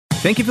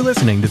Thank you for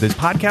listening to this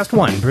Podcast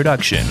One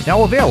production.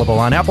 Now available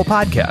on Apple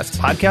Podcasts,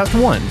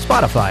 Podcast One,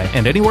 Spotify,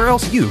 and anywhere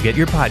else you get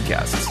your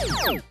podcasts.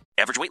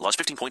 Average weight loss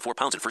 15.4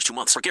 pounds in first 2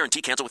 months. For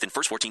guarantee cancel within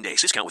first 14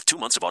 days. Discount with 2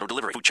 months of auto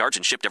delivery. Food charged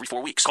and shipped every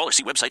 4 weeks. Call or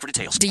see website for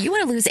details. Do you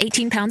want to lose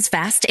 18 pounds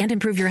fast and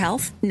improve your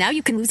health? Now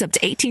you can lose up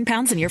to 18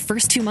 pounds in your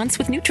first 2 months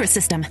with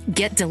Nutrisystem.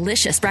 Get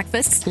delicious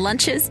breakfasts,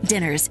 lunches,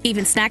 dinners,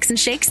 even snacks and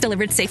shakes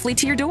delivered safely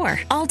to your door.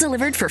 All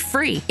delivered for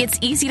free. It's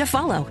easy to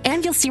follow,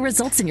 and you'll see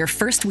results in your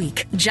first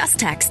week. Just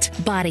text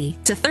BODY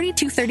to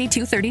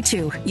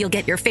 323232. You'll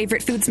get your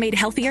favorite foods made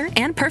healthier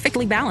and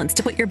perfectly balanced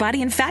to put your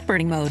body in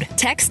fat-burning mode.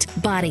 Text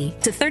BODY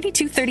to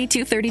 323232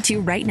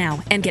 right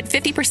now and get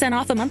 50%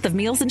 off a month of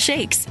meals and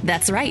shakes.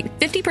 That's right,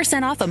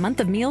 50% off a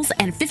month of meals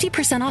and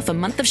 50% off a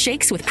month of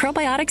shakes with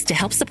probiotics to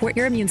help support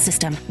your immune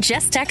system.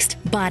 Just text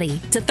BODY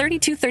to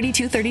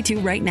 323232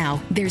 right now.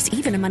 There's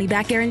even a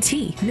money-back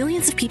guarantee.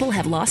 Millions of people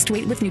have lost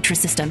weight with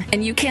Nutrisystem,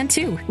 and you can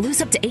too.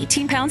 Lose up to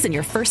 18 pounds in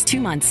your first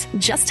 2 months.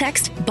 Just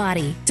text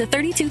BODY to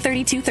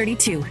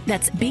 323232.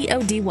 That's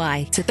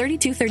BODY to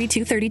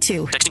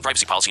 323232. Texting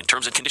privacy policy and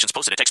terms and conditions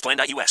posted at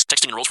textplan.us.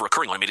 Texting enrolls for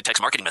recurring automated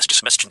text marketing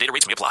messages. Message and data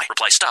rates may apply.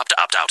 Reply STOP to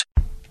opt out.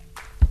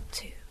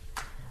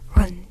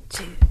 1,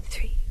 2,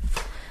 3,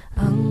 4.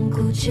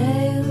 Uncle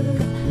Jail,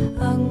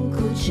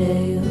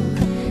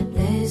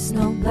 there's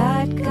no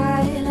bad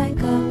guy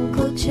like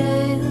Uncle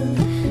Jail.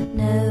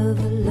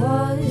 Never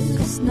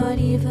lost, not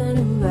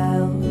even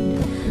around.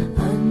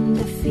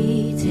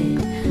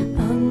 Undefeated,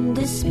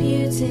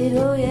 undisputed,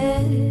 oh yeah.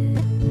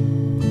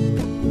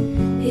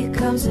 Here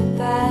comes a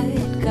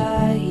bad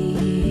guy.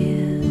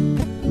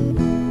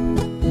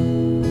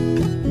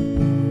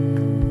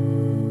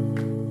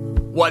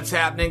 What's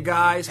happening,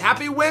 guys?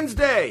 Happy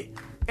Wednesday!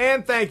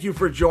 And thank you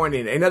for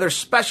joining another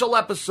special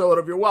episode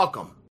of You're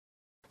Welcome.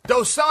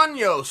 Dos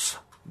Anjos,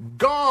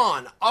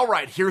 gone. All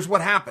right, here's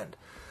what happened.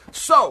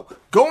 So,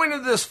 going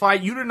into this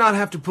fight, you did not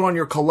have to put on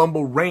your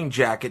Colombo rain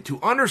jacket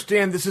to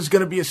understand this is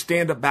going to be a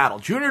stand-up battle.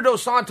 Junior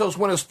Dos Santos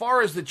went as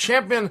far as the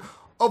champion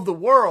of the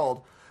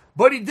world,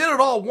 but he did it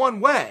all one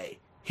way.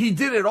 He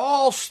did it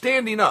all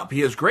standing up.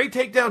 He has great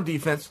takedown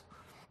defense.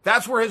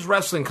 That's where his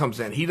wrestling comes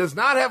in. He does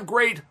not have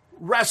great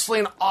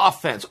wrestling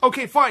offense.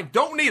 Okay, fine.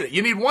 Don't need it.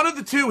 You need one of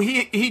the two.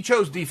 He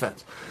chose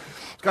defense.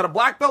 He's got a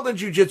black belt in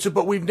jiu-jitsu,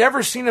 but we've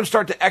never seen him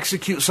start to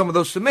execute some of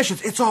those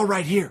submissions. It's all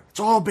right here. It's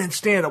all been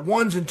stand-up,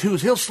 ones and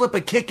twos. He'll slip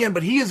a kick in,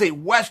 but he is a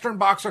Western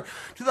boxer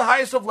to the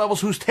highest of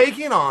levels who's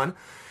taking on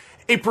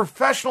a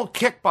professional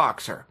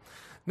kickboxer.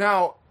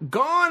 Now,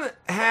 Gane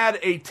had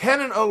a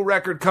 10-0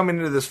 record coming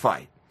into this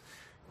fight.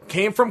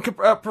 Came from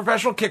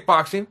professional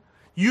kickboxing.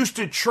 Used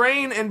to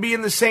train and be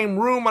in the same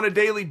room on a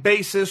daily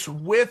basis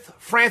with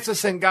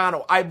Francis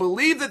Ngannou. I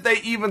believe that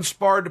they even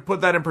sparred to put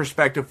that in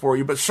perspective for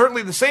you, but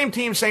certainly the same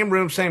team, same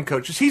room, same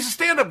coaches. He's a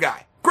stand-up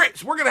guy. Great,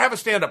 so we're going to have a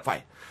stand-up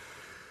fight.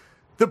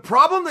 The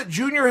problem that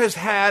Junior has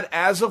had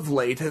as of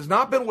late has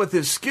not been with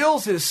his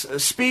skills, his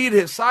speed,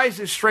 his size,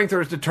 his strength, or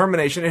his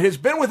determination. It has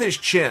been with his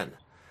chin.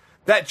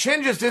 That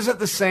chin just isn't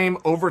the same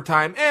over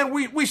time, and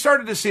we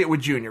started to see it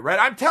with Junior, right?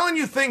 I'm telling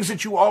you things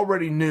that you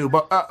already knew,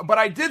 but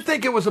I did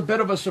think it was a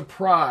bit of a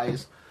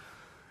surprise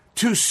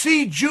to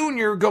see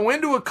Junior go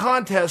into a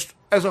contest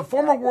as a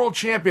former world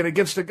champion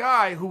against a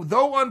guy who,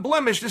 though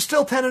unblemished, is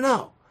still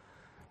 10-0.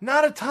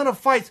 Not a ton of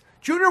fights.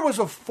 Junior was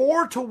a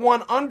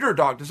 4-1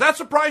 underdog. Does that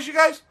surprise you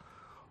guys?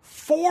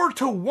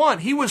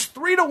 4-1. He was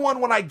 3-1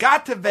 when I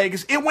got to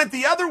Vegas. It went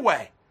the other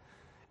way.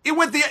 It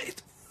went the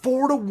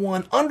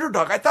 4-1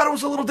 underdog. I thought it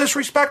was a little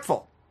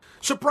disrespectful.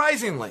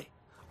 Surprisingly.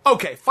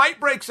 Okay, fight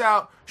breaks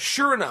out.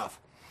 Sure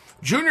enough,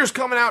 Junior's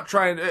coming out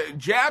trying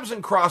jabs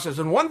and crosses.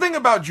 And one thing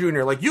about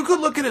Junior, like you could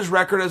look at his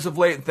record as of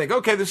late and think,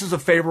 okay, this is a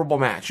favorable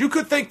match. You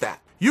could think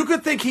that. You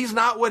could think he's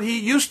not what he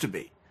used to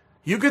be.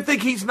 You could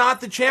think he's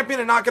not the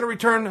champion and not going to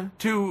return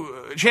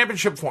to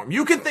championship form.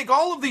 You can think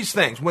all of these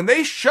things. When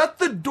they shut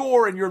the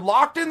door and you're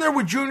locked in there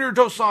with Junior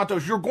Dos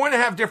Santos, you're going to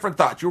have different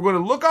thoughts. You're going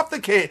to look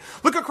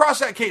across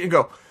that cage and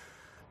go,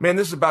 man,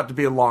 this is about to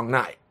be a long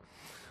night.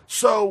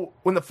 So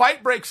when the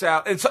fight breaks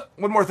out, and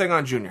one more thing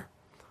on Junior.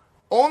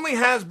 Only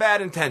has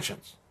bad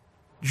intentions.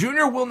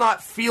 Junior will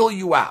not feel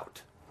you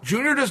out.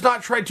 Junior does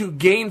not try to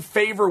gain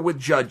favor with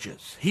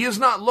judges. He is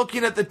not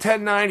looking at the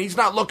 10-9. He's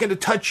not looking to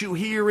touch you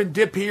here and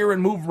dip here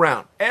and move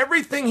around.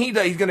 Everything he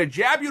does, he's going to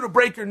jab you to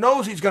break your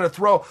nose. He's going to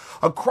throw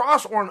a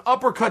cross or an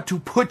uppercut to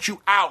put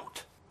you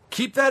out.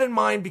 Keep that in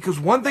mind, because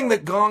one thing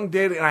that Gong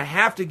did, and I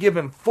have to give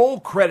him full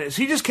credit, is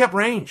he just kept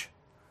range.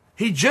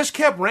 He just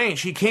kept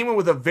range. He came in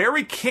with a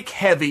very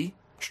kick-heavy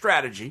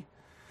strategy.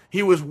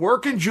 He was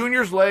working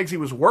Junior's legs. He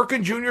was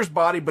working Junior's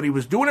body, but he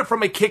was doing it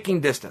from a kicking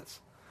distance.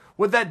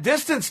 What that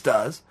distance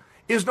does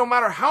is no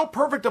matter how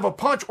perfect of a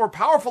punch or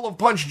powerful of a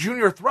punch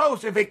Junior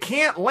throws, if it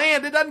can't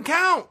land, it doesn't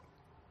count.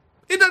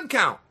 It doesn't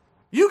count.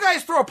 You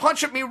guys throw a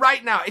punch at me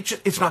right now,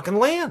 it's not going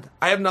to land.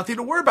 I have nothing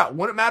to worry about.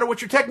 Wouldn't matter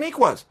what your technique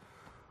was.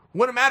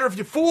 Wouldn't matter if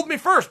you fooled me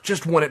first.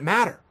 Just wouldn't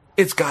matter.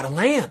 It's got to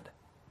land.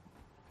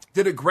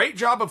 Did a great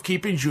job of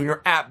keeping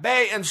Junior at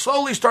bay and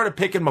slowly started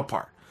picking him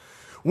apart.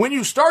 When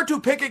you start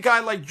to pick a guy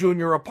like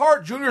Junior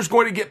apart, Junior's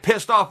going to get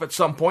pissed off at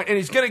some point, and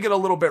he's going to get a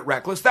little bit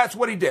reckless. That's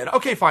what he did.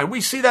 Okay, fine.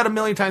 We see that a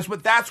million times,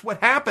 but that's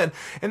what happened.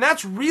 And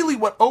that's really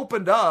what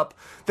opened up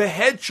the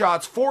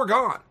headshots for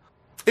Gane.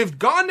 If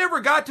Gane never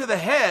got to the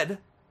head,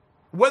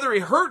 whether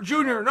he hurt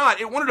Junior or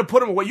not, it wanted to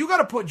put him away. You got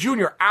to put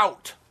Junior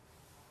out.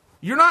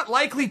 You're not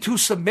likely to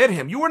submit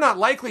him. You are not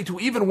likely to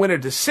even win a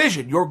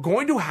decision. You're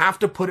going to have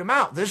to put him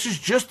out. This is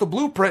just the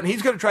blueprint, and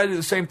he's going to try to do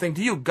the same thing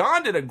to you.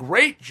 Gane did a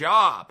great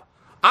job.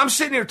 I'm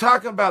sitting here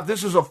talking about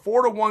this is a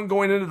 4-1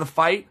 going into the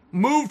fight,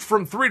 moved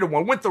from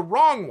 3-1, went the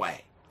wrong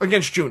way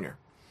against Junior.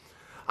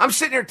 I'm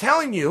sitting here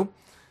telling you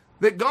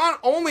that Gane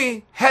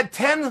only had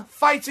 10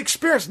 fights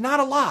experience, not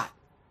a lot.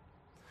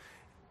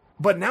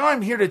 But now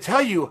I'm here to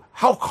tell you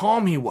how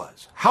calm he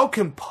was, how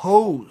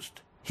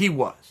composed he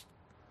was,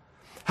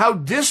 how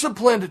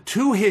disciplined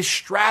to his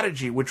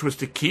strategy, which was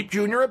to keep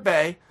Junior at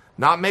bay,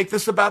 not make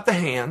this about the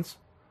hands,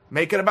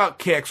 make it about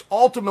kicks.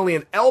 Ultimately,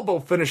 an elbow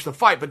finished the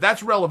fight, but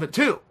that's relevant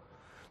too.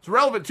 It's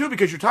relevant too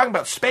because you're talking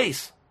about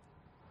space.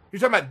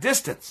 You're talking about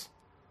distance.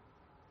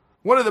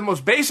 One of the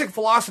most basic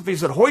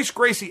philosophies that Royce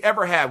Gracie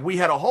ever had, we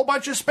had a whole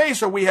bunch of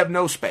space or we have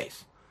no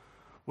space.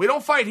 We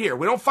don't fight here.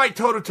 We don't fight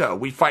toe-to-toe.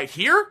 We fight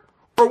here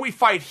or we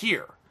fight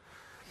here.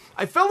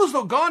 I felt as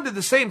though Gane did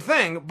the same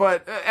thing,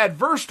 but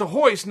adverse to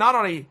Royce, not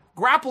on a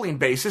grappling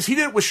basis. He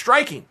did it with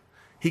striking.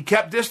 He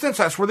kept distance.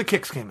 That's where the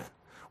kicks came in.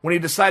 When he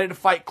decided to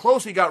fight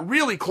close, he got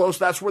really close.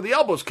 That's where the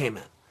elbows came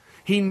in.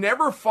 He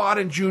never fought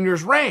in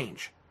Junior's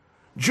range.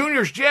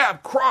 Junior's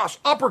jab, cross,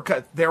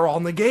 uppercut, they're all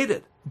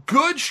negated.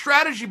 Good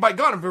strategy by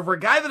Gane. For a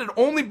guy that had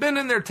only been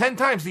in there 10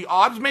 times, the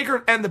odds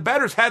maker and the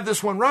bettors had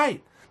this one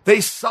right.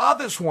 They saw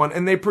this one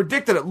and they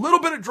predicted it. Little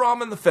bit of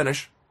drama in the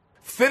finish.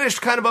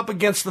 Finished kind of up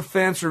against the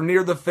fence or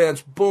near the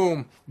fence.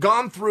 Boom.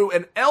 Gone through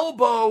an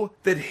elbow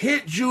that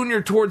hit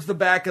Junior towards the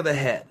back of the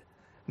head.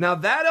 Now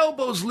that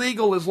elbow's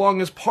legal as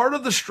long as part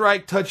of the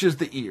strike touches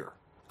the ear.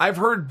 I've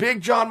heard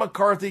Big John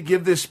McCarthy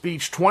give this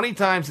speech 20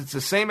 times. It's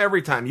the same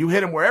every time. You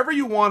hit him wherever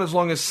you want as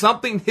long as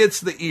something hits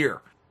the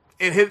ear.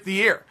 It hit the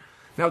ear.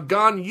 Now,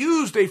 Gane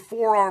used a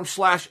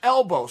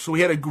forearm/elbow, so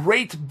he had a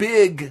great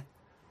big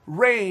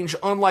range,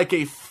 unlike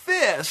a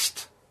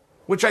fist,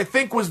 which I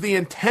think was the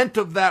intent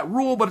of that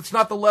rule, but it's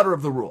not the letter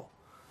of the rule.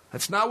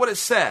 That's not what it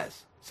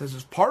says. It says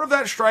as part of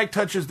that strike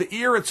touches the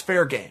ear, it's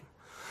fair game.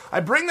 I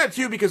bring that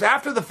to you because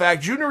after the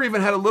fact, Junior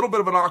even had a little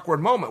bit of an awkward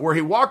moment where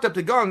he walked up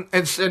to Gane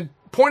and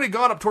pointed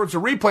Gane up towards the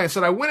replay and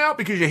said, I went out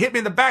because you hit me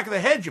in the back of the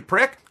head, you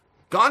prick.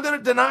 Gane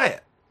didn't deny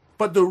it.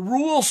 But the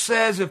rule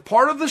says if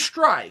part of the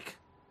strike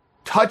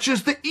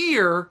touches the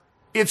ear,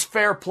 it's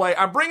fair play.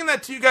 I'm bringing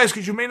that to you guys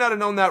because you may not have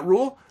known that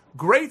rule.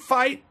 Great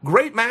fight,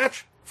 great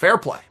match, fair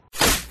play.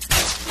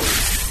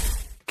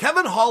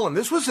 Kevin Holland,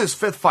 this was his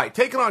 5th fight,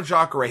 taking on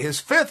Jacare,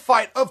 his 5th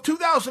fight of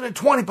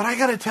 2020. But I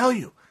got to tell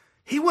you,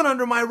 he went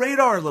under my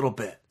radar a little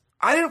bit.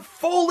 I didn't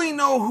fully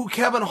know who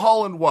Kevin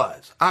Holland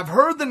was. I've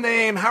heard the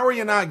name. How are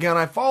you not, Gun?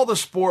 I follow the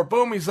sport.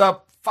 Boom, he's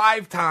up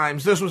 5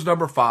 times. This was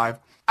number 5.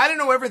 I didn't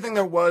know everything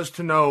there was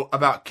to know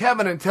about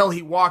Kevin until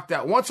he walked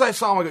out. Once I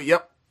saw him, I go,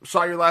 yep,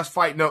 saw your last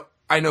fight. No,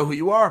 I know who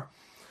you are.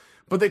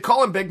 But they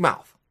call him Big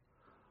Mouth.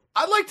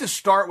 I'd like to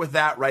start with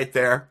that right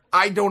there.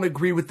 I don't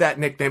agree with that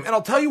nickname, and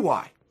I'll tell you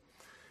why.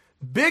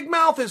 Big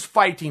Mouth is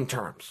fighting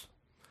terms.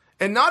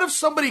 And not if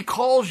somebody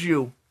calls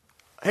you,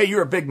 hey,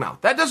 you're a big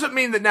mouth. That doesn't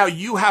mean that now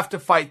you have to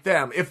fight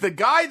them. If the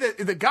guy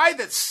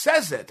that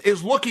says it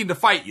is looking to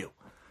fight you,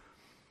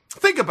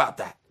 think about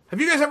that. Have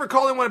you guys ever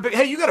called anyone a big?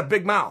 Hey, you got a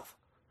big mouth.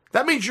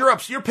 That means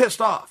you're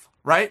pissed off,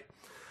 right?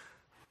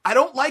 I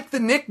don't like the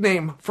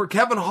nickname for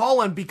Kevin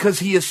Holland because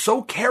he is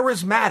so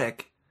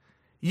charismatic.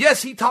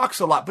 Yes, he talks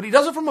a lot, but he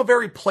does it from a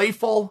very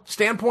playful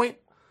standpoint.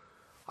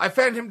 I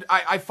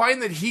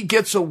find that he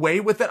gets away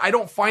with it. I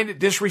don't find it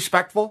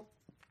disrespectful.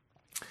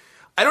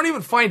 I don't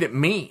even find it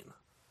mean.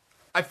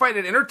 I find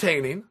it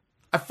entertaining.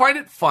 I find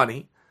it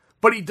funny,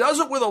 but he does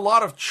it with a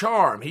lot of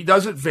charm. He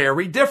does it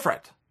very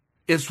different.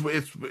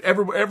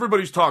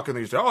 Everybody's talking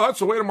these days. Oh, that's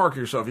the way to market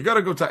yourself. You got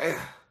to go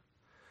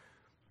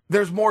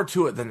There's more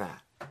to it than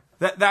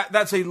that.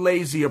 That's a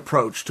lazy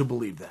approach to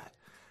believe that.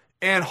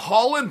 And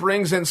Holland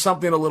brings in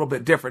something a little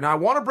bit different. Now, I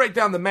want to break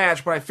down the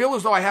match, but I feel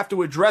as though I have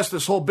to address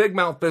this whole big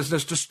mouth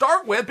business to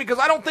start with because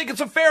I don't think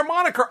it's a fair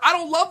moniker. I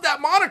don't love that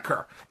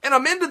moniker. And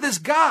I'm into this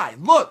guy.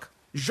 Look,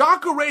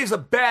 Jacare is a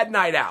bad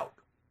night out.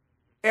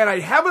 And I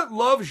haven't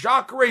loved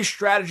Jacare's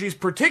strategies,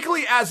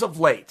 particularly as of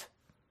late,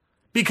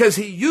 because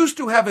he used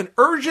to have an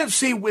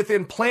urgency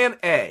within plan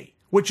A,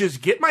 which is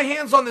get my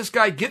hands on this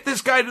guy, get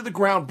this guy to the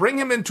ground, bring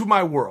him into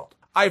my world.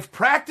 I've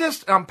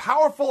practiced, I'm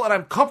powerful, and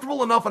I'm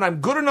comfortable enough, and I'm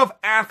good enough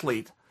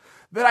athlete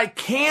that I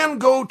can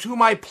go to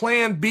my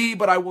plan B,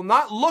 but I will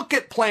not look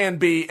at plan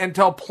B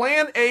until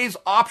plan A's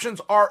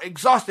options are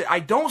exhausted. I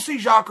don't see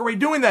Jacare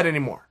doing that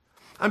anymore.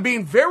 I'm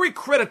being very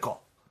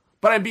critical,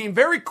 but I'm being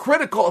very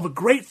critical of a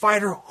great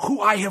fighter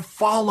who I have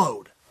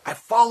followed. I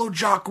followed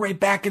Jacare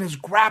back in his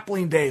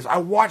grappling days. I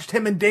watched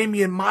him and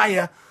Damian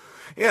Maia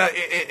in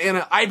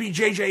an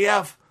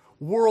IBJJF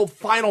World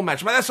Final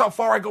match. I mean, that's how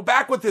far I go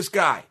back with this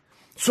guy.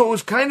 So it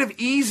was kind of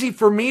easy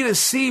for me to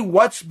see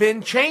what's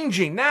been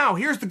changing. Now,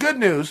 here's the good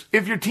news.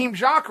 If you're Team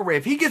Jacare,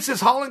 if he gets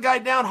this Holland guy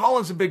down,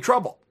 Holland's in big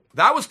trouble.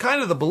 That was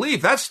kind of the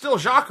belief. That's still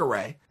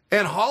Jacare.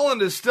 And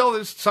Holland is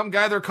still some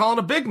guy they're calling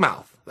a big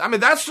mouth. I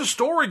mean, that's the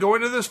story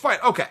going into this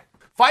fight. Okay.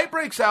 Fight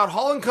breaks out.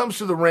 Holland comes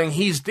to the ring.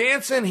 He's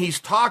dancing. He's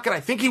talking. I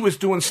think he was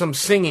doing some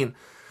singing.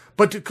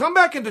 But to come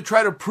back and to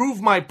try to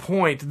prove my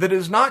point that it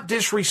is not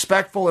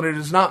disrespectful and it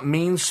is not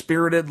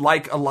mean-spirited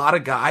like a lot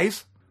of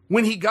guys,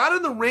 when he got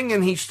in the ring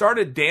and he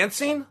started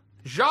dancing,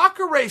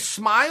 Jacare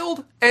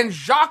smiled and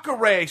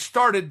Jacare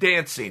started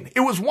dancing.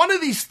 It was one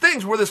of these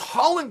things where this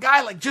Holland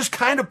guy just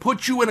kind of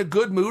put you in a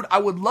good mood. I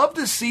would love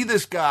to see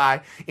this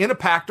guy in a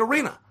packed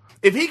arena.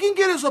 If he can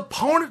get his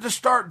opponent to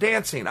start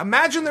dancing,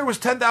 imagine there was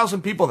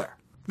 10,000 people there.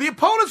 The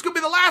opponent's going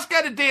to be the last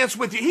guy to dance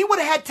with you. He would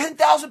have had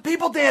 10,000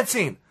 people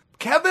dancing.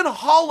 Kevin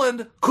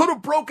Holland could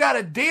have broke out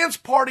a dance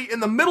party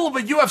in the middle of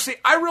a UFC.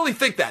 I really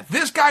think that.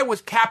 This guy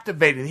was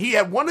captivated. He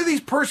had one of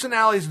these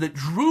personalities that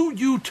drew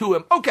you to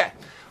him. Okay,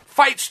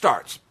 fight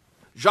starts.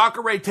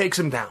 Jacare takes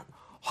him down.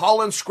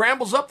 Holland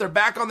scrambles up. They're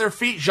back on their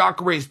feet.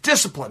 Jacare's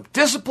disciplined.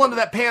 Disciplined to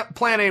that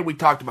plan A we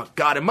talked about.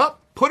 Got him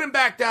up, put him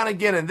back down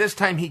again, and this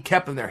time he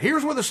kept him there.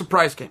 Here's where the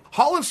surprise came.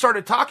 Holland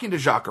started talking to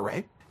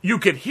Jacare. You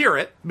could hear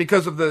it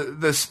because of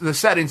the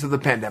settings of the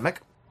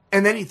pandemic.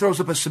 And then he throws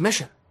up a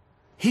submission.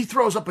 He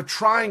throws up a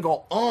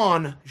triangle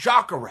on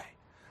Jacare.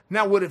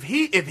 Now, if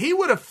he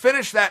would have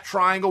finished that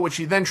triangle, which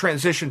he then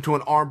transitioned to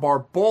an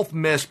armbar, both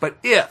missed, but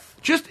if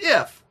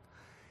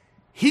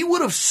he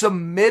would have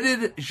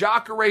submitted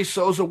Jacare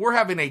Souza, we're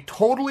having a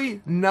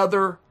totally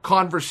another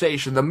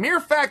conversation. The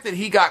mere fact that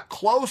he got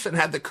close and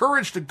had the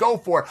courage to go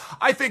for it,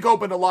 I think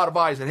opened a lot of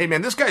eyes. And hey,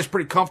 man, this guy's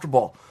pretty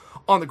comfortable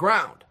on the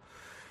ground.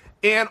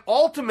 And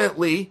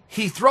ultimately,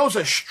 he throws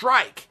a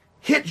strike.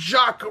 Hit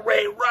Jacare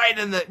right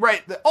in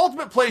the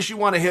ultimate place you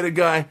want to hit a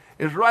guy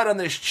is right on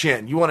this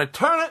chin. You want to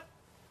turn it.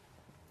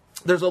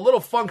 There's a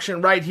little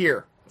function right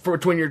here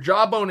between your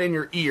jawbone and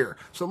your ear.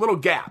 It's a little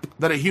gap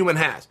that a human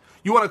has.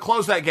 You want to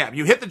close that gap.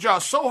 You hit the jaw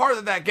so hard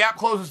that gap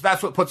closes.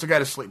 That's what puts a guy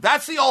to sleep.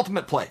 That's the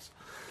ultimate place.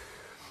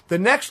 The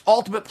next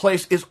ultimate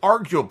place is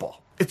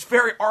arguable. It's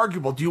very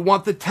arguable. Do you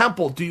want the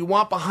temple? Do you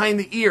want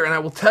behind the ear? And I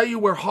will tell you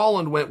where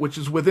Holland went, which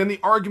is within the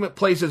argument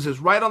places, is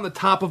right on the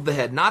top of the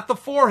head, not the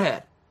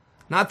forehead.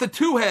 Not the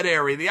two-head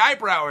area, the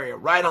eyebrow area,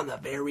 right on the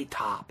very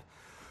top.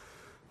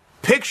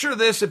 Picture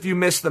this if you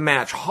missed the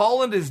match.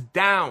 Holland is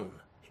down.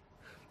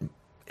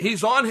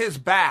 He's on his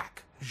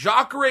back.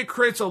 Jacare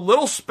creates a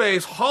little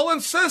space.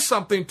 Holland says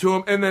something to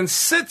him and then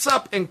sits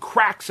up and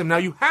cracks him. Now,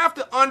 you have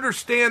to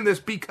understand this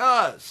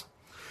because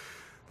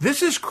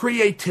this is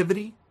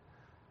creativity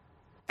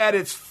at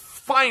its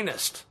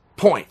finest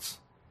points.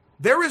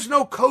 There is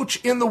no coach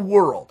in the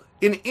world,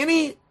 in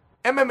any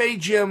MMA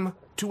gym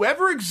to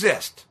ever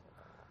exist,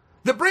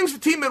 that brings the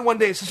team in one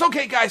day and says,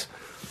 okay, guys,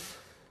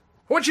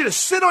 I want you to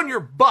sit on your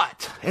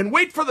butt and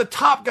wait for the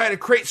top guy to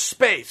create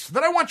space.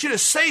 Then I want you to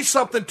say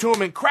something to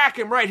him and crack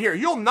him right here.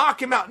 You'll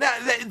knock him out.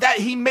 That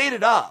he made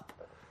it up.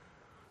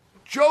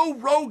 Joe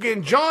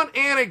Rogan, John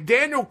Anik,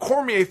 Daniel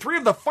Cormier, three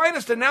of the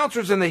finest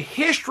announcers in the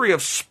history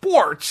of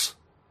sports,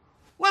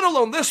 let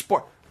alone this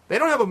sport. They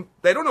don't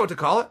know what to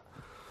call it.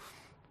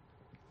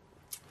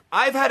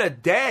 I've had a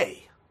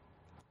day.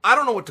 I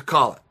don't know what to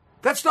call it.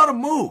 That's not a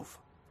move.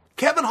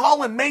 Kevin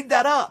Holland made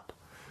that up.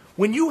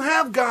 When you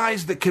have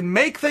guys that can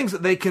make things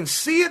that they can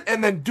see it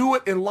and then do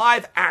it in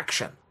live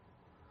action,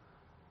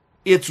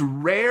 it's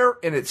rare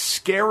and it's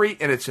scary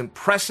and it's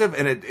impressive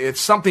and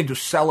it's something to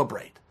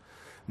celebrate.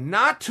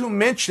 Not to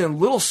mention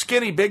little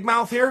skinny Big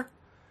Mouth here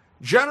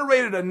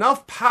generated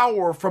enough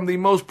power from the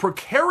most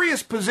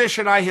precarious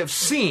position I have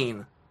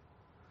seen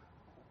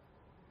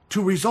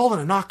to result in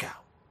a knockout.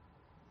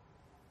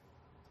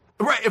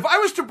 Right, if I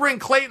was to bring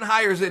Clayton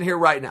Hires in here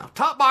right now,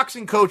 top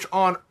boxing coach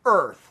on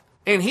earth,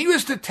 and he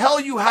was to tell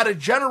you how to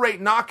generate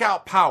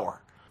knockout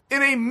power,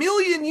 in a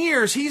million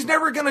years, he's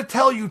never going to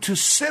tell you to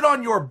sit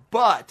on your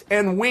butt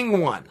and wing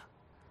one.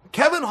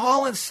 Kevin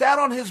Holland sat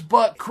on his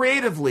butt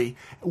creatively,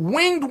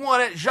 winged one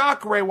at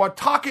Jacare while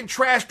talking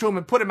trash to him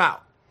and put him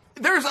out.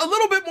 There's a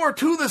little bit more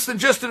to this than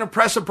just an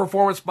impressive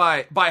performance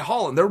by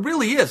Holland. There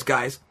really is,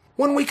 guys.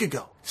 1 week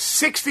ago,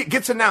 60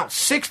 gets announced.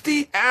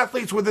 60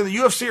 athletes within the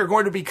UFC are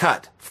going to be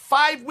cut.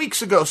 5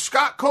 weeks ago,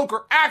 Scott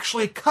Coker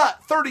actually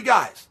cut 30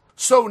 guys.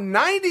 So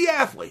 90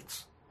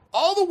 athletes,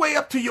 all the way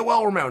up to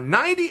Yoel Romero,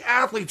 90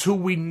 athletes who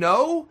we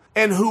know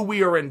and who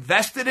we are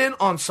invested in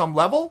on some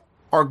level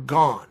are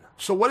gone.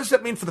 So what does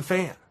that mean for the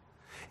fan?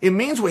 It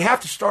means we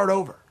have to start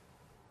over.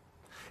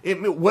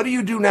 What do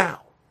you do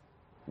now?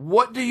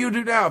 What do you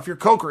do now if you're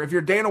Coker, if you're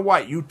Dana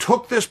White? You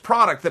took this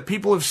product that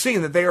people have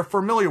seen, that they are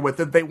familiar with,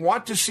 that they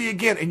want to see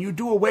again, and you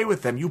do away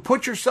with them. You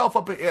put yourself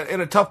up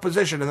in a tough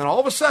position, and then all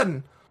of a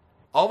sudden,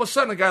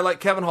 a guy like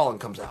Kevin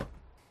Holland comes out.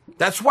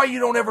 That's why you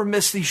don't ever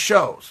miss these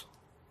shows.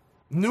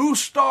 New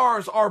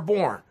stars are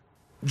born.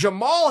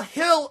 Jamal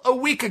Hill a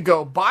week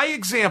ago, by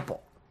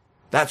example.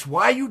 That's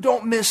why you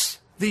don't miss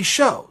these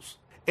shows.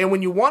 And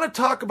when you want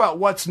to talk about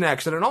what's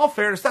next, and in all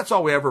fairness, that's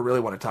all we ever really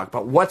want to talk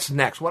about, what's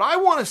next. What I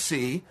want to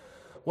see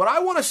What I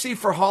want to see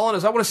for Holland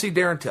is I want to see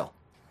Darren Till.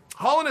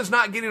 Holland is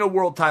not getting a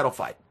world title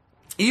fight.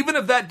 Even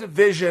if that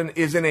division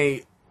is in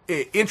a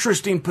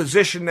interesting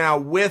position now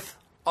with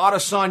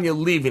Adesanya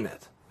leaving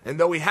it. And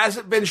though he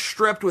hasn't been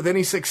stripped with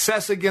any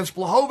success against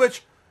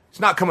Blachowicz, he's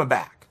not coming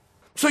back.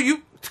 So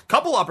a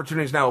couple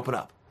opportunities now open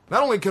up.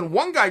 Not only can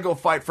one guy go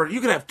fight for it,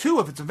 you can have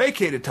two if it's a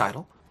vacated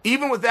title.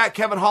 Even with that,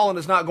 Kevin Holland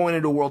is not going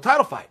into a world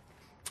title fight.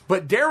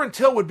 But Darren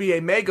Till would be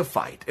a mega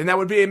fight, and that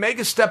would be a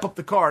mega step up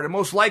the card, and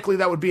most likely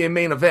that would be a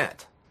main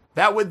event.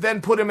 That would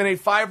then put him in a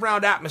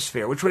 5-round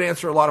atmosphere, which would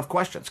answer a lot of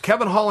questions.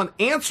 Kevin Holland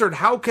answered,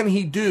 how can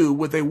he do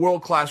with a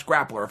world-class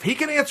grappler? If he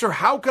can answer,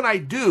 how can I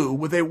do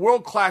with a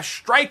world-class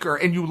striker,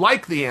 and you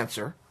like the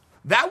answer,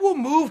 that will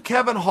move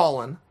Kevin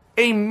Holland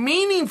a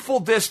meaningful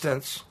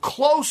distance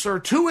closer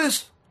to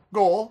his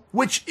goal,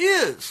 which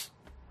is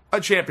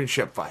a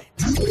championship fight.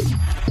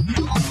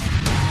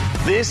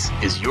 This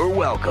is Your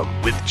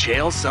Welcome with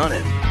Chael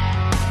Sonnen.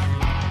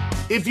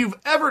 If you've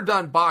ever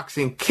done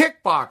boxing,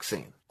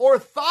 kickboxing, or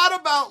thought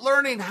about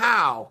learning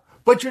how,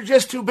 but you're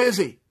just too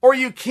busy, or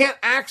you can't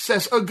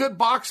access a good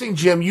boxing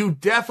gym, you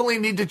definitely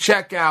need to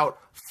check out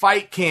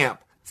Fight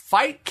Camp.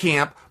 Fight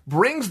Camp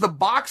brings the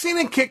boxing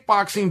and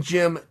kickboxing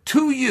gym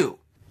to you.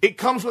 It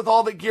comes with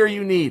all the gear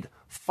you need.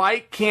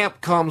 Fight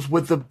Camp comes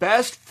with the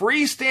best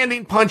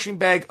freestanding punching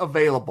bag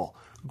available,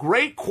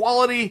 great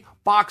quality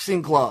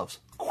boxing gloves,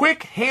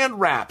 quick hand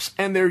wraps,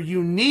 and their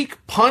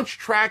unique punch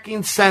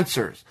tracking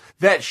sensors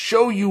that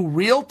show you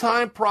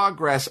real-time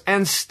progress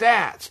and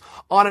stats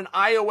on an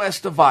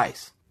iOS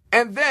device.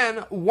 And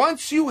then,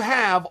 once you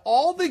have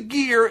all the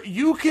gear,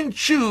 you can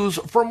choose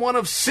from one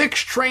of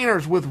 6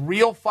 trainers with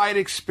real fight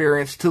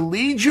experience to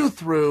lead you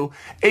through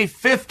a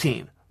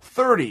 15,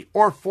 30,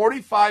 or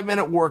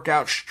 45-minute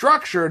workout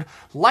structured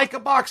like a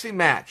boxing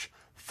match.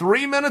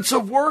 3 minutes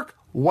of work,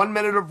 1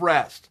 minute of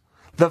rest.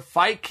 The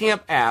Fight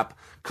Camp app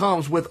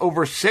comes with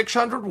over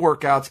 600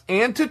 workouts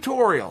and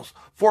tutorials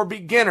for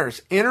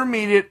beginners,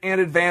 intermediate, and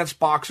advanced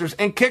boxers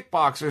and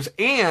kickboxers,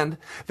 and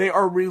they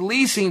are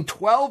releasing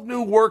 12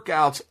 new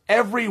workouts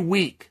every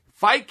week.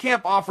 Fight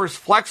Camp offers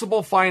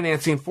flexible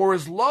financing for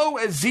as low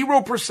as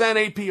 0%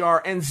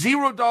 APR and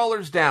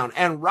 $0 down.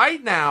 And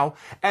right now,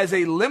 as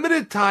a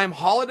limited time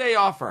holiday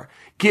offer,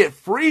 get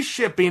free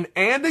shipping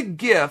and a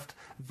gift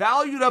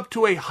valued up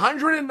to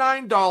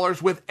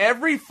 $109 with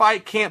every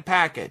Fight Camp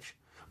package.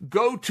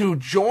 Go to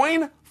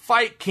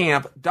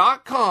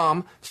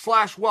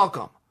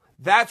joinfightcamp.com/welcome.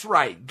 That's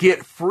right.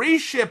 Get free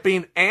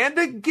shipping and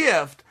a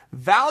gift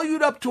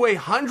valued up to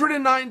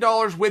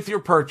 $109 with your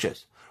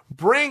purchase.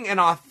 Bring an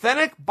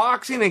authentic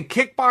boxing and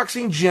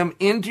kickboxing gym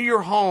into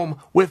your home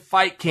with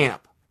Fight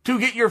Camp. To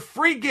get your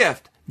free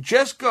gift,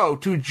 just go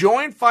to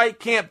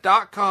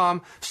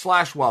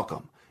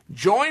joinfightcamp.com/welcome.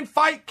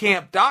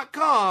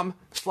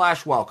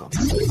 joinfightcamp.com/welcome.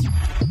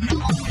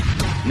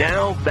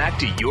 Now back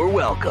to Your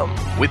Welcome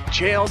with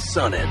Chael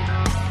Sonnen.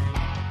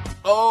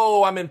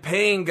 Oh, I'm in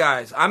pain,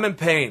 guys. I'm in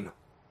pain.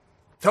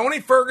 Tony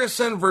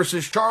Ferguson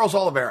versus Charles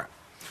Oliveira.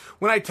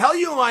 When I tell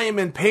you I am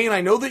in pain,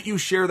 I know that you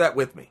share that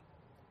with me.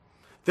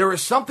 There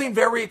is something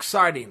very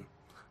exciting.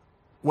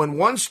 When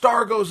one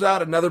star goes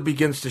out, another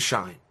begins to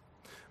shine.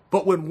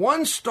 But when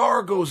one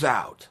star goes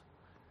out,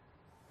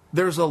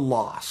 there's a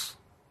loss.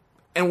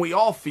 And we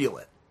all feel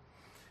it.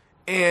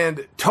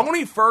 And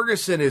Tony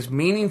Ferguson is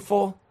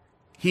meaningful.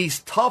 He's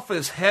tough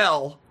as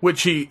hell,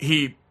 which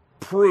he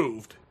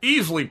proved,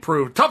 easily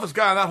proved. Toughest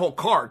guy on that whole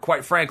card,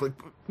 quite frankly.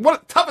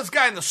 Toughest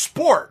guy in the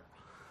sport.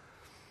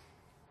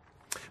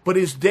 But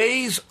his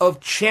days of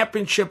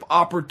championship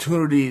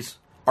opportunities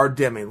are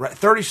dimming, right?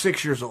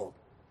 36 years old.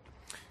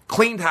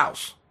 Cleaned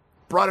house.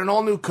 Brought in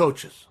all new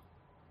coaches.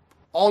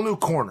 All new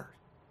corners.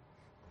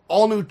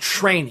 All new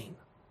training.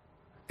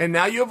 And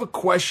now you have a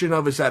question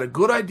of, is that a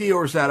good idea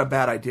or is that a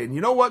bad idea? And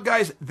you know what,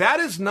 guys? That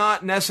is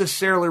not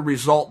necessarily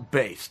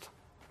result-based.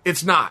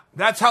 It's not.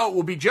 That's how it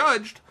will be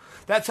judged.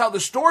 That's how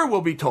the story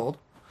will be told.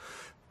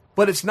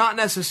 But it's not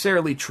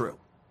necessarily true.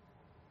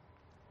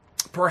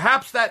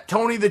 Perhaps that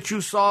Tony that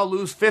you saw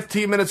lose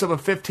 15 minutes of a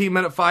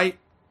 15-minute fight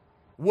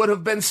would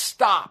have been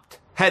stopped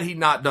had he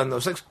not done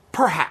those things.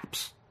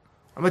 Perhaps.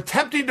 I'm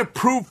attempting to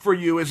prove for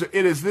you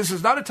this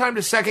is not a time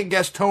to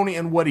second-guess Tony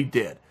and what he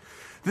did.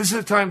 This is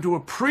a time to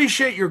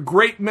appreciate your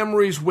great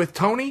memories with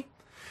Tony.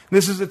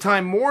 This is a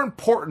time, more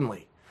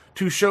importantly,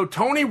 to show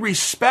Tony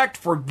respect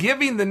for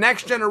giving the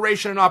next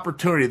generation an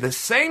opportunity. The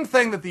same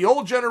thing that the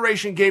old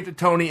generation gave to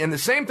Tony, and the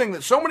same thing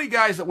that so many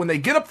guys that when they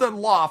get up the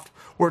loft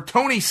where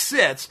Tony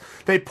sits,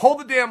 they pull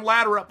the damn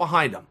ladder up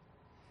behind him.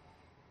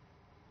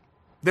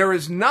 There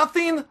is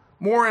nothing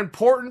more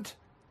important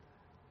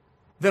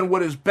than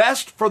what is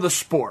best for the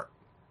sport.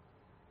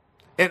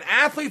 And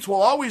athletes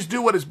will always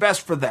do what is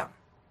best for them.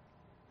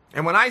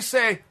 And when I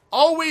say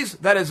always,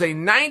 that is a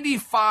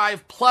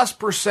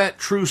 95+%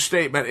 true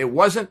statement. It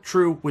wasn't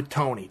true with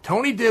Tony.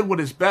 Tony did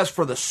what is best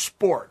for the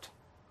sport.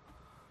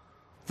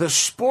 The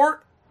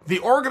sport,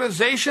 the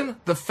organization,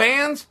 the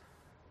fans,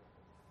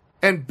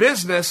 and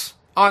business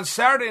on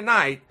Saturday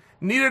night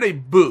needed a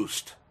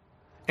boost.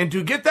 And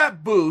to get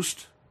that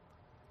boost,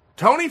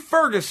 Tony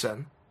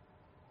Ferguson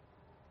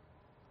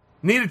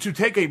needed to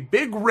take a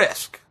big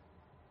risk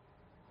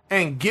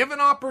and give an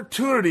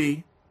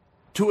opportunity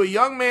to a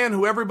young man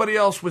who everybody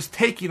else was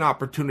taking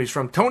opportunities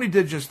from. Tony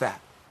did just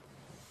that.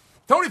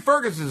 Tony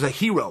Ferguson is a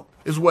hero,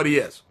 is what he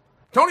is.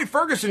 Tony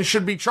Ferguson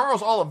should be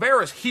Charles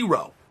Oliveira's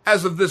hero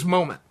as of this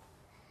moment.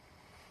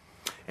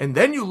 And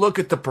then you look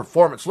at the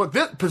performance. Look,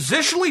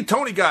 positionally,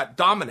 Tony got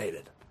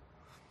dominated.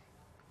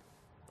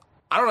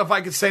 I don't know if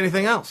I can say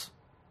anything else.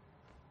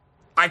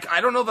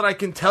 I don't know that I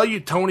can tell you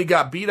Tony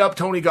got beat up,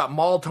 Tony got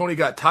mauled, Tony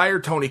got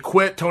tired, Tony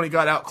quit, Tony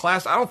got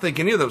outclassed. I don't think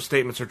any of those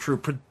statements are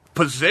true.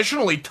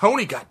 Positionally,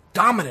 Tony got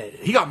dominated.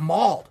 He got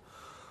mauled.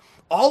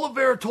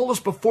 Oliveira told us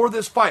before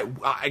this fight,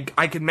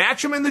 I can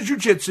match him in the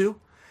jiu-jitsu,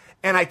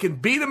 and I can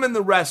beat him in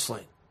the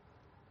wrestling.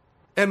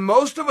 And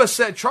most of us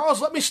said, Charles,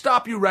 let me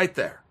stop you right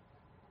there.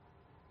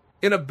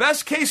 In a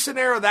best-case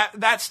scenario,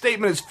 that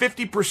statement is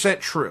 50%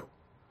 true.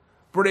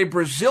 But a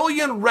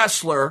Brazilian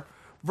wrestler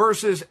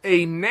versus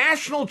a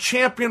national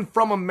champion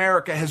from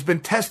America has been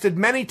tested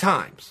many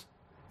times.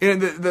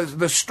 And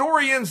the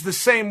story ends the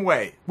same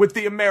way with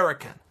the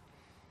American.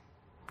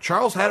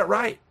 Charles had it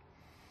right.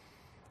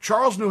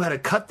 Charles knew how to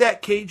cut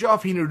that cage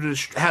off. He knew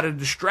how to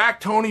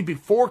distract Tony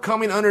before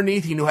coming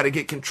underneath. He knew how to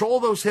get control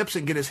of those hips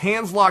and get his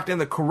hands locked in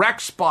the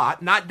correct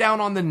spot, not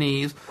down on the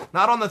knees,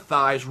 not on the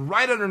thighs,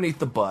 right underneath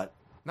the butt,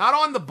 not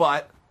on the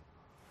butt,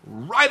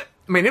 right.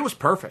 I mean, it was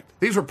perfect.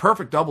 These were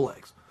perfect double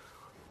legs.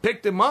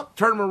 Picked him up,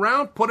 turned him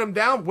around, put him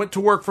down, went to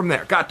work from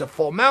there. Got to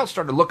full mount,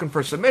 started looking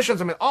for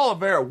submissions. I mean,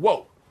 Oliveira,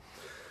 whoa.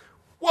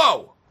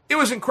 It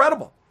was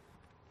incredible.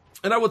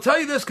 And I will tell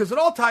you this because it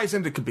all ties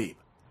into Khabib,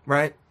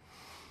 right?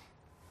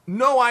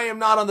 No, I am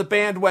not on the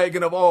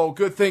bandwagon of,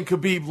 good thing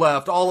Khabib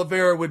left.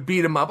 Oliveira would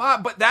beat him up.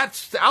 But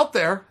that's out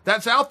there.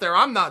 That's out there.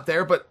 I'm not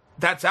there, but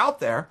that's out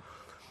there.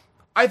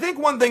 I think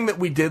one thing that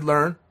we did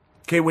learn,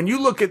 okay, when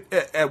you look at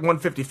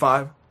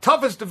 155,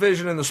 toughest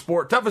division in the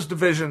sport, toughest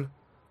division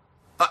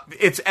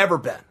it's ever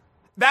been.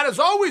 That has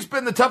always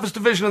been the toughest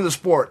division in the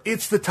sport.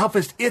 It's the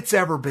toughest it's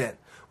ever been.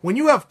 When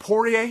you have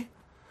Poirier,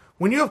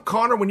 when you have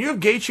Conor, when you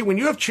have Gaethje, when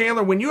you have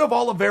Chandler, when you have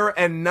Oliveira,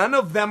 and none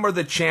of them are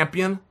the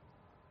champion,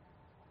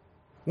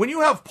 when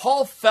you have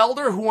Paul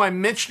Felder, who I'm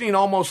mentioning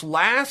almost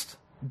last,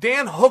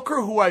 Dan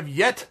Hooker, who I've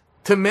yet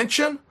to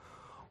mention,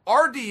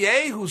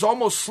 RDA, who's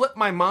almost slipped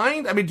my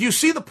mind. I mean, do you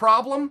see the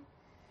problem?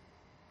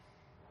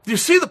 Do you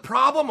see the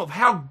problem of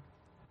how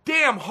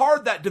damn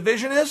hard that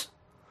division is?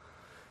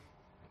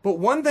 But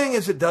one thing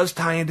is it does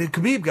tie into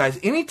Khabib, guys.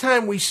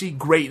 Anytime we see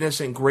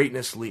greatness and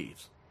greatness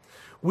leaves,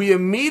 we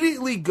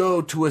immediately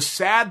go to a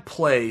sad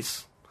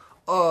place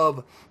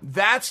of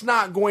that's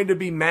not going to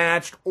be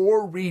matched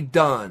or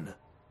redone,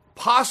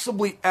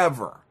 possibly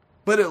ever,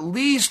 but at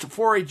least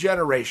for a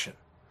generation.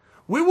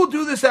 We will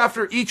do this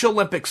after each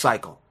Olympic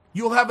cycle.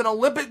 You'll have an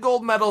Olympic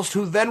gold medalist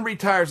who then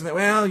retires and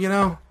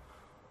they,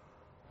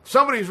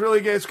 somebody's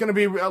really good. It's going to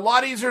be a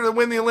lot easier to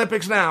win the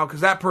Olympics now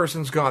because that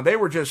person's gone. They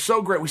were just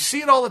so great. We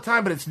see it all the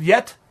time, but it's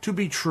yet to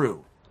be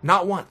true.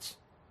 Not once.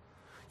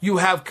 You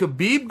have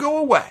Khabib go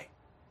away,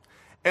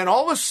 and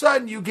all of a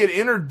sudden you get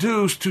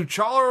introduced to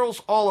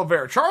Charles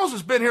Oliveira. Charles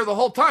has been here the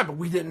whole time, but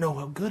we didn't know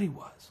how good he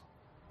was.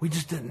 We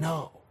just didn't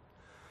know.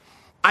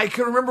 I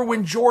can remember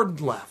when Jordan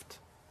left.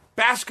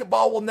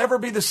 Basketball will never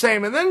be the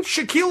same. And then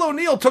Shaquille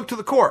O'Neal took to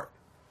the court.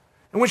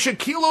 And when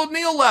Shaquille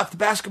O'Neal left,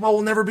 basketball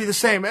will never be the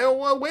same.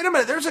 Well, wait a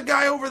minute. There's a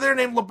guy over there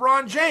named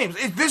LeBron James.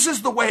 This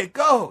is the way it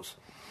goes.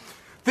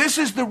 This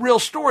is the real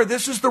story.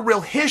 This is the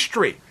real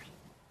history.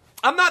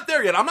 I'm not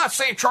there yet. I'm not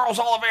saying Charles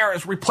Oliveira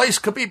has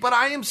replaced Khabib, but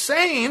I am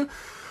saying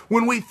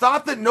when we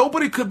thought that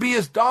nobody could be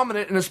as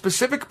dominant in a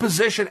specific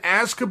position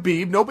as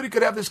Khabib, nobody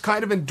could have this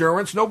kind of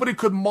endurance, nobody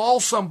could maul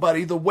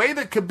somebody the way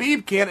that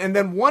Khabib can, and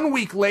then 1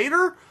 week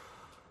later,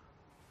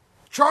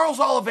 Charles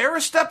Oliveira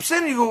steps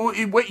in and you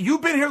go, wait,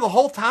 you've been here the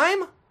whole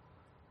time?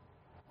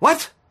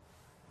 What?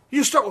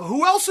 You start with,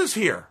 who else is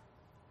here?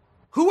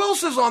 Who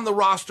else is on the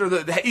roster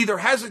that either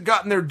hasn't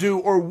gotten their due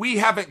or we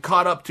haven't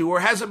caught up to or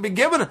hasn't been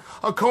given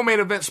a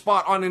co-main event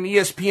spot on an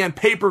ESPN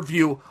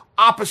pay-per-view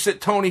opposite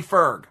Tony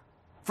Ferg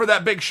for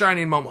that big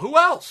shining moment? Who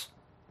else?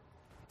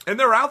 And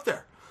they're out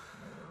there.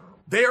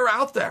 They are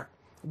out there.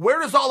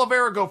 Where does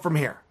Oliveira go from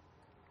here?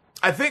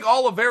 I think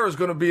Oliveira is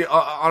going to be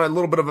on a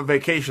little bit of a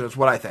vacation is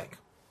what I think.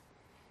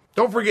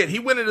 Don't forget, he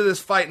went into this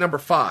fight number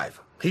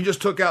 5. He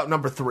just took out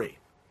number 3.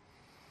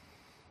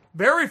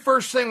 Very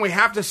first thing we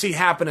have to see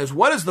happen is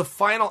what is the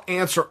final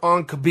answer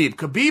on Khabib?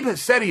 Khabib has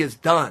said he is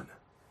done.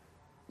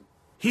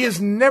 He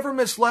has never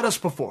misled us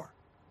before.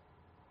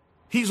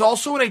 He's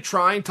also in a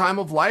trying time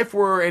of life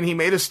and he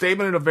made a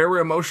statement at a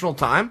very emotional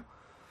time.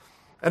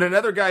 And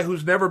another guy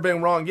who's never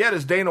been wrong yet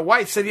is Dana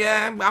White said,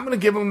 yeah, I'm going to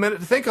give him a minute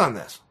to think on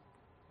this.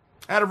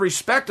 Out of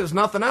respect as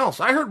nothing else.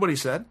 I heard what he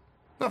said.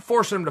 I'm not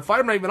forcing him to fight.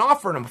 I'm not even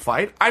offering him a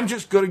fight. I'm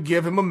just going to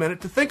give him a minute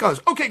to think on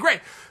this. Okay,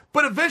 great.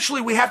 But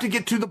eventually we have to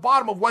get to the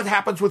bottom of what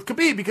happens with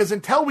Khabib because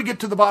until we get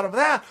to the bottom of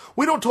that,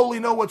 we don't totally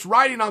know what's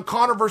riding on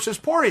Conor versus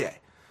Poirier.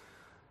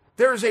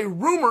 There is a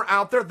rumor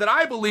out there that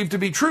I believe to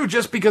be true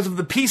just because of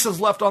the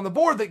pieces left on the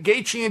board that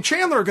Gaethje and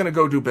Chandler are going to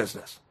go do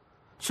business.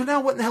 So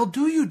now what in the hell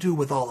do you do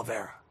with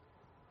Oliveira?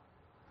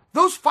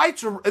 Those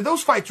fights are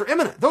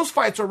imminent. Those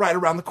fights are right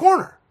around the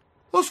corner.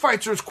 Those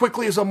fights are as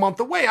quickly as a month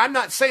away. I'm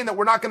not saying that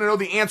we're not going to know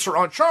the answer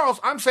on Charles.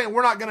 I'm saying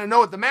we're not going to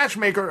know at the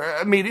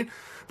matchmaker meeting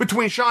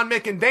between Sean,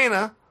 Mick, and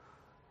Dana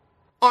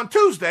on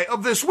Tuesday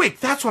of this week.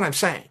 That's what I'm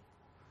saying.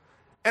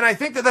 And I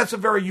think that that's a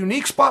very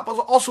unique spot, but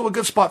also a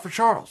good spot for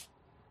Charles.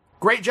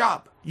 Great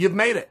job. You've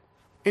made it.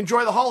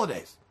 Enjoy the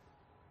holidays.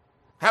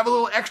 Have a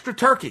little extra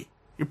turkey.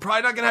 You're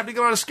probably not going to have to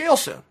get on a scale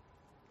soon.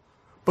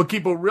 But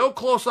keep a real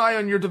close eye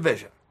on your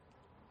division.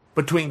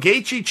 Between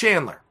Gaethje,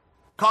 Chandler,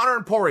 Conor,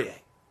 and Poirier.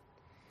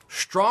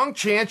 Strong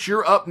chance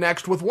you're up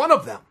next with one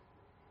of them.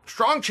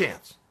 Strong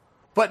chance.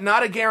 But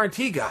not a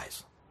guarantee,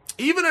 guys.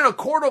 Even in a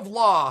court of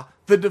law,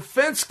 the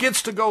defense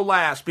gets to go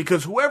last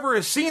because whoever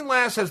is seen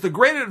last has the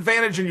greater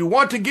advantage, and you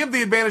want to give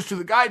the advantage to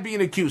the guy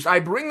being accused. I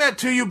bring that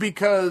to you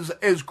because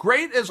as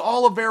great as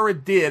Oliveira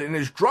did and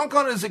as drunk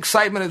on his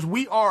excitement as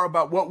we are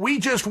about what we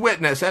just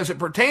witnessed as it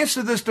pertains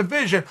to this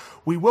division,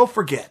 we will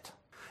forget.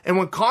 And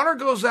when Conor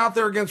goes out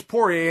there against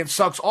Poirier and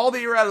sucks all the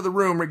air out of the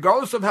room,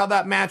 regardless of how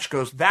that match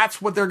goes,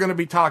 that's what they're going to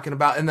be talking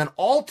about. And then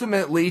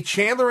ultimately,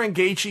 Chandler and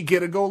Gaethje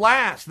get to go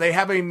last. They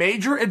have a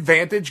major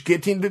advantage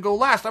getting to go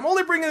last. I'm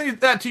only bringing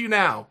that to you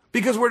now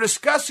because we're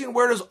discussing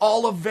where does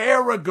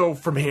Oliveira go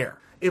from here.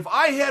 If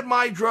I had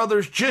my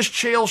druthers, just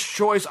Chael's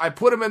choice, I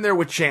put him in there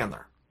with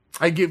Chandler.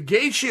 I give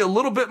Gaethje a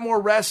little bit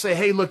more rest, say,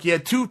 hey, look, you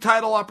had 2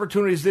 title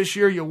opportunities this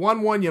year. You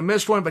won one, you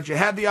missed one, but you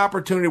had the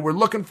opportunity. We're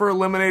looking for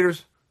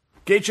eliminators.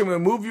 Gaethje, I'm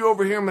going to move you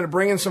over here. I'm going to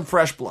bring in some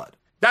fresh blood.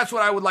 That's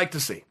what I would like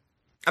to see.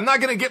 I'm not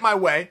going to get my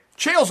way.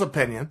 Chael's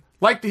opinion.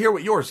 Like to hear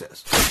what yours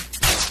is.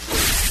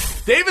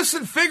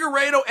 Davison,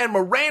 Figueiredo, and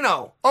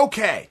Moreno.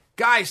 Okay,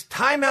 guys,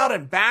 time out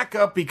and back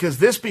up because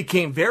this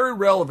became very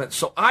relevant.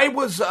 So I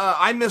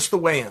missed the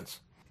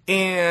weigh-ins.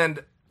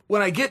 And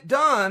when I get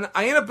done,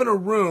 I end up in a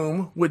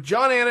room with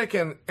John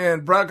Anik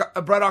and Brett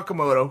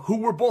Okamoto, who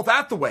were both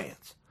at the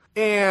weigh-ins.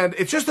 And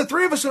it's just the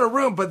 3 of us in a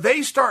room, but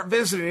they start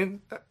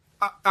visiting.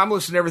 I'm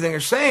listening to everything they're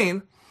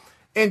saying,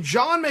 and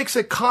John makes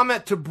a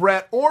comment to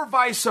Brett, or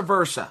vice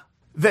versa,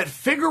 that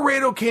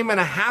Figueiredo came in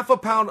a half a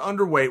pound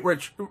underweight,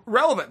 which,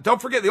 relevant,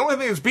 don't forget, the only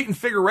thing that's beaten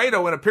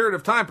Figueiredo in a period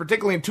of time,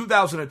 particularly in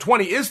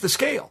 2020, is the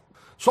scale.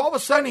 So all of a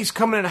sudden, he's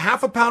coming in a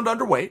half a pound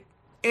underweight,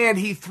 and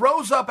he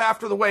throws up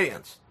after the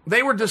weigh-ins.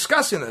 They were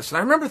discussing this, and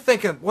I remember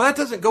thinking, well, that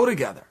doesn't go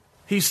together.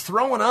 He's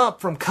throwing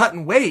up from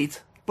cutting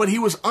weight, but he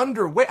was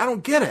underweight. I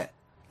don't get it.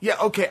 Yeah,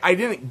 okay, I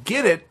didn't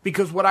get it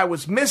because what I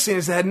was missing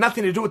is it had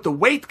nothing to do with the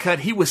weight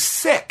cut. He was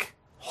sick.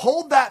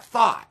 Hold that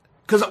thought,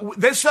 because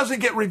this doesn't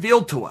get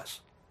revealed to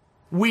us.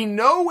 We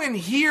know and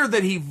hear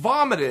that he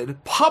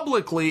vomited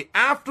publicly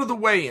after the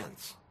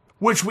weigh-ins,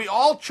 which we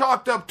all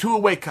chalked up to a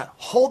weight cut.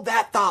 Hold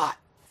that thought.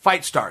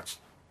 Fight starts.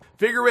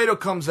 Figueiredo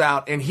comes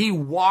out and he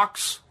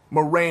walks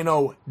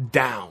Moreno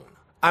down.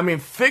 I mean,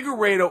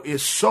 Figueiredo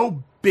is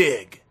so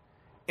big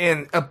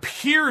and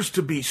appears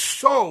to be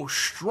so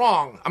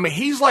strong. I mean,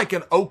 he's like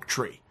an oak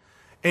tree.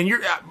 And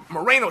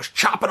Moreno's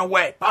chopping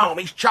away. Boom,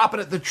 he's chopping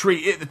at the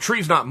tree. The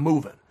tree's not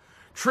moving.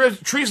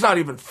 Tree's not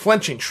even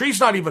flinching. Tree's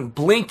not even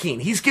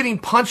blinking. He's getting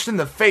punched in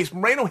the face.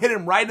 Moreno hit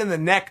him right in the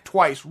neck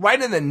twice.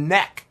 Right in the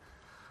neck.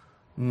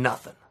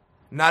 Nothing.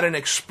 Not an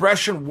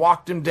expression,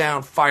 walked him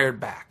down, fired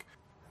back.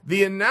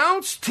 The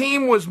announce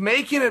team was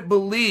making it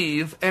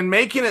believe and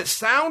making it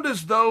sound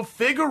as though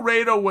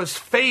Figueiredo was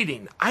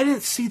fading. I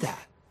didn't see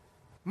that.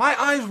 My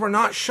eyes were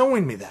not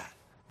showing me that.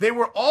 They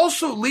were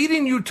also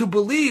leading you to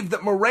believe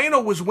that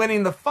Moreno was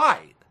winning the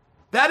fight.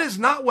 That is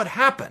not what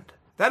happened.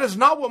 That is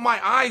not what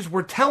my eyes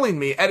were telling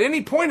me at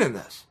any point in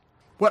this.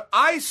 What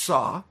I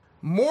saw,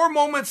 more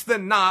moments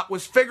than not,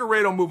 was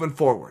Figueiredo moving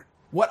forward.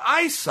 What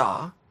I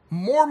saw,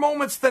 more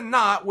moments than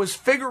not, was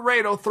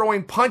Figueiredo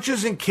throwing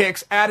punches and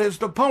kicks at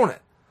his opponent.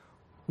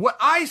 What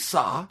I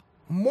saw,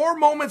 more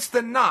moments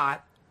than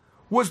not,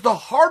 was the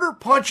harder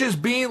punches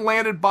being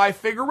landed by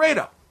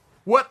Figueiredo.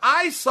 What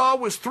I saw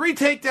was 3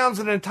 takedowns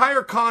in an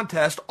entire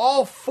contest,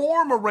 all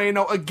for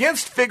Moreno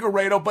against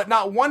Figueiredo, but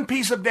not one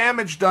piece of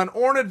damage done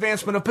or an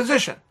advancement of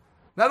position.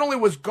 Not only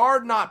was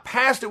guard not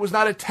passed, it was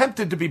not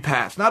attempted to be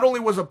passed. Not only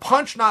was a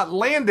punch not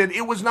landed,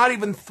 it was not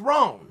even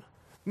thrown.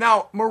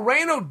 Now,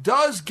 Moreno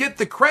does get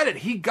the credit.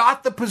 He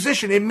got the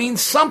position. It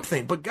means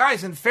something. But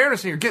guys, in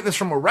fairness, and you're getting this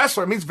from a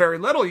wrestler, it means very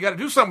little. You got to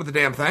do something with the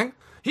damn thing.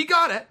 He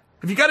got it.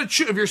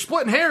 If you're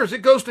splitting hairs,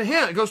 it goes to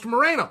him. It goes to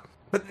Moreno.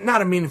 But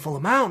not a meaningful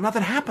amount.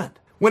 Nothing happened.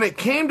 When it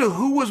came to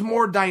who was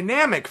more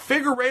dynamic,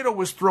 Figueiredo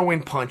was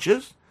throwing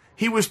punches.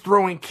 He was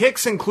throwing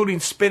kicks,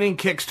 including spinning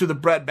kicks to the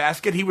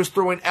breadbasket. He was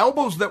throwing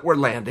elbows that were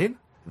landing.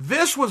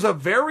 This was a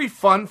very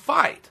fun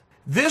fight.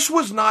 This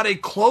was not a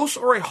close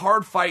or a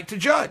hard fight to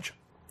judge.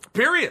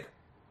 Period.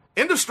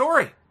 End of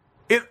story.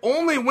 It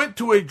only went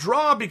to a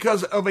draw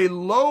because of a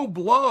low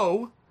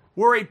blow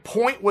where a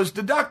point was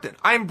deducted.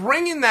 I'm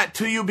bringing that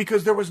to you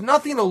because there was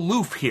nothing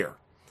aloof here.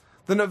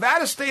 The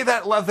Nevada State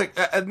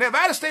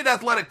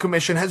Athletic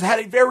Commission has had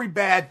a very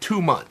bad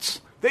 2 months.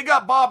 They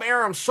got Bob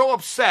Arum so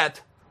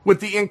upset with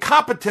the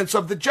incompetence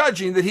of the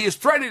judging that he is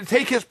threatening to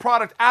take his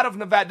product out of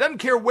Nevada. Doesn't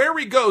care where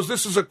he goes.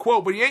 This is a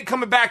quote, but he ain't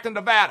coming back to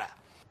Nevada.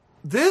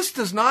 this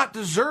does not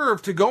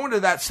deserve to go into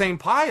that same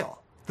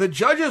pile. The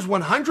judges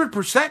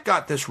 100%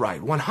 got this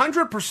right.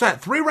 100%.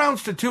 3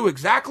 rounds to 2,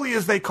 exactly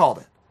as they called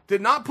it.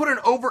 Did not put an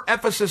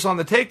overemphasis on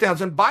the takedowns.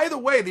 And by the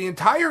way, the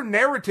entire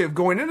narrative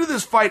going into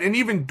this fight and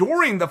even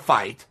during the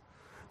fight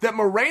that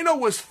Moreno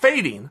was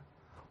fading,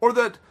 or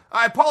that,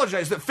 I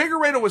apologize, that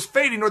Figueiredo was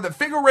fading, or that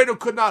Figueiredo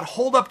could not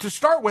hold up to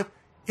start with,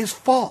 is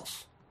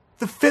false.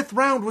 The 5th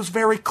round was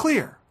very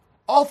clear.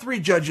 All 3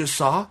 judges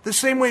saw, the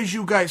same way as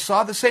you guys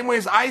saw, the same way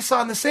as I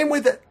saw, and the same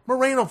way that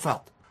Moreno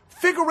felt.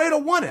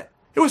 Figueiredo won it.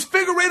 It was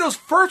Figueiredo's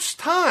first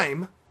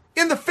time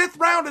in the 5th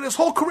round in his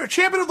whole career.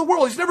 Champion of the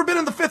world. He's never been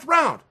in the 5th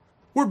round.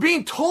 We're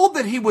being told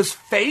that he was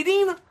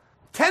fading?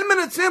 10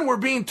 minutes in, we're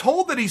being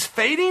told that he's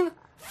fading?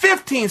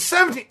 15,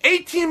 17,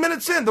 18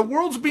 minutes in, the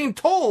world's being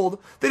told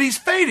that he's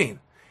fading.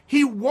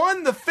 He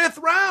won the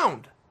 5th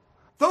round.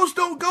 Those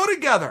don't go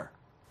together.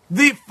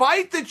 The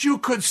fight that you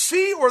could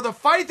see or the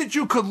fight that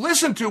you could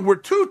listen to were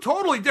 2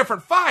 totally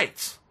different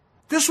fights.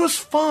 This was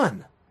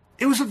fun.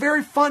 It was a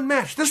very fun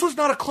match. This was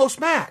not a close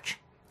match.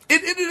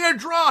 It ended in a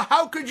draw.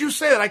 How could you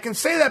say that? I can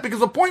say that because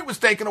the point was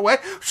taken away,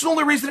 which is the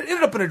only reason it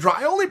ended up in a draw.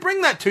 I only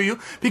bring that to you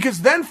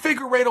because then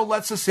Figueiredo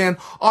lets us in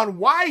on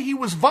why he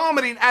was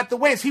vomiting at the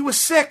weigh-ins. He was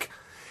sick.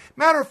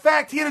 Matter of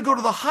fact, he had to go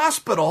to the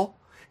hospital.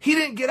 He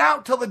didn't get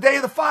out till the day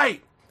of the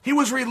fight. He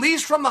was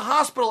released from the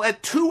hospital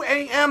at 2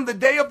 a.m. the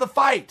day of the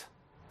fight.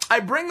 I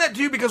bring that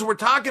to you because we're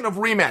talking of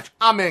rematch.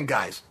 I'm in,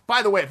 guys.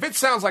 By the way, if it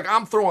sounds like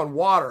I'm throwing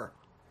water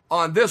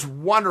on this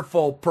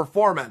wonderful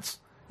performance,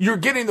 you're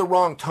getting the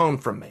wrong tone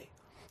from me.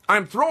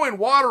 I'm throwing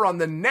water on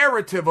the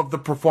narrative of the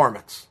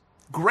performance.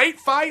 Great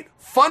fight,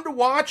 fun to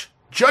watch.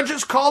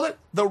 Judges called it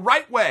the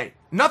right way.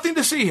 Nothing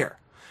to see here.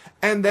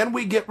 And then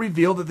we get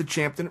revealed that the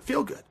champ didn't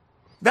feel good.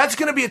 That's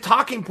going to be a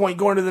talking point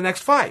going to the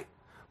next fight.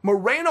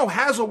 Moreno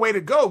has a way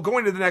to go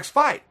going to the next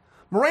fight.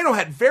 Moreno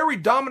had very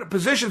dominant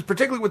positions,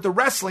 particularly with the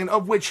wrestling,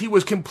 of which he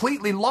was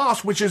completely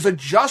lost, which is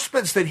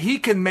adjustments that he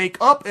can make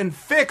up and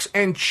fix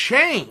and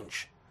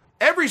change.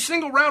 Every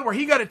single round where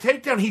he got a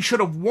takedown, he should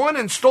have won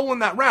and stolen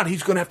that round.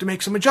 He's going to have to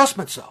make some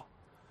adjustments, though.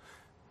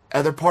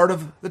 Other part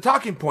of the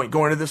talking point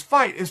going to this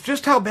fight is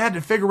just how bad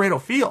did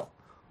Figueiredo feel?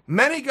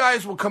 Many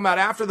guys will come out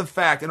after the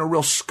fact in a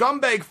real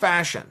scumbag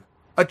fashion,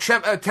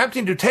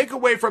 attempting to take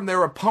away from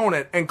their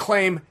opponent and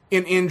claim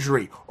an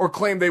injury or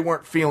claim they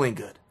weren't feeling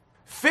good.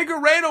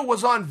 Figueiredo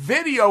was on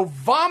video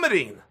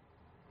vomiting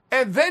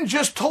and then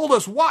just told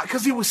us why,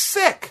 because he was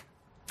sick.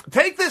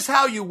 Take this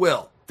how you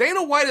will.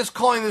 Dana White is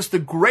calling this the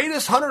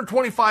greatest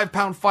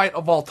 125-pound fight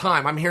of all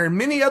time. I'm hearing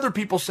many other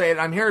people say it.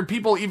 I'm hearing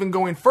people even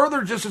going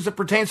further just as it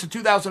pertains to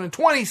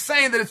 2020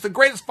 saying that it's the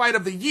greatest fight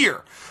of the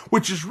year,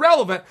 which is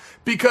relevant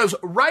because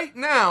right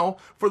now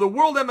for the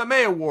World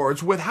MMA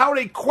Awards, without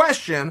a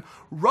question,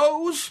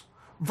 Rose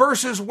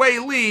versus Wei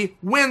Li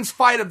wins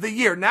fight of the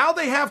year. Now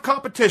they have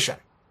competition.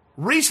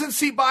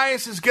 Recency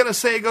bias is going to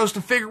say it goes to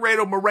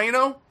Figueiredo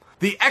Moreno.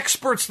 The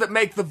experts that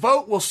make the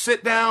vote will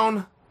sit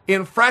down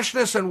in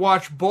freshness and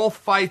watch both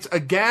fights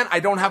again.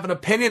 I don't have an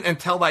opinion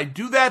until I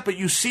do that, but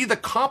you see the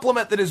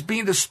compliment that is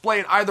being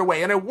displayed either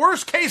way. In a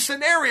worst case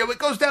scenario, it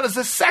goes down as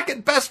the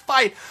second best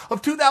fight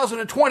of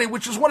 2020,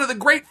 which is one of the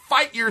great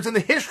fight years in the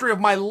history of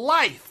my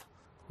life.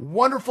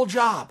 Wonderful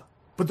job.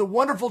 But the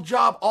wonderful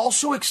job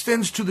also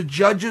extends to the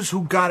judges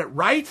who got it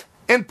right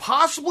and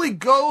possibly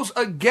goes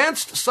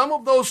against some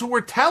of those who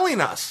were telling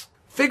us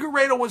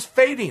Figueiredo was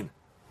fading.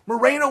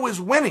 Moreno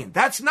is winning.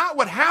 That's not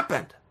what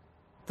happened.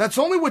 That's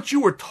only what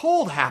you were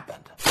told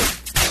happened.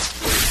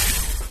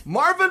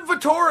 Marvin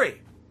Vettori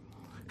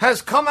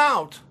has come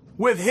out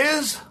with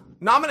his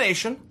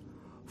nomination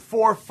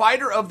for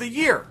Fighter of the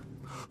Year,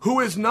 who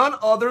is none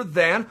other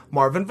than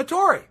Marvin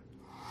Vettori.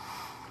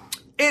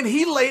 And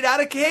he laid out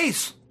a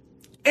case.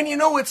 And you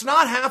know, it's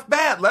not half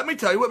bad. Let me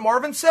tell you what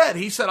Marvin said.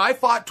 He said, I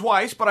fought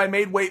twice, but I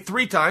made weight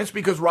 3 times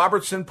because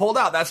Robertson pulled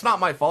out. That's not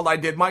my fault. I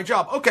did my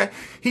job. Okay.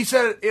 He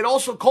said, it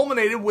also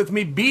culminated with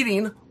me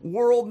beating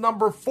world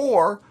number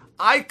 4.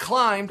 I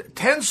climbed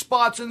 10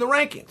 spots in the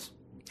rankings.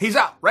 He's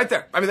out right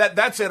there. I mean,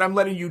 that's it. I'm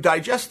letting you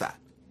digest that.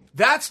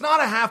 That's not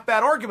a half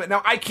bad argument.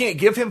 Now, I can't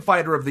give him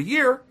Fighter of the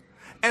Year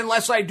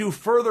unless I do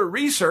further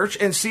research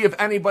and see if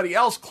anybody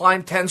else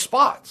climbed 10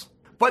 spots.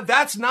 But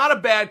that's not a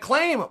bad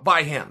claim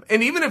by him.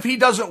 And even if he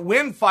doesn't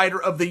win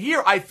Fighter of the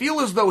Year, I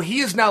feel as though he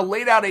has now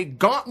laid out a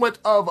gauntlet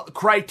of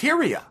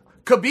criteria.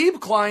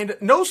 Khabib climbed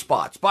no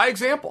spots, by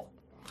example.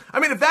 I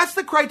mean, if that's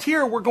the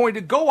criteria we're going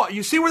to go on,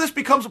 you see where this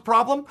becomes a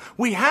problem?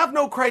 We have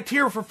no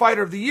criteria for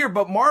Fighter of the Year,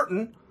 but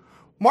Marvin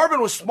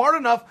was smart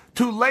enough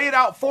to lay it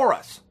out for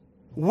us,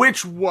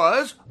 which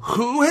was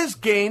who has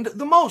gained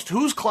the most,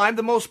 who's climbed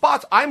the most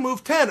spots. I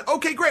moved 10.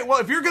 Okay, great.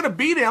 Well, if you're going to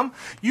beat him,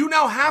 you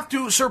now have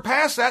to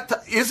surpass that.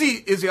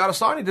 Izzy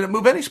Adesanya didn't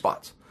move any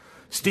spots.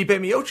 Stipe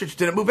Miocic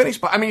didn't move any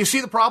spots. I mean, you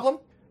see the problem?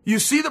 You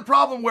see the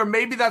problem where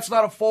maybe that's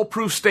not a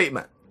foolproof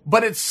statement.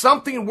 But it's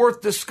something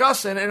worth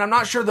discussing, and I'm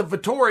not sure that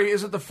Vettori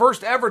isn't the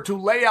first ever to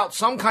lay out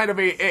some kind of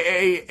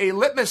a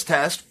litmus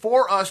test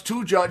for us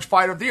to judge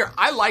Fighter of the Year.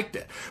 I liked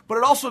it, but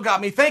it also got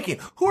me thinking,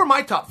 who are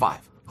my top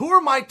 5? Who are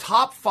my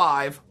top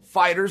 5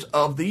 fighters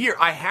of the year.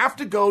 I have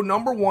to go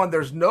number one.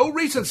 There's no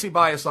recency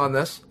bias on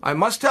this. I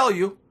must tell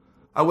you,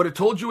 I would have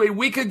told you a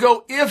week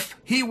ago if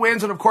he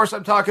wins, and of course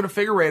I'm talking to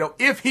Figueiredo.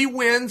 If he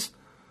wins,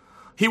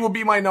 he will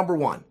be my number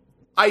one.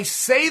 I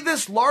say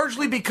this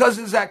largely because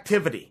of his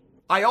activity.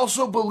 I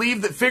also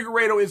believe that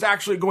Figueiredo is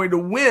actually going to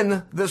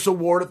win this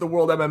award at the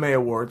World MMA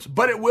Awards,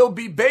 but it will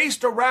be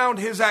based around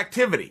his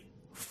activity.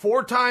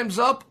 4 times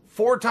up,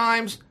 4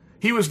 times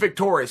he was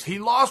victorious. He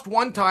lost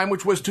 1 time,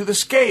 which was to the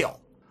scale.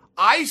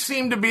 I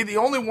seem to be the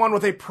only one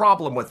with a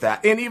problem with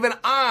that, and even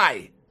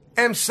I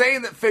am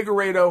saying that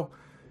Figueiredo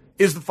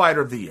is the fighter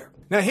of the year.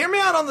 Now, hear me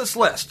out on this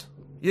list.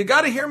 You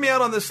got to hear me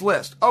out on this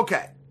list.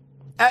 Okay.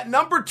 At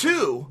number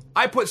 2,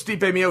 I put Stipe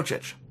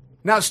Miocic.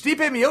 Now, Stipe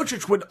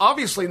Miocic would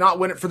obviously not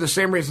win it for the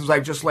same reasons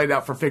I just laid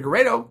out for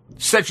Figueiredo,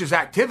 such as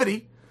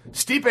activity.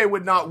 Stipe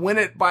would not win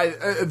it by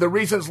the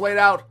reasons laid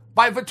out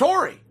by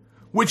Vettori,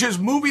 which is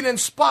moving in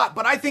spot,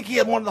 but I think he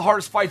had one of the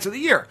hardest fights of the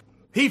year.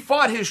 He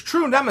fought his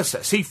true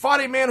nemesis. He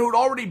fought a man who had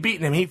already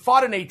beaten him. He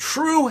fought in a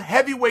true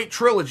heavyweight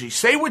trilogy.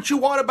 Say what you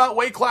want about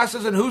weight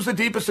classes and who's the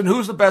deepest and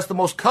who's the best. The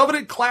most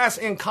coveted class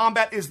in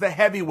combat is the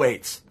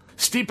heavyweights.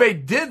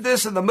 Stipe did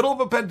this in the middle of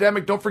a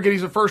pandemic. Don't forget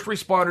he's a first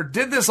responder.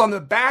 Did this on the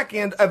back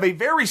end of a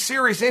very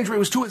serious injury. It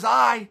was to his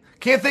eye.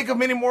 Can't think of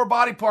many more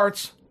body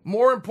parts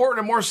more important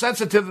and more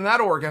sensitive than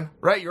that organ,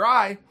 right? Your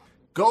eye.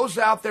 Goes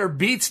out there,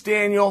 beats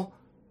Daniel.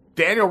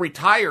 Daniel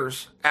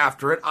retires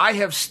after it. I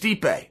have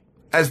Stipe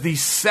as the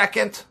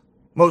second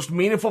most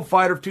meaningful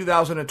fighter of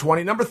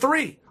 2020. Number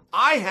 3,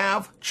 I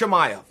have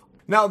Chimaev.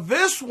 Now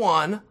this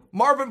one,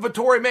 Marvin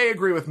Vettori may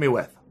agree with me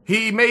with.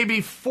 He may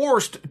be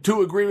forced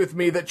to agree with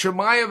me that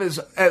Chimaev is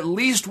at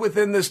least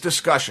within this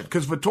discussion,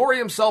 because Vettori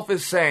himself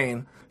is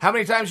saying, how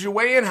many times you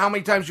weigh in, how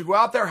many times you go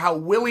out there, how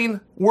willing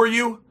were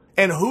you,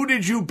 and who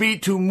did you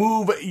beat to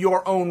move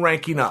your own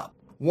ranking up?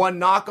 One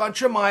knock on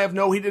Chimaev,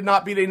 no, he did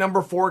not beat a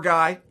number 4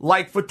 guy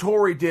like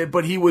Vettori did,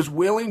 but he was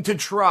willing to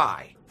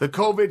try. The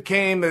COVID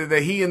came,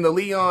 he and the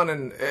Leon,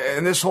 and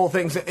this whole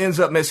thing ends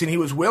up missing. He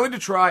was willing to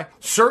try.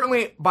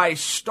 Certainly by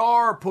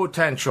star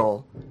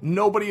potential,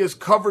 nobody has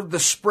covered the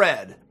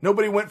spread.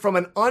 Nobody went from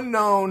an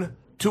unknown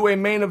to a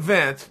main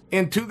event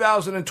in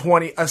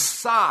 2020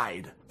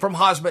 aside from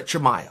Khamzat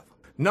Chimaev.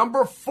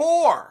 Number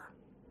 4,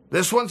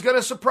 this one's going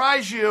to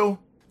surprise you,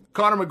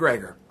 Conor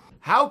McGregor.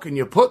 How can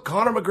you put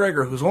Conor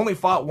McGregor, who's only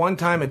fought 1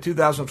 time in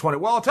 2020?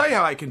 Well, I'll tell you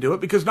how I can do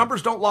it, because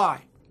numbers don't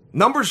lie.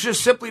 Numbers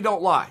just simply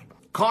don't lie.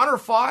 Conor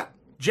fought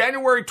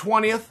January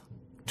 20th,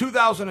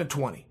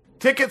 2020.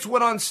 Tickets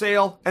went on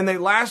sale, and they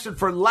lasted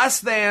for less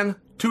than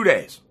 2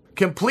 days.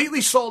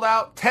 Completely sold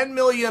out, $10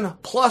 million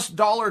plus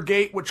dollar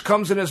gate, which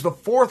comes in as the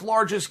 4th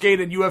largest gate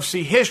in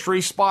UFC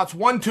history. Spots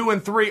 1, 2,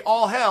 and 3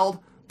 all held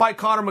by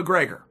Conor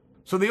McGregor.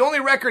 So the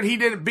only record he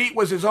didn't beat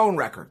was his own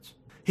records.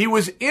 He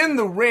was in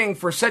the ring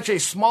for such a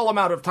small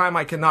amount of time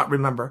I cannot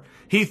remember.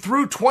 He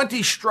threw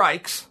 20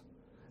 strikes,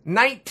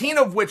 19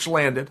 of which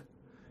landed.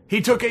 He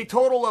took a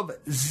total of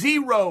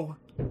 0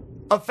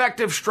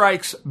 effective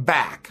strikes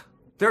back.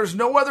 There's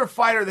no other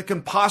fighter that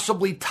can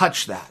possibly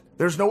touch that.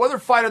 There's no other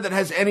fighter that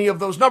has any of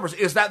those numbers.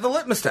 Is that the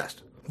litmus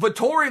test?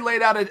 Vettori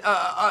laid out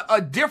a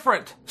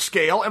different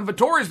scale, and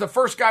Vettori is the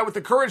first guy with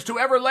the courage to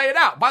ever lay it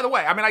out. By the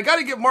way, I got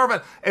to give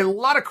Marvin a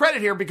lot of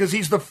credit here, because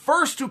he's the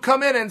first to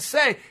come in and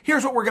say,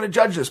 here's what we're going to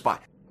judge this by.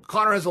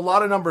 Conor has a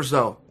lot of numbers,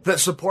 though, that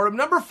support him.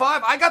 Number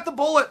 5, I got the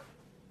bullet.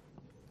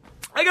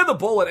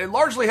 It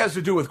largely has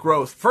to do with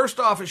growth. First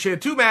off, she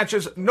had 2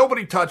 matches.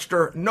 Nobody touched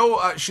her.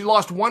 She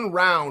lost 1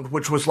 round,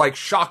 which was like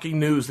shocking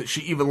news that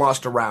she even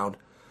lost a round.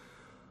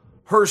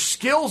 Her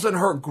skills and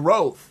her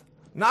growth,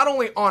 not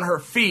only on her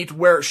feet,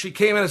 where she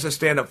came in as a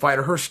stand-up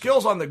fighter, her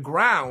skills on the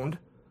ground,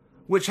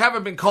 which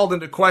haven't been called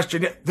into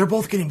question yet, they're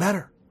both getting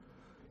better.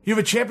 You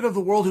have a champion of the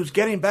world who's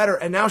getting better,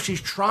 and now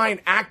she's trying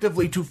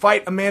actively to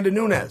fight Amanda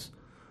Nunes,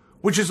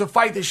 which is a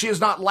fight that she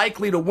is not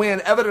likely to win,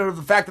 evident of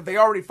the fact that they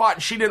already fought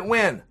and she didn't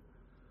win.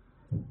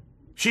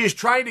 She is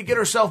trying to get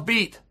herself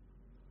beat.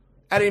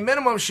 At a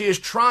minimum, she is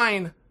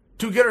trying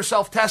to get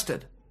herself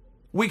tested.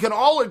 We can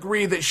all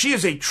agree that she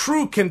is a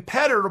true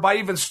competitor by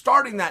even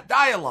starting that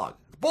dialogue.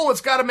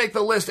 Bullet's got to make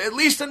the list, at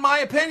least in my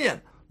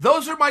opinion.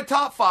 Those are my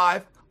top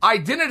 5. I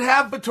didn't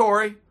have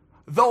Vettori,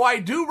 though I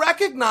do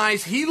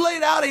recognize he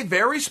laid out a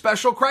very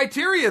special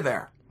criteria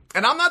there.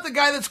 And I'm not the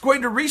guy that's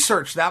going to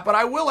research that, but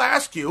I will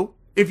ask you,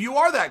 if you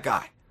are that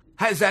guy,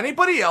 has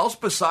anybody else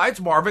besides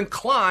Marvin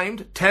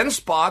climbed 10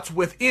 spots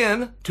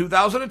within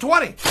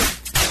 2020?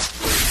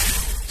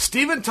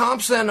 Stephen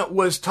Thompson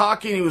was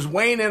talking, he was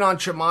weighing in on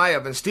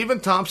Chimaev, and Stephen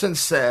Thompson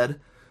said,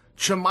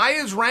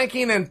 Chimaev's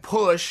ranking and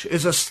push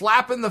is a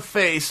slap in the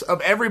face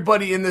of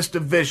everybody in this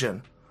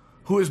division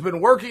who has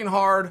been working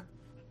hard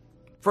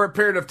for a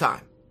period of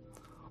time.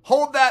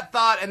 Hold that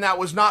thought, and that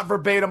was not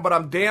verbatim, but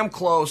I'm damn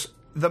close.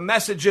 The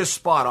message is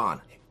spot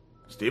on.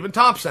 Stephen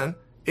Thompson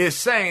is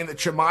saying that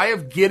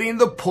Chimaev getting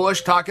the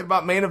push, talking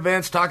about main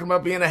events, talking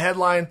about being a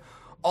headline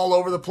all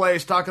over the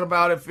place, talking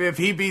about if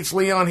he beats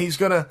Leon, he's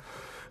going to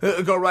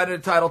go right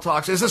into title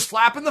talks, is a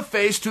slap in the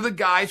face to the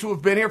guys who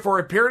have been here for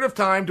a period of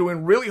time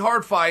doing really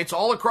hard fights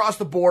all across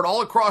the board,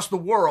 all across the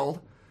world,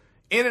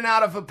 in and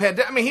out of a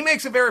pandemic. I mean, he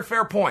makes a very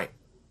fair point,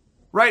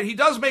 right? He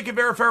does make a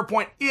very fair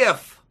point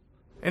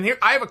and here,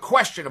 I have a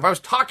question. If I was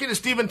talking to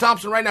Stephen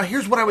Thompson right now,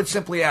 here's what I would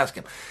simply ask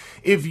him.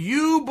 If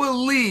you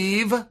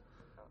believe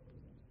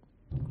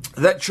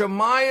that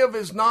Chimaev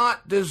is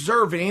not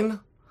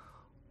deserving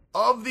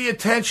of the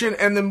attention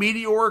and the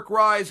meteoric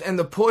rise and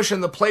the push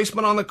and the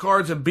placement on the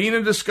cards and being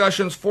in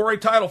discussions for a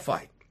title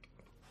fight,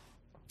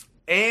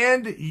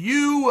 and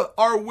you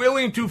are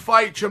willing to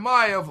fight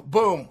Chimaev,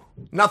 boom,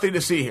 nothing to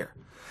see here.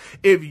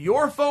 If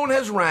your phone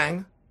has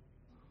rang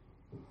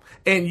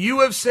and you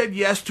have said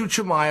yes to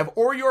Chimaev,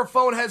 or your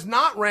phone has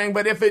not rang,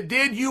 but if it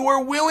did, you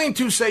were willing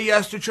to say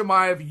yes to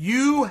Chimaev,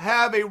 you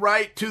have a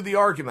right to the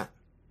argument.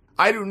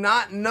 I do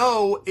not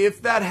know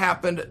if that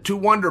happened to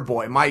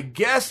Wonderboy. My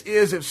guess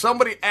is if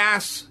somebody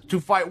asks to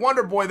fight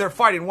Wonderboy, they're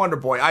fighting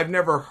Wonderboy. I've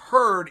never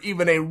heard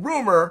even a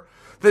rumor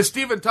that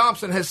Stephen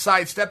Thompson has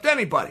sidestepped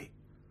anybody.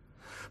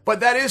 But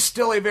that is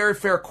still a very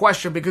fair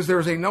question because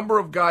there's a number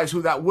of guys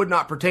who that would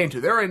not pertain to.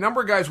 There are a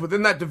number of guys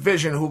within that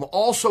division who've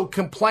also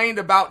complained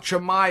about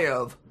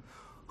Chimaev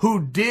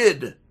who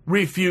did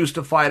refuse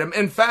to fight him.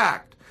 In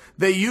fact,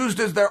 they used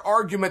as their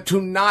argument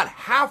to not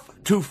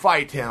have to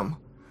fight him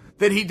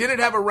that he didn't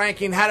have a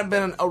ranking, hadn't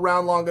been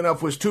around long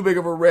enough, was too big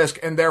of a risk,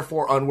 and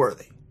therefore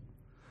unworthy.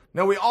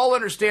 Now, we all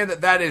understand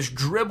that that is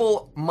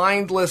dribble,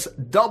 mindless,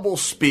 double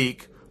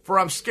speak for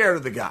I'm scared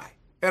of the guy,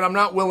 and I'm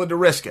not willing to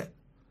risk it.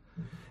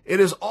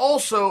 It is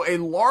also a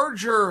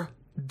larger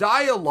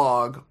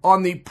dialogue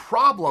on the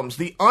problems,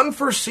 the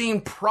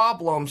unforeseen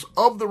problems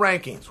of the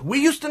rankings. We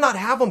used to not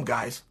have them,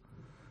 guys.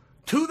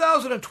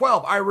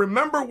 2012, I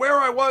remember where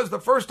I was the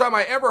first time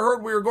I ever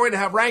heard we were going to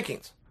have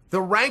rankings. The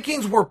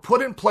rankings were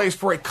put in place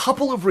for a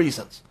couple of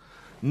reasons.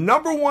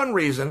 Number one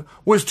reason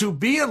was to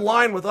be in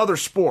line with other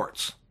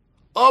sports,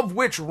 of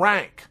which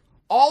rank,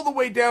 all the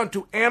way down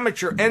to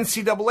amateur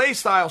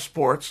NCAA-style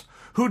sports,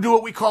 who do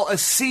what we call a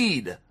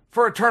seed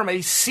for a term,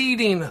 a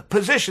seeding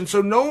position.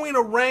 So knowing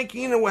a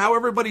ranking and how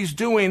everybody's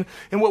doing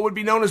in what would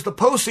be known as the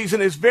postseason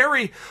is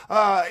very,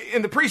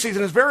 in the preseason,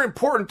 is very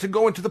important to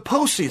go into the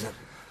postseason.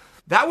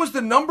 That was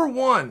the number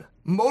one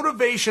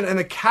motivation and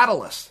the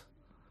catalyst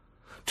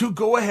to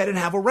go ahead and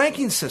have a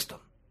ranking system.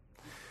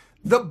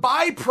 The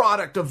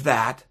byproduct of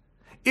that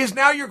is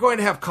now you're going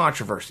to have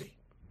controversy.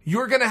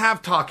 You're going to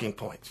have talking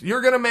points.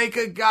 You're going to make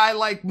a guy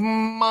like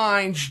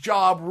mine's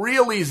job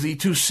real easy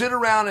to sit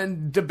around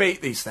and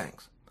debate these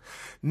things.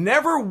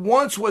 Never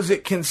once was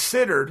it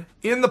considered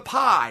in the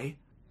pie,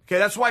 okay,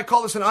 that's why I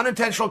call this an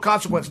unintentional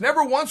consequence.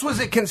 Never once was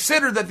it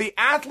considered that the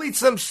athletes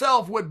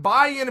themselves would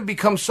buy in and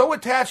become so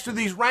attached to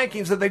these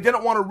rankings that they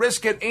didn't want to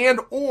risk it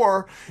and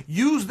or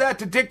use that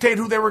to dictate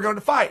who they were going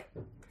to fight.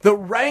 The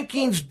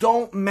rankings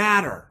don't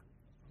matter.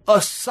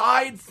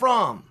 Aside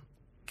from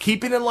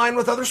keeping in line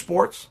with other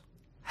sports,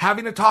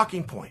 having a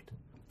talking point.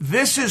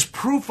 This is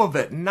proof of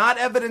it, not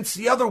evidence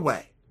the other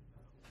way.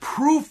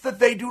 Proof that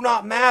they do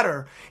not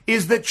matter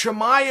is that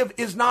Chimaev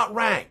is not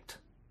ranked,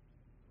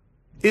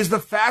 is the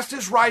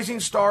fastest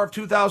rising star of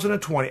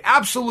 2020.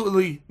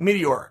 Absolutely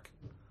meteoric.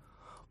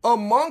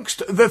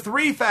 Amongst the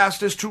three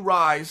fastest to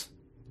rise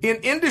in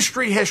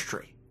industry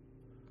history,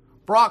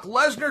 Brock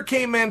Lesnar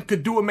came in,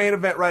 could do a main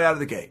event right out of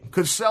the gate,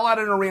 could sell out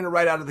an arena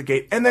right out of the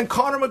gate. And then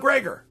Conor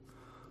McGregor,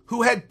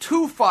 who had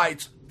 2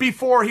 fights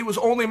before he was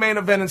only main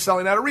event and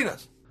selling out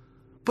arenas.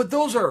 But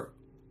those are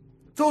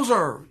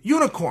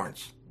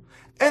unicorns.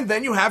 And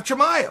then you have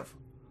Chimaev,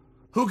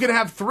 who can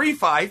have 3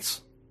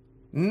 fights,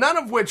 none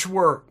of which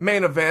were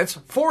main events.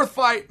 4th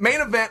fight,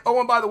 main event. Oh,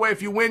 and by the way,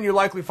 if you win, you're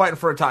likely fighting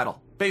for a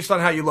title based on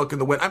how you look in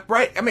the win.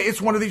 Right? I mean,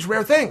 it's one of these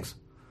rare things.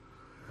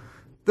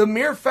 The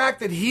mere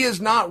fact that he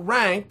is not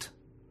ranked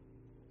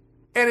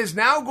and is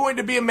now going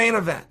to be a main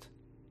event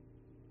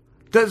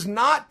does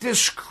not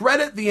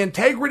discredit the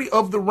integrity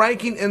of the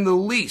ranking in the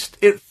least.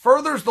 It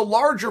furthers the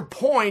larger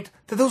point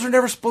that those are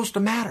never supposed to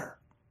matter.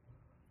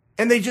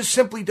 And they just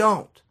simply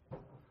don't.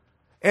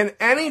 And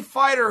any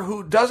fighter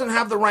who doesn't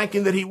have the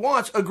ranking that he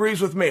wants agrees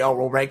with me. Oh,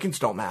 well, rankings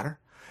don't matter.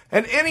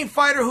 And any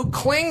fighter who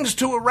clings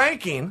to a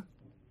ranking,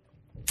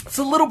 it's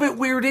a little bit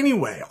weird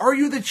anyway. Are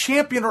you the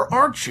champion or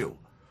aren't you?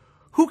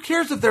 Who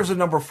cares if there's a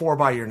number 4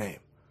 by your name?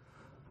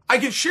 I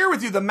can share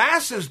with you the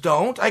masses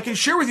don't. I can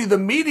share with you the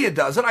media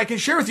doesn't. I can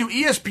share with you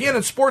ESPN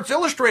and Sports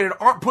Illustrated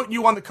aren't putting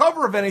you on the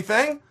cover of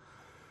anything.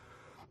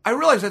 I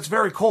realize that's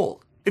very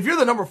cold. If you're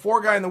the number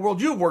 4 guy in the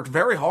world, you've worked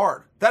very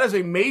hard. That is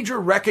a major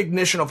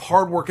recognition of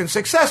hard work and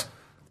success.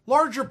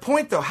 Larger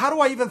point, though, how do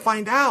I even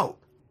find out?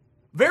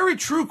 Very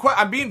true.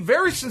 I'm being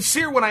very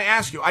sincere when I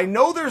ask you. I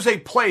know there's a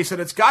place, and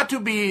it's got to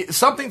be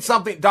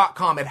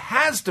something.com. It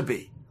has to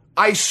be.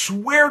 I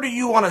swear to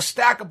you on a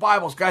stack of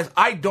Bibles, guys,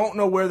 I don't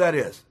know where that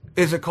is.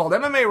 Is it called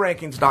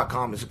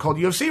MMArankings.com? Is it called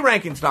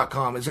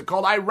UFCrankings.com? Is it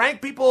called I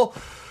rank people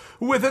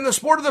within the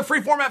sport of the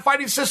free format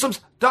fighting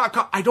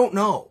systems.com? I don't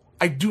know.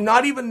 I do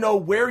not even know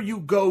where you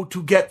go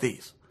to get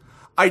these.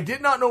 I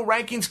did not know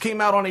rankings came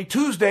out on a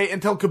Tuesday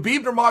until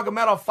Khabib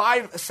Nurmagomedov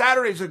 5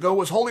 Saturdays ago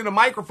was holding a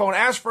microphone,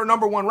 asked for a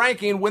number one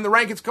ranking when the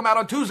rankings come out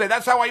on Tuesday.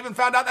 That's how I even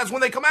found out that's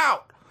when they come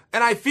out.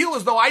 And I feel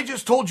as though I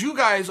just told you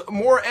guys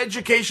more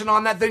education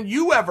on that than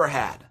you ever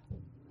had.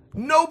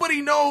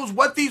 Nobody knows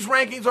what these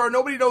rankings are.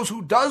 Nobody knows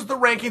who does the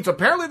rankings.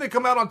 Apparently they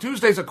come out on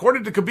Tuesdays,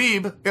 according to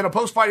Khabib in a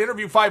post-fight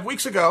interview 5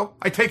 weeks ago.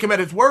 I take him at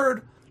his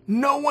word.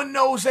 No one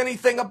knows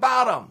anything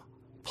about them.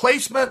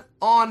 Placement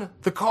on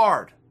the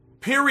card.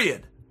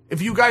 Period.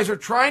 If you guys are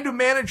trying to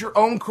manage your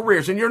own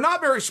careers, and you're not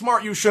very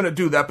smart, you shouldn't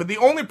do that, but the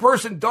only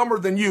person dumber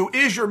than you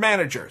is your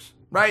managers,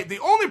 right? The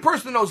only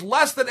person that knows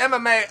less than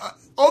MMA,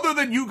 other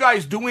than you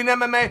guys doing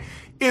MMA,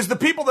 is the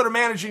people that are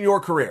managing your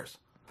careers.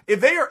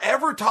 If they are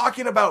ever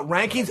talking about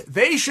rankings,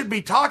 they should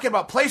be talking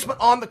about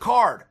placement on the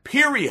card,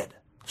 period.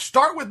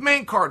 Start with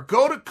main card,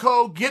 go to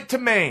co, get to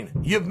main.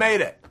 You've made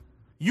it.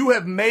 You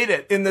have made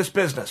it in this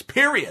business,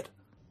 period.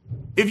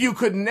 If you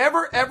could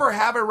never ever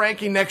have a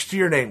ranking next to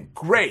your name,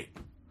 great.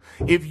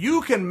 If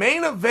you can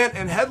main event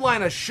and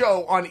headline a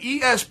show on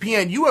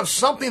ESPN, you have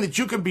something that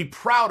you can be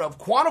proud of,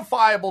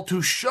 quantifiable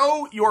to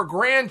show your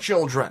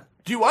grandchildren.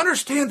 Do you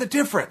understand the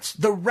difference?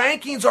 The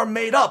rankings are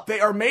made up.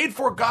 They are made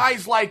for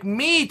guys like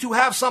me to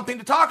have something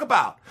to talk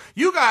about.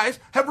 You guys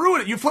have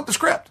ruined it. You flipped the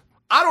script.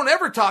 I don't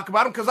ever talk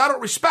about them because I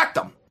don't respect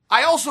them.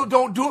 I also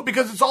don't do it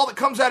because it's all that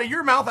comes out of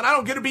your mouth and I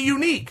don't get to be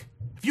unique.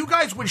 If you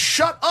guys would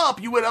shut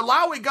up, you would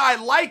allow a guy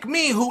like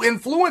me who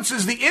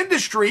influences the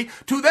industry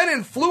to then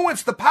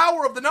influence the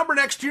power of the number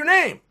next to your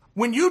name.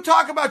 When you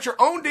talk about your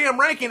own damn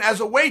ranking as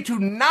a way to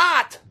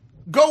not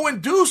go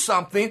and do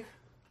something,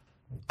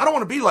 I don't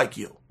want to be like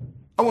you.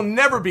 I will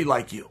never be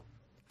like you.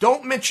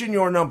 Don't mention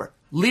your number.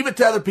 Leave it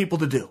to other people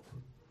to do.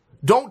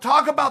 Don't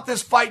talk about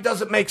this fight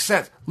doesn't make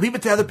sense. Leave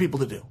it to other people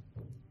to do.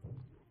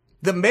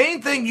 The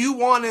main thing you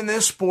want in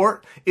this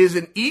sport is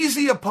an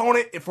easy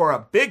opponent for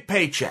a big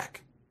paycheck.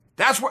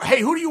 That's where, hey,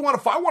 who do you want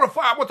to fight? I want to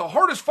fight. I want the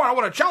hardest fight. I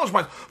want to challenge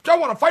myself. I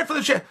want to fight for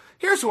the chance.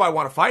 Here's who I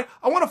want to fight.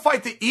 I want to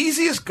fight the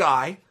easiest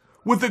guy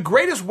with the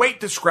greatest weight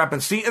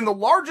discrepancy in the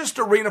largest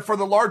arena for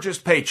the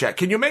largest paycheck.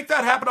 Can you make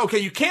that happen? Okay,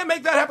 you can't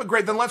make that happen.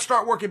 Great, then let's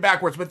start working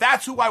backwards. But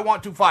that's who I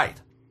want to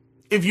fight.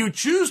 If you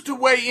choose to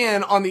weigh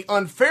in on the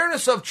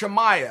unfairness of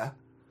Chimaev,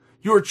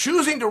 you're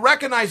choosing to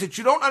recognize that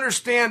you don't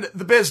understand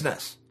the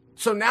business.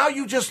 So now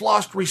you just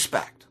lost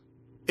respect.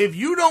 If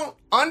you don't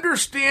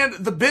understand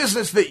the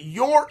business that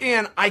you're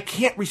in, I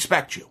can't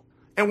respect you.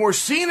 And we're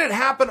seeing it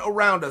happen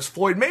around us.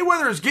 Floyd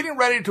Mayweather is getting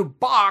ready to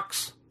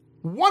box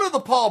one of the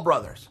Paul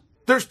brothers.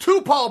 There's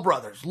two Paul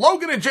brothers,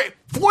 Logan and Jay.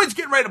 Floyd's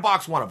getting ready to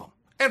box one of them.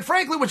 And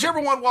frankly, whichever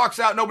one walks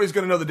out, nobody's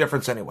going to know the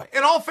difference anyway.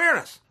 In all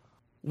fairness,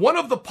 one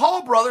of the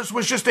Paul brothers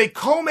was just a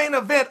co-main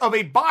event of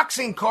a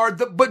boxing card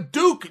that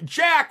Baduk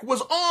Jack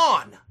was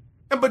on.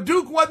 And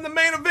Baduk wasn't the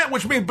main event,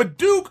 which means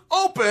Baduk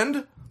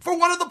opened for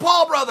one of the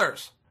Paul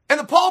brothers. And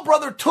the Paul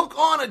brother took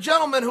on a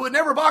gentleman who had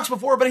never boxed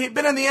before, but he'd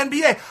been in the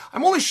NBA.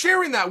 I'm only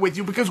sharing that with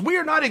you because we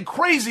are not in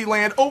crazy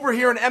land over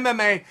here in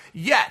MMA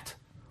yet.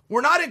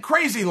 We're not in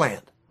crazy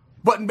land.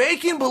 But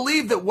making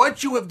believe that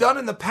what you have done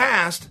in the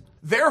past,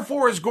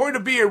 therefore, is going to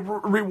be a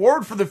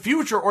reward for the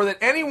future, or that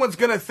anyone's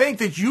going to think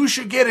that you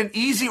should get an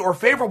easy or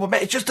favorable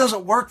match, it just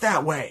doesn't work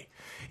that way.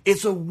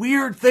 It's a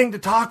weird thing to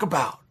talk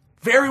about.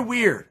 Very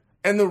weird.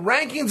 And the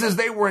rankings as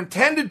they were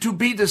intended to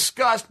be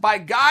discussed by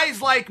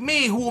guys like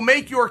me who will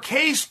make your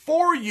case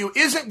for you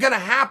isn't going to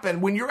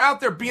happen when you're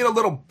out there being a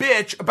little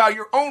bitch about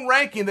your own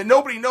ranking that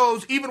nobody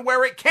knows even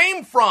where it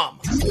came from.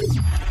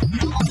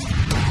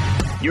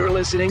 You're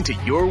listening to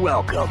You're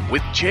Welcome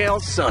with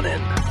Chael Sonnen.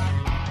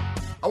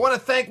 I want to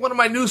thank one of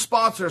my new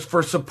sponsors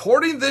for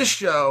supporting this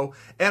show,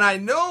 and I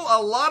know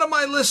a lot of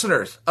my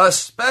listeners,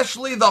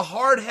 especially the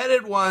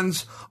hard-headed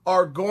ones,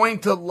 are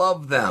going to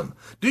love them.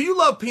 Do you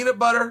love peanut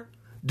butter?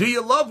 Do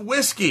you love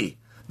whiskey?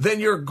 Then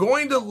you're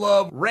going to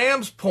love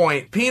Rams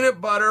Point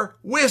Peanut Butter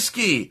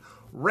Whiskey.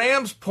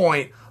 Rams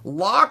Point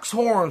locks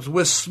horns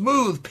with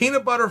smooth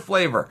peanut butter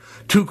flavor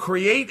to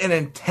create an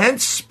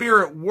intense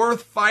spirit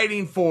worth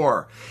fighting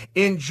for.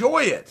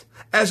 Enjoy it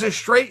as a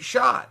straight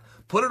shot.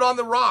 Put it on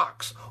the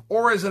rocks.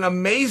 Or as an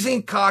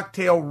amazing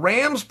cocktail.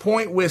 Rams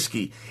Point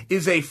Whiskey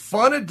is a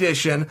fun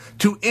addition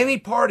to any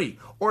party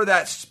or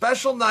that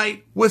special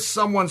night with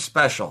someone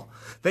special.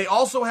 They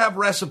also have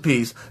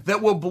recipes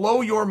that will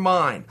blow your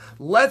mind.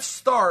 Let's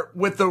start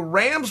with the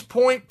Rams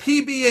Point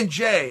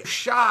PB&J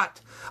shot.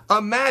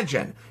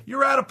 Imagine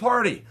you're at a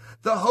party.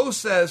 The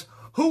host says,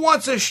 "Who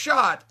wants a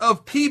shot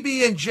of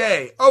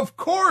PB&J?" Of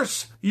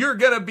course you're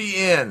going to be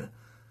in.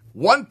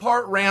 1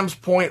 part Rams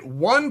Point,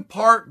 1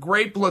 part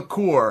grape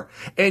liqueur,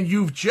 and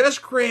you've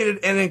just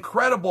created an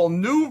incredible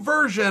new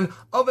version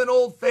of an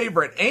old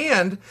favorite.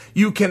 And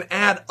you can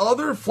add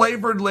other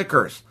flavored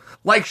liquors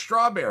like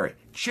strawberry,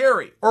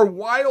 cherry, or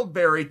wild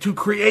berry to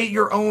create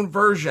your own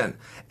version.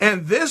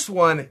 And this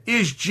one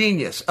is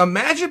genius.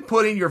 Imagine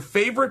putting your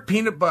favorite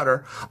peanut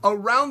butter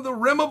around the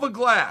rim of a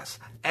glass,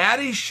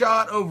 add a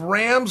shot of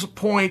Rams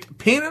Point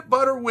peanut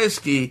butter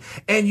whiskey,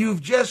 and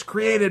you've just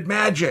created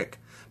magic.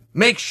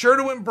 Make sure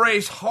to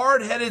embrace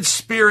hard-headed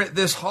spirit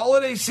this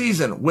holiday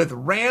season with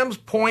Rams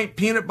Point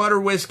Peanut Butter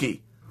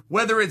Whiskey.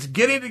 Whether it's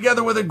getting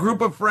together with a group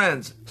of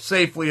friends,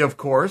 safely of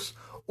course,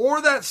 or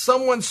that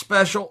someone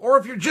special, or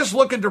if you're just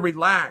looking to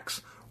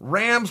relax,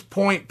 Rams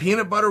Point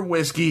Peanut Butter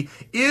Whiskey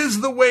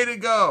is the way to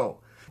go.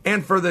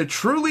 And for the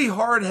truly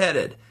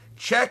hard-headed,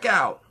 check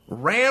out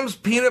Rams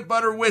Peanut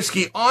Butter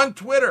Whiskey on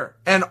Twitter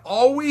and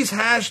always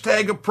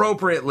hashtag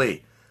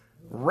appropriately.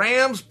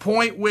 Rams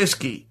Point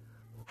Whiskey.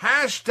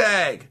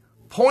 Hashtag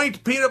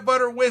Point Peanut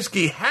Butter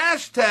Whiskey.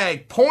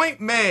 Hashtag Point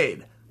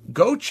Made.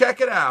 Go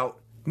check it out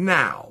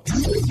now.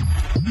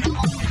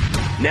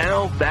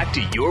 Now back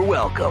to Your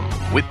Welcome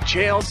with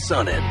Chael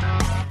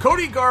Sonnen.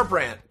 Cody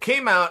Garbrandt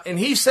came out and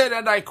he said,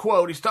 and I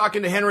quote, he's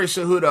talking to Henry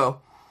Cejudo,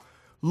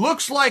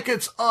 "Looks like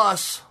it's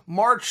us,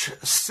 March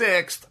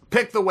 6th,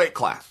 pick the weight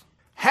class."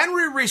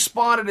 Henry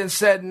responded and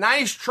said,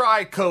 "Nice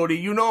try, Cody.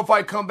 You know if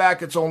I come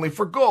back, it's only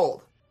for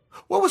gold."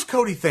 What was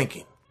Cody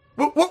thinking?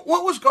 What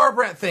was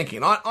Garbrandt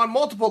thinking on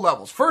multiple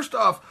levels? First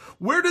off,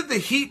 where did the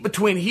heat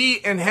between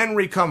he and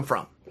Henry come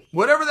from?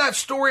 Whatever that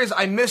story is,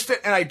 I missed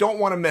it and I don't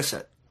want to miss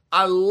it.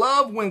 I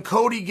love when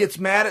Cody gets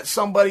mad at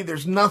somebody.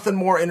 There's nothing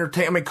more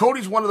entertaining. I mean,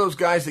 Cody's one of those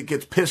guys that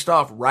gets pissed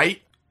off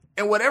right.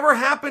 And whatever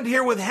happened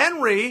here with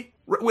Henry,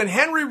 when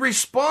Henry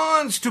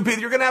responds to people,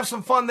 you're going to have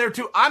some fun there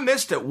too. I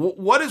missed it.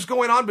 What is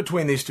going on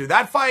between these two?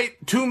 That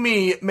fight, to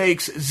me,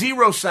 makes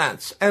zero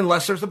sense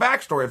unless there's a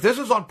backstory. If this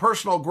is on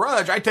personal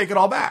grudge, I take it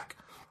all back.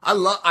 I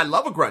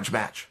love a grudge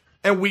match.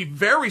 And we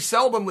very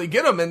seldomly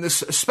get them in this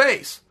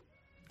space.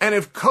 And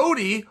if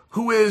Cody,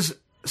 who is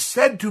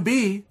said to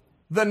be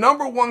the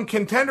number one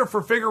contender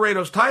for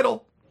Figueiredo's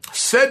title,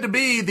 said to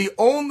be the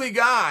only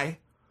guy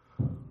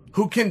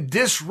who can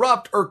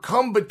disrupt or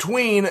come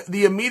between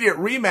the immediate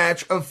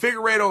rematch of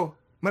Figueiredo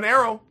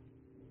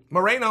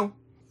Moreno,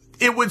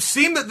 it would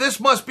seem that this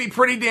must be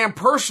pretty damn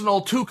personal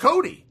to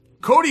Cody.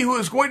 Cody, who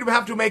is going to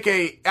have to make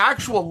a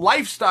actual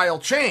lifestyle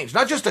change,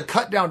 not just a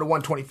cut down to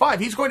 125.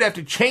 He's going to have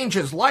to change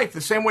his life the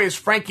same way as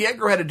Frankie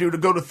Edgar had to do to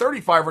go to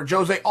 35 or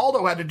Jose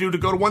Aldo had to do to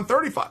go to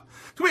 135.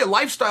 It's going to be a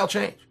lifestyle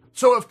change.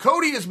 So if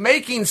Cody is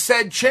making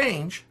said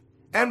change,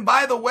 and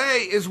by the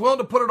way, is willing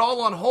to put it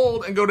all on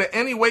hold and go to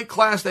any weight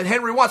class that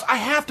Henry wants, I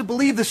have to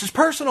believe this is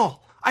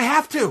personal. I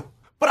have to.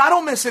 But I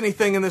don't miss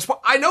anything in this.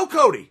 I know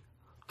Cody.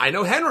 I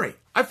know Henry.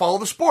 I follow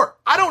the sport.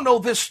 I don't know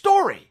this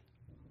story.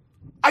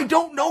 I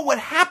don't know what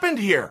happened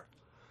here.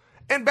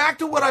 And back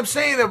to what I'm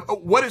saying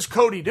of what is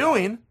Cody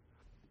doing,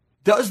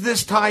 does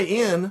this tie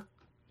in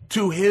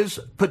to his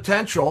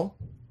potential,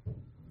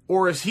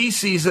 or as he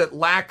sees it,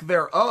 lack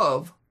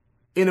thereof,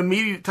 in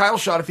immediate title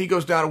shot if he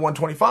goes down to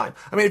 125.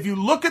 I mean, if you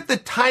look at the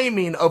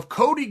timing of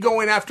Cody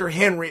going after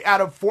Henry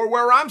out of for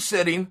where I'm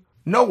sitting,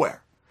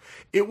 nowhere.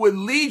 It would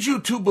lead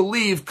you to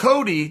believe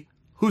Cody,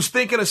 who's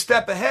thinking a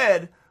step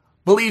ahead,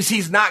 believes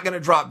he's not going to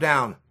drop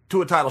down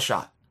to a title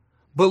shot.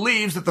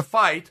 Believes that the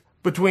fight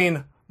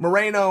between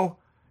Moreno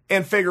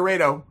and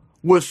Figueiredo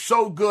was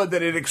so good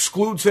that it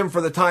excludes him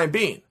for the time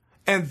being.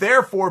 And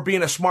therefore,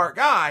 being a smart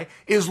guy,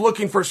 is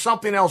looking for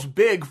something else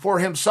big for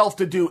himself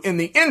to do in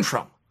the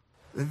interim.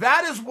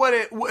 That is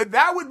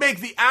that would make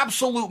the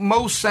absolute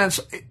most sense,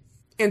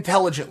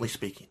 intelligently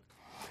speaking,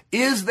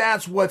 is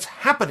that's what's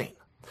happening.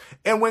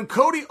 And when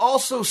Cody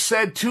also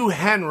said to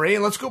Henry,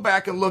 and let's go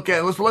back and look at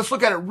it, let's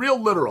look at it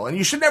real literal, and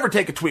you should never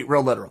take a tweet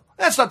real literal.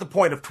 That's not the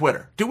point of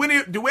Twitter. Do any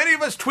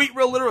of us tweet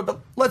real literal?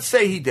 But let's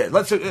say he did.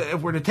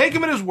 If we're to take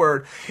him at his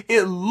word,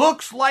 it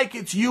looks like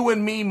it's you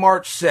and me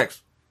March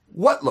 6th.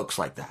 What looks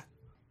like that?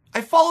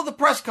 I follow the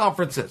press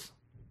conferences.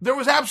 There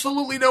was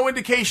absolutely no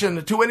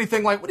indication to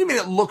anything like, what do you mean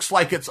it looks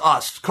like it's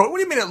us? Cody, what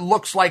do you mean it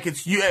looks like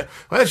it's you?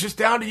 Well, it's just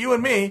down to you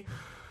and me.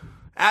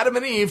 Adam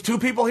and Eve, two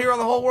people here on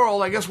the whole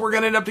world. I guess we're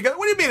going to end up together.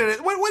 What do you mean?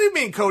 What do you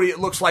mean, Cody, it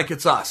looks like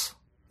it's us?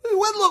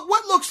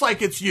 What looks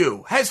like it's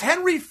you? Has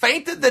Henry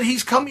fainted that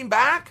he's coming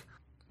back?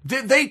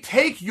 Did they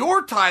take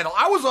your title?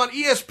 I was on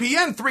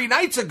ESPN 3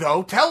 nights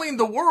ago telling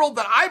the world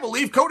that I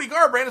believe Cody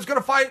Garbrandt is going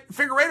to fight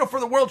Figueiredo for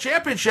the world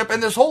championship,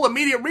 and this whole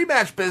immediate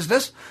rematch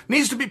business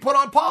needs to be put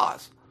on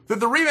pause. That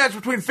the rematch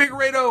between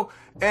Figueiredo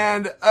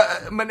and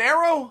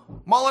Molinaro,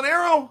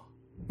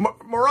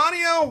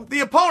 the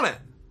opponent.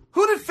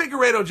 Who did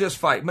Figueiredo just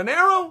fight?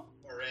 Moreno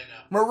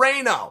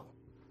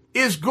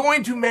is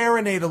going to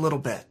marinate a little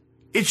bit.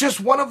 It's just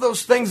one of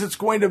those things that's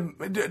going to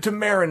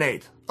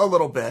marinate a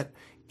little bit.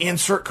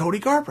 Insert Cody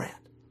Garbrandt.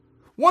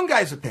 One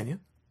guy's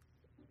opinion.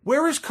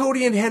 Where is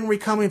Cody and Henry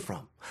coming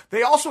from?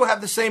 They also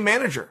have the same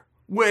manager,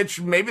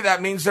 which maybe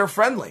that means they're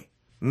friendly.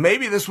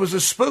 Maybe this was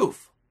a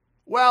spoof.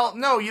 Well,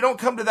 no, you don't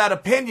come to that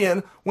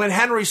opinion when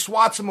Henry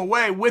swats him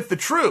away with the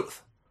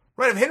truth.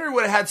 Right? If Henry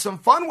would have had some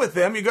fun with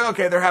him, you go,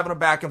 okay, they're having a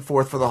back and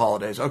forth for the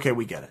holidays. Okay,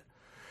 we get it.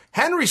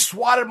 Henry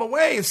swatted him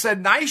away and said,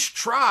 nice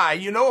try.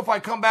 You know, if I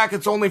come back,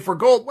 it's only for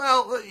gold.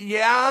 Well,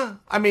 yeah.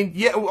 I mean,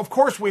 yeah, of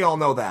course we all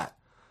know that.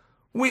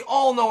 We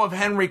all know if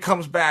Henry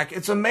comes back,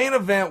 it's a main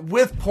event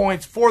with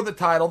points for the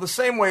title, the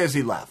same way as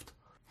he left.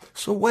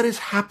 So what is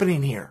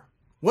happening here?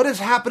 What is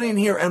happening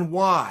here and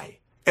why?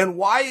 And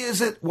why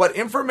is it, what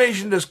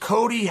information does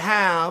Cody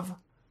have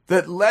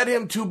that led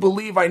him to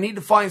believe I need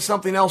to find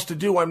something else to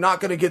do. I'm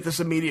not going to get this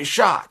immediate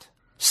shot.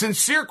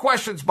 Sincere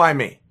questions by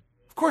me.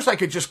 Of course, I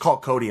could just call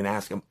Cody and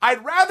ask him.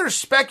 I'd rather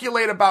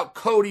speculate about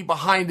Cody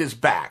behind his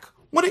back.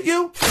 Wouldn't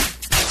you?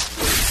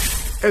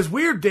 As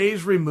we are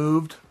days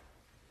removed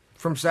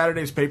from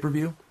Saturday's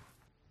pay-per-view,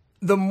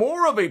 the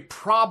more of a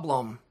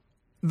problem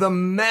the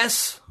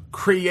mess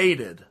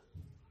created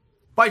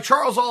by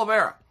Charles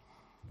Oliveira.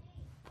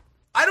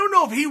 I don't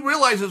know if he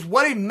realizes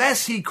what a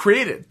mess he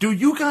created. Do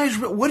you guys,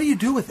 what do you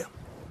do with him?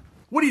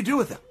 What do you do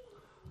with him?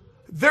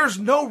 There's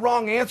no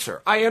wrong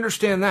answer. I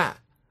understand that.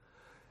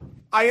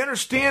 I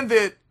understand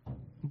that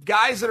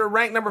guys that are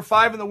ranked number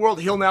 5 in the world,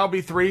 he'll now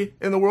be 3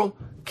 in the world,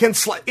 can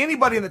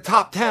anybody in the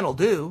top 10 will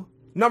do.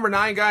 Number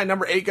 9 guy,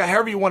 number 8 guy,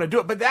 however you want to do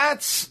it. But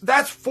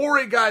that's for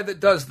a guy that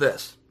does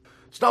this.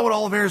 It's not what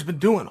Oliveira's been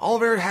doing.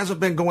 Oliveira hasn't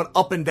been going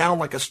up and down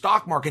like a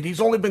stock market.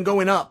 He's only been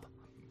going up.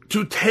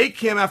 To take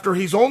him after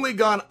he's only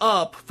gone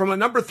up from a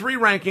number 3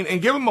 ranking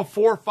and give him a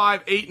 4,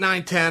 5, 8,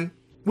 9, 10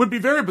 would be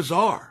very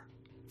bizarre.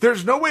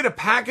 There's no way to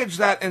package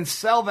that and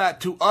sell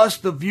that to us,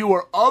 the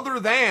viewer, other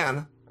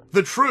than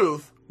the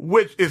truth,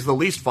 which is the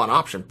least fun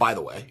option, by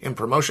the way, in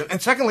promotion.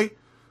 And secondly,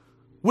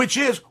 which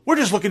is, we're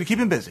just looking to keep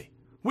him busy.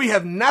 We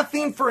have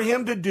nothing for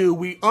him to do.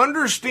 We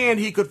understand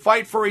he could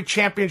fight for a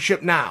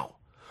championship now.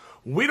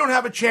 We don't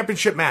have a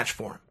championship match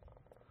for him.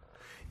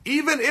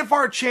 Even if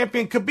our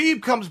champion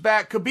Khabib comes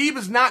back, Khabib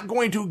is not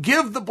going to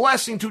give the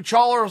blessing to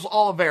Charles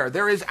Oliveira.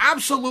 There is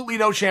absolutely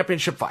no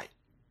championship fight.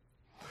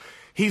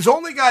 He's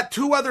only got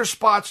 2 other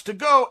spots to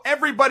go.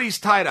 Everybody's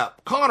tied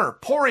up. Conor,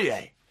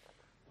 Poirier,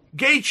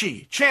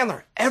 Gaethje,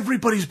 Chandler,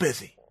 everybody's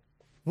busy.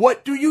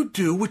 What do you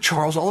do with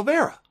Charles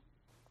Oliveira?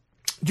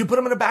 Do you put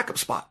him in a backup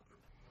spot?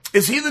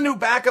 Is he the new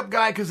backup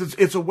guy? Because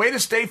it's a way to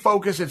stay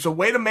focused. It's a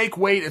way to make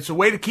weight. It's a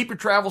way to keep your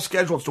travel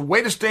schedule. It's a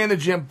way to stay in the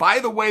gym. By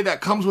the way,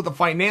 that comes with a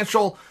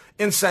financial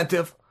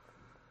incentive.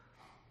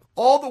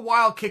 All the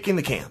while kicking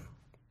the can.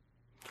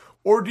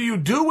 Or do you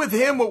do with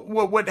him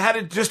what had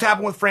to just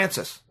happen with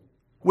Francis?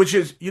 Which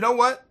is, you know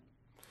what?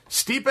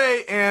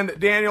 Stipe and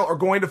Daniel are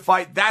going to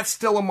fight. That's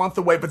still a month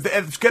away. But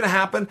if it's going to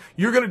happen,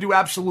 you're going to do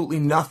absolutely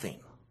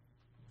nothing.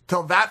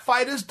 Till that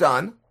fight is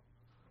done.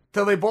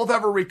 Till they both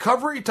have a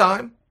recovery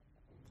time.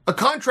 A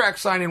contract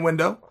signing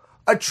window,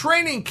 a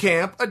training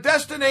camp, a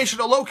destination,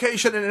 a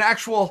location, and an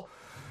actual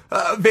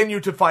venue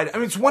to fight. I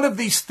mean, it's one of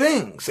these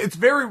things. It's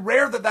very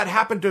rare that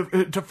happened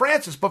to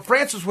Francis, but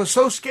Francis was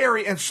so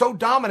scary and so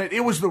dominant,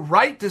 it was the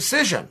right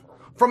decision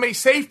from a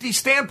safety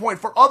standpoint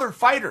for other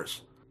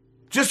fighters.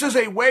 Just as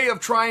a way of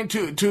trying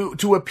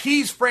to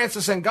appease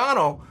Francis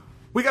Ngannou,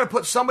 we got to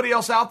put somebody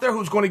else out there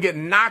who's going to get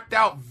knocked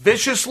out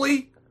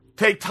viciously,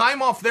 take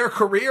time off their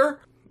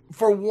career,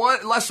 for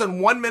less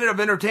than 1 minute of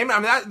entertainment.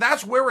 I mean,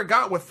 that's where it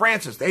got with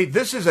Francis. Hey,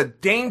 this is a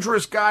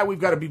dangerous guy. We've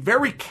got to be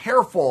very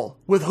careful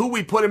with who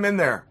we put him in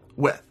there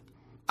with.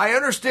 I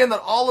understand that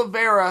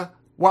Oliveira,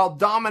 while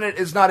dominant,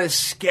 is not as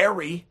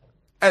scary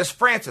as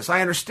Francis.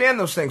 I understand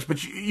those things,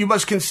 but you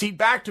must concede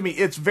back to me.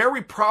 It's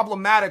very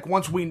problematic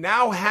once we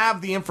now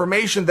have the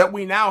information that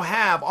we now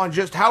have on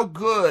just how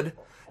good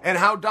and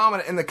how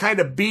dominant and the kind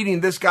of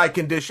beating this guy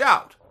can dish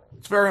out.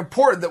 It's very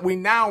important that we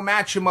now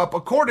match him up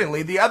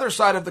accordingly. The other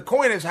side of the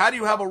coin is, how do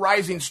you have a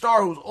rising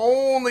star who's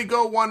only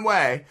go one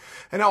way,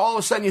 and now all of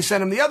a sudden you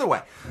send him the other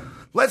way?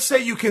 Let's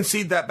say you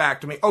concede that back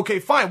to me. Okay,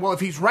 fine. Well,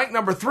 if he's ranked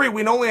number 3,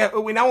 we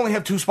now only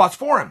have 2 spots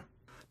for him.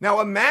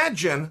 Now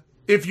imagine,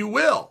 if you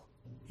will,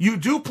 you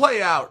do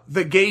play out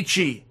the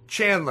Gaethje,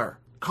 Chandler,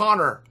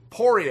 Conor,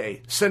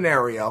 Poirier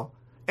scenario,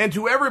 and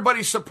to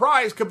everybody's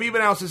surprise, Khabib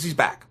announces he's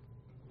back.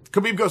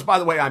 Khabib goes, by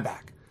the way, I'm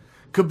back.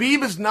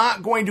 Khabib is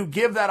not going to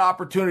give that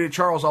opportunity to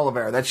Charles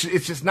Oliveira. It's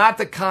just not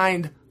the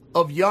kind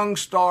of young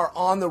star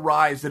on the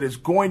rise that is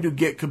going to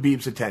get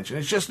Khabib's attention.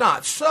 It's just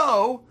not.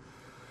 So,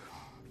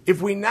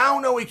 if we now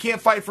know he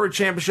can't fight for a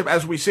championship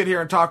as we sit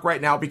here and talk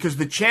right now because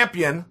the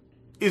champion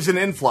is an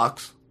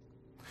influx,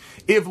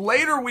 if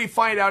later we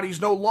find out he's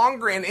no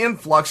longer an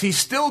influx, he's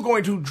still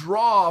going to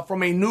draw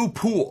from a new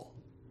pool,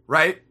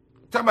 right?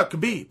 I'm talking about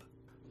Khabib.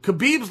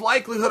 Khabib's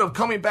likelihood of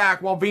coming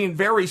back while being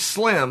very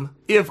slim,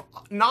 if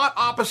not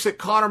opposite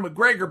Conor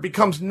McGregor,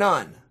 becomes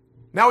none.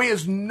 Now he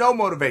has no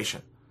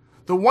motivation.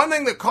 The one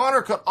thing that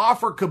Conor could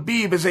offer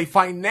Khabib is a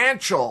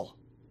financial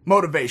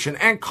motivation,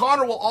 and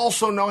Conor will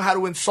also know how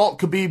to insult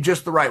Khabib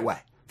just the right way.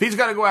 If he's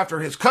got to go after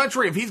his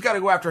country, if he's got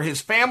to go after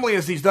his family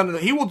as he's done,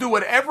 he will do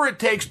whatever it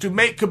takes to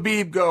make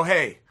Khabib go,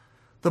 hey,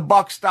 the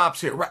buck stops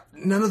here. Right?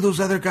 None of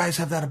those other guys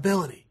have that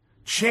ability.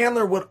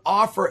 Chandler would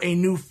offer a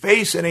new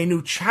face and a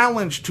new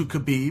challenge to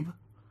Khabib,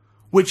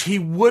 which he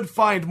would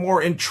find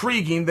more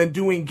intriguing than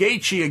doing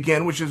Gaethje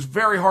again, which is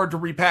very hard to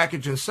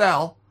repackage and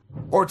sell,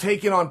 or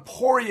taking on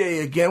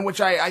Poirier again, which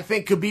I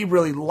think Khabib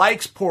really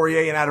likes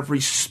Poirier and out of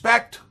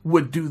respect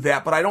would do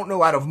that, but I don't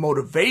know out of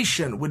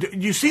motivation.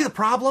 You see the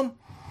problem?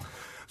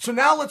 So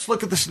now let's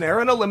look at the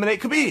scenario and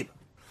eliminate Khabib.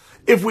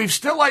 If we've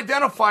still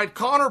identified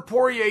Conor,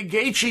 Poirier,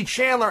 Gaethje,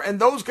 Chandler, and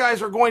those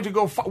guys are going to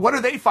go, what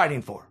are they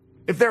fighting for?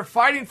 If they're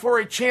fighting for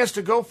a chance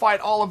to go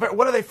fight Oliveira,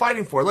 what are they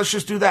fighting for? Let's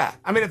just do that.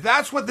 I mean, if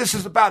that's what this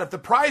is about, if the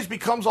prize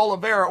becomes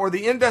Oliveira or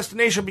the end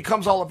destination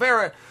becomes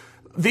Oliveira,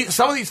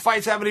 some of these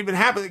fights haven't even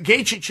happened.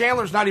 Gaethje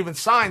Chandler's not even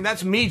signed.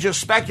 That's me just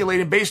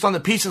speculating based on the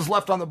pieces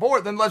left on the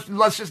board. Then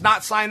let's just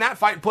not sign that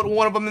fight and put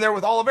one of them in there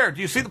with Oliveira.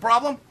 Do you see the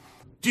problem?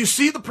 Do you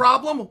see the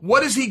problem?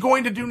 What is he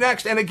going to do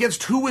next, and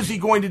against who is he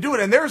going to do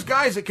it? And there's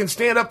guys that can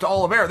stand up to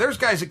Oliveira. There's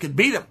guys that could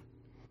beat him.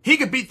 He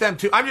could beat them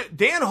too.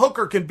 Dan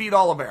Hooker can beat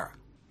Oliveira.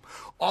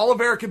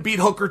 Oliveira can beat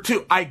Hooker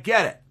too. I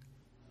get it.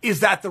 Is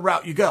that the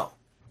route you go?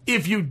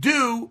 If you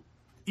do,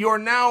 you're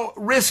now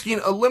risking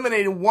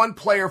eliminating one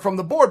player from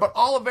the board. But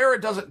Oliveira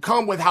doesn't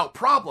come without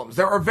problems.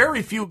 There are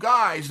very few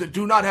guys that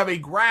do not have a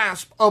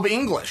grasp of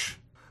English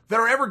that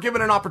are ever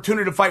given an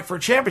opportunity to fight for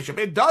a championship.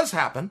 It does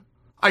happen.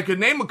 I could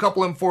name a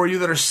couple of them for you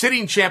that are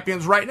sitting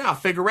champions right now.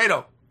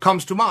 Figueiredo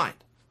comes to mind.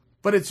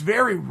 But it's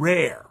very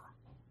rare.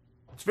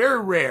 It's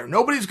very rare.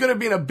 Nobody's going to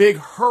be in a big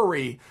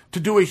hurry to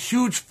do a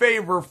huge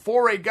favor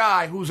for a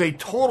guy who's a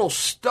total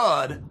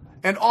stud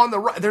and on the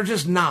right. They're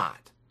just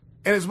not.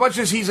 And as much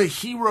as he's a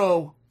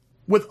hero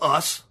with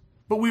us,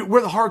 but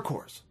we're the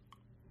hardcores.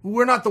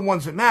 We're not the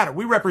ones that matter.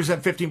 We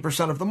represent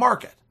 15% of the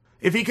market.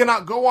 If he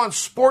cannot go on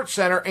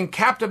SportsCenter and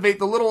captivate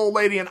the little old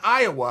lady in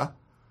Iowa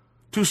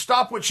to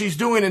stop what she's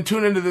doing and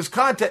tune into this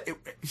content, you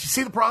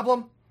see the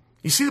problem?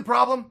 You see the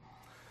problem?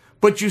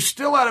 But you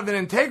still, out of an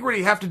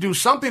integrity, have to do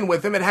something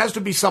with him. It has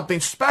to be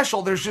something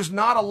special. There's just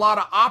not a lot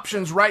of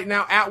options right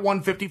now at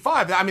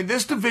 155. I mean,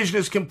 this division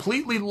is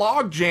completely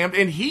log-jammed,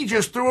 and he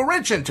just threw a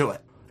wrench into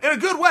it. In a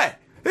good way.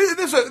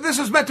 This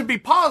is meant to be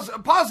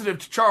positive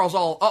to Charles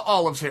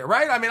Olives here,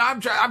 right? I mean,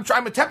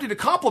 I'm attempting to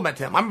compliment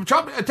him. I'm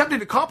attempting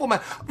to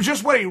compliment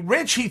just what a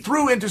wrench he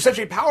threw into such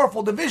a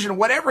powerful division.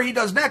 Whatever he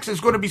does next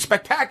is going to be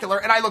spectacular,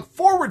 and I look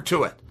forward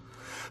to it.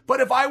 But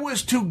if I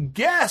was to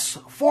guess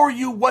for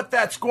you what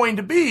that's going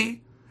to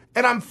be,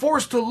 and I'm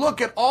forced to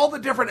look at all the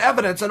different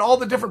evidence and all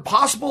the different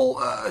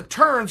possible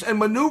turns and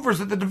maneuvers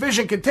that the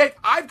division can take,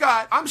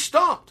 I'm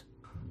stumped.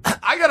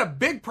 I got a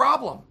big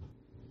problem.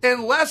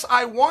 Unless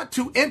I want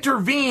to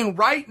intervene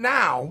right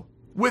now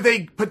with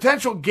a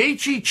potential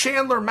Gaethje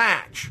Chandler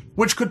match,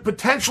 which could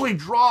potentially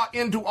draw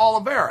into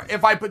Oliveira.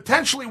 If I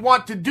potentially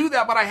want to do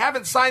that, but I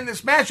haven't signed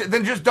this match,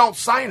 then just don't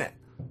sign it.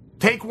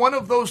 Take one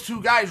of those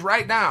two guys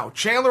right now,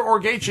 Chandler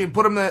or Gaethje, and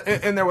put him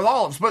in there with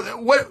Olives.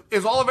 But what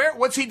is Oliveira?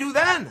 What's he do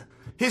then?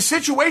 His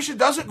situation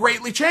doesn't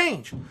greatly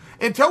change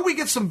until we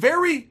get some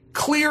very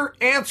clear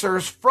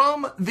answers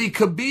from the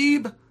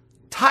Khabib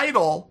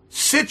title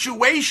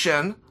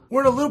situation.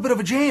 We're in a little bit of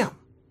a jam.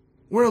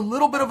 We're in a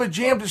little bit of a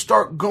jam to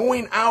start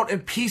going out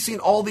and piecing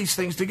all these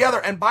things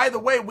together. And by the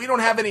way, we don't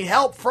have any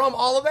help from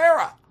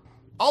Oliveira.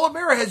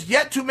 Oliveira has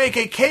yet to make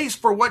a case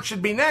for what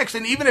should be next.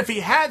 And even if he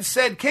had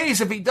said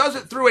case, if he does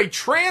it through a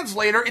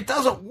translator, it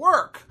doesn't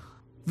work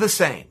the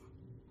same.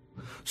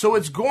 So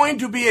it's going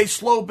to be a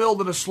slow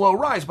build and a slow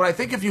rise. But I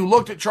think if you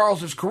looked at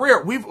Charles's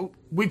career,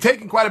 we've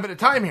taken quite a bit of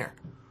time here.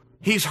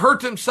 He's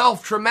hurt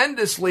himself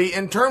tremendously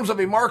in terms of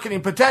a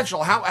marketing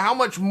potential. How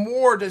much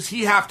more does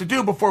he have to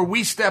do before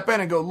we step in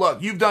and go,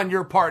 look, you've done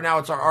your part, now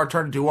it's our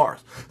turn to do ours?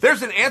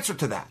 There's an answer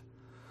to that.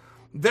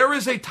 There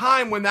is a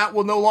time when that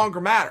will no longer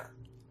matter.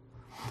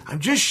 I'm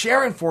just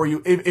sharing for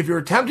you, if you're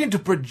attempting to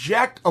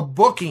project a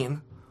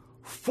booking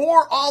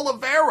for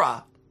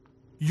Oliveira,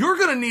 you're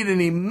going to need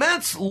an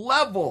immense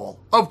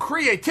level of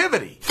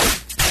creativity.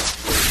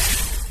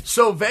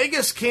 So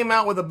Vegas came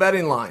out with a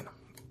betting line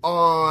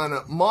on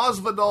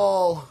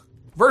Masvidal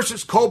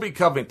versus Colby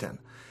Covington.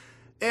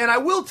 And I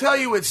will tell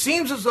you, it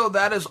seems as though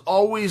that is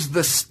always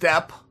the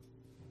step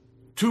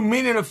to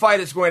meaning a fight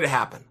is going to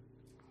happen.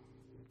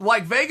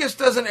 Like, Vegas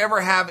doesn't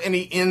ever have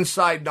any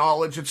inside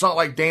knowledge. It's not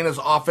like Dana's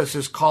office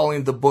is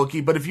calling the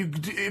bookie. But if you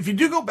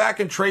do go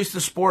back and trace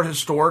the sport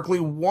historically,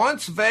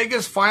 once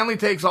Vegas finally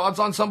takes odds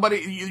on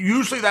somebody,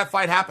 usually that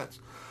fight happens.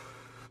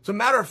 As a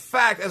matter of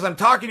fact, as I'm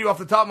talking to you off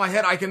the top of my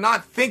head, I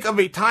cannot think of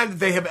a time that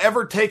they have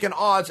ever taken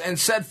odds and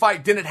said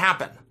fight didn't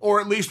happen, or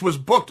at least was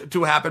booked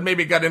to happen.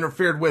 Maybe it got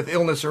interfered with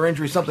illness or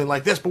injury, something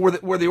like this,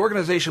 but where the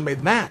organization made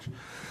the match.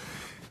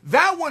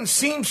 That one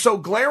seems so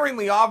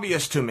glaringly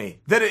obvious to me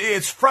that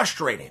it's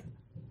frustrating.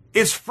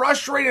 It's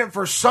frustrating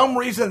for some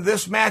reason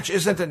this match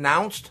isn't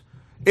announced.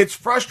 It's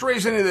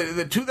frustrating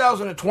that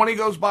 2020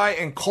 goes by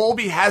and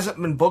Colby hasn't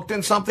been booked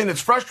in something.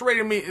 It's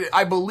frustrating me.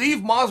 I believe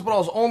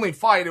Masvidal's only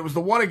fight, it was the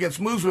one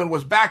against Usman,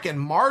 was back in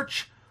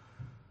March.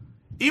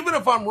 Even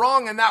if I'm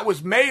wrong and that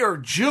was May or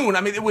June, I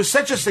mean, it was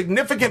such a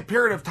significant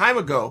period of time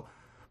ago.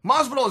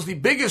 Masvidal is the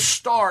biggest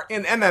star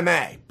in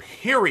MMA,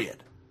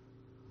 period.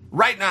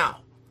 Right now.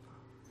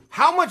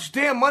 How much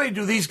damn money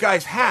do these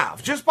guys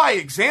have? Just by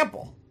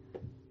example.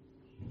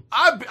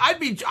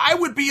 I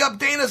would be up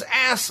Dana's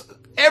ass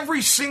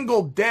every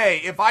single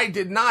day if I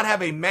did not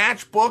have a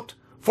match booked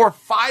for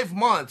 5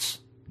 months,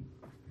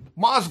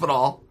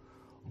 Masvidal,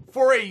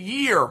 for a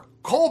year,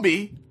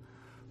 Colby,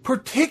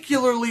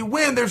 particularly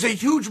when there's a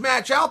huge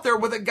match out there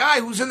with a guy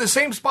who's in the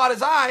same spot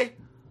as I,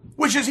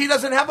 which is he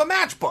doesn't have a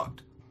match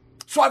booked.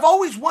 So I've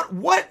always wondered,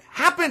 what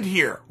happened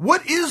here?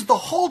 What is the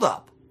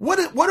holdup?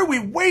 What are we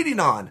waiting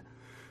on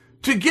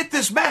to get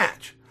this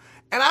match?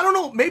 And I don't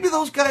know, maybe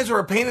those guys are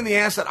a pain in the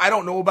ass that I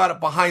don't know about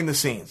it behind the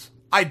scenes.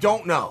 I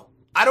don't know.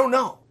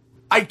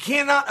 I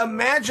cannot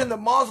imagine that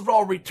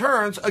Masvidal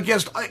returns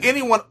against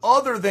anyone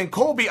other than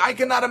Colby. I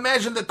cannot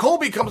imagine that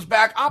Colby comes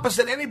back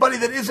opposite anybody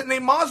that isn't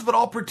named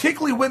Masvidal,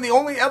 particularly when the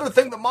only other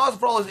thing that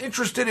Masvidal is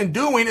interested in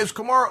doing is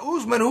Kamaru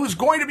Usman, who's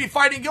going to be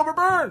fighting Gilbert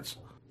Burns.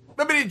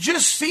 I mean, it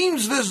just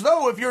seems as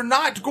though if you're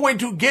not going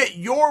to get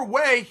your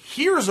way,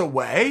 here's a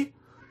way.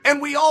 And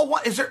we all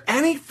want, is there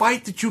any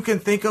fight that you can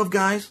think of,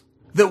 guys,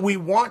 that we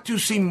want to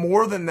see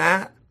more than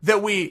that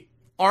we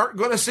aren't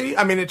going to see?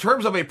 I mean, in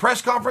terms of a press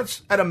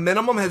conference, at a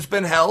minimum, has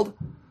been held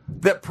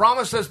that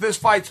promises this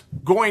fight's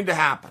going to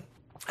happen.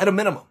 At a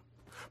minimum.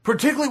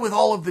 Particularly with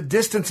all of the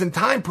distance and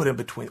time put in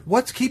between.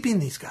 What's keeping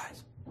these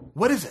guys?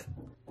 What is it?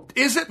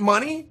 Is it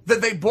money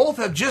that they both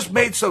have just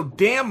made so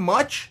damn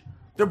much?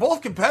 They're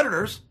both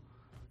competitors.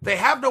 They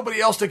have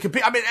nobody else to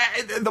compete. I mean,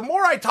 the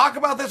more I talk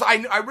about this,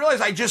 I realize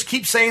I just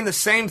keep saying the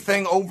same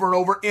thing over and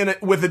over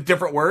with the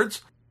different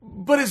words.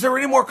 But is there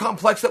any more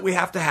complex that we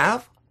have to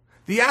have?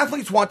 The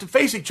athletes want to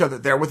face each other.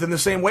 They're within the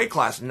same weight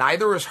class.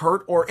 Neither is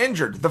hurt or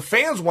injured. The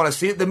fans want to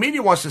see it. The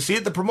media wants to see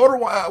it. The promoter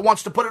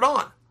wants to put it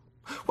on.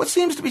 What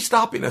seems to be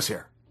stopping us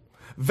here?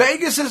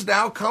 Vegas has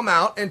now come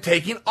out and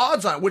taking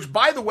odds on it, which,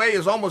 by the way,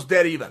 is almost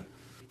dead even.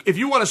 If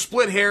you want to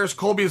split hairs,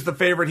 Colby is the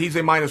favorite. He's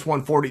a minus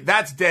 140.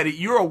 That's dead.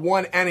 You're a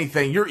one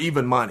anything. You're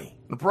even money.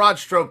 The broad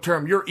stroke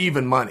term, you're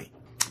even money.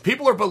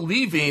 People are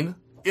believing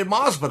in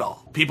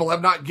Masvidal. People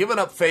have not given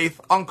up faith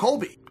on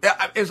Colby.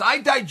 As I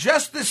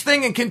digest this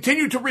thing and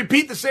continue to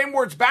repeat the same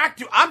words back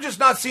to you, I'm just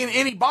not seeing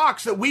any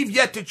box that we've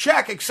yet to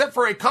check except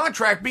for a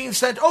contract being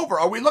sent over.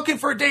 Are we looking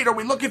for a date? Are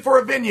we looking for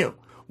a venue?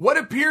 What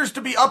appears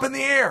to be up in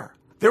the air?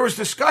 There was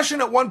discussion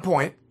at one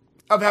point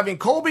of having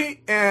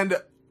Colby and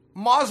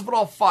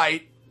Masvidal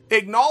fight,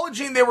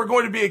 acknowledging they were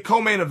going to be a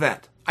co-main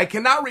event. I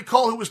cannot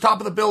recall who was top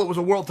of the bill. It was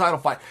a world title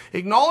fight.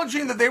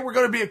 Acknowledging that they were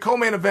going to be a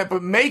co-main event,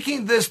 but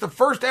making this the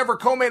first ever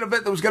co-main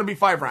event that was going to be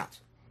 5 rounds.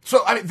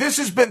 So, I mean, this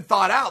has been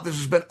thought out. This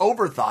has been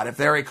overthought. If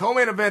they're a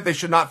co-main event, they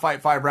should not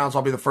fight 5 rounds.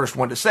 I'll be the first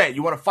one to say it.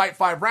 You want to fight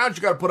 5 rounds,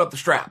 you got to put up the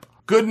strap.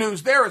 Good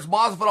news there is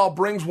Masvidal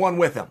brings one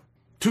with him.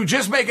 To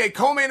just make a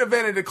co-main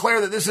event and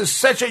declare that this is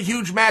such a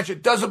huge match,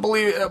 it doesn't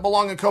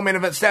belong in co-main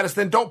event status,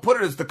 then don't put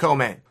it as the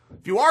co-main.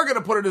 If you are going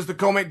to put it as the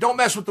co-main, don't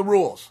mess with the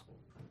rules.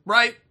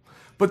 Right?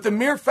 But the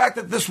mere fact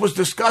that this was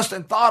discussed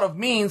and thought of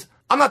means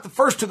I'm not the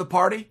first to the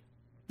party.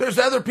 There's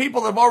other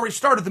people that have already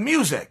started the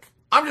music.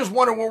 I'm just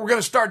wondering when we're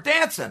going to start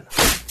dancing.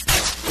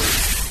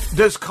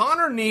 Does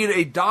Conor need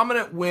a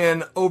dominant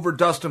win over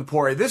Dustin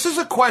Poirier? This is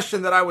a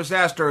question that I was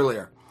asked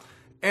earlier.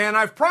 And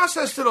I've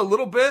processed it a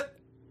little bit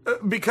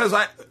because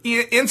I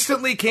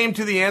instantly came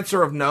to the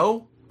answer of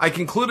no. I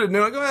concluded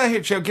no. I go,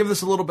 hey, Chad, give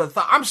this a little bit of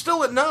thought. I'm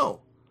still at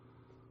no.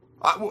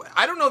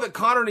 I don't know that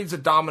Conor needs a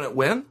dominant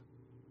win.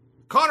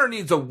 Conor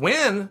needs a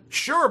win,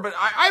 sure, but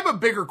I have a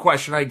bigger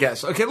question, I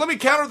guess. Okay, let me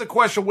counter the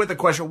question with a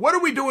question. What are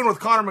we doing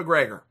with Conor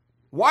McGregor?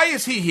 Why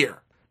is he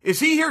here? Is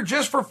he here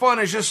just for fun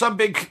as just some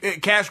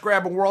big cash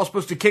grab and we're all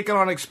supposed to kick it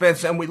on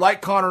expense and we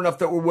like Conor enough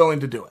that we're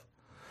willing to do it?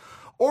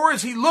 Or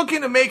is he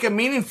looking to make a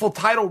meaningful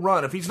title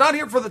run? If he's not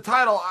here for the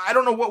title, I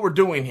don't know what we're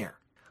doing here.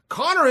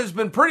 Conor has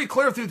been pretty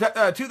clear through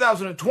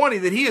 2020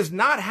 that he is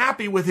not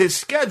happy with his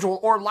schedule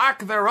or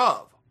lack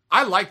thereof.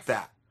 I like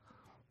that.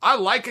 I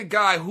like a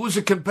guy who's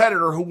a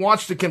competitor who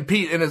wants to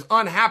compete and is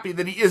unhappy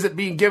that he isn't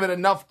being given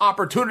enough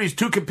opportunities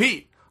to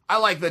compete. I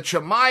like the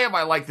Chimaev.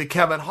 I like the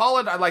Kevin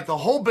Holland. I like the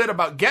whole bit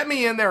about get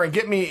me in there and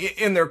get me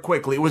in there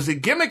quickly. It was a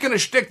gimmick and a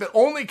shtick that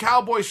only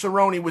Cowboy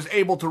Cerrone was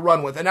able to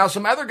run with. And now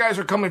some other guys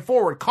are coming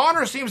forward.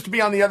 Conor seems to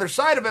be on the other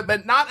side of it,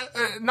 but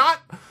not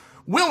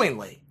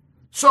willingly.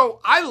 So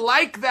I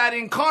like that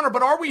in Conor,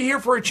 but are we here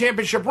for a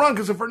championship run?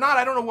 Because if we're not,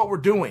 I don't know what we're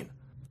doing.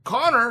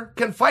 Conor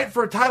can fight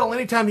for a title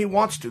anytime he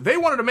wants to. They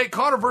wanted to make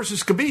Conor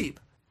versus Khabib,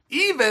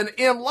 even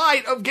in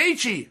light of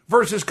Gaethje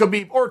versus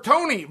Khabib or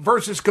Tony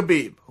versus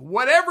Khabib.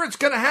 Whatever it's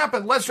going to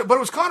happen, but it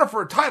was Conor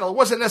for a title. It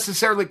wasn't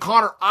necessarily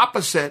Conor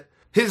opposite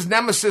his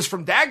nemesis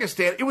from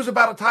Dagestan. It was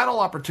about a title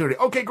opportunity.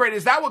 Okay, great.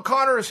 Is that what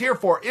Conor is here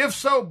for? If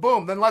so,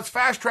 boom, then let's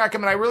fast track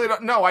him. And I really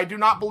don't know. I do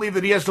not believe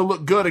that he has to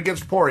look good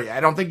against Poirier. I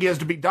don't think he has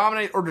to be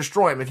dominate or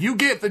destroy him. If you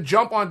get the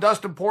jump on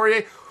Dustin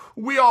Poirier,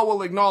 we all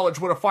will acknowledge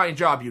what a fine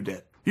job you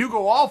did. You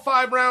go all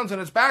 5 rounds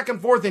and it's back and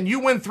forth and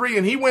you win 3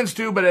 and he wins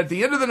 2, but at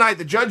the end of the night,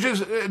 the judges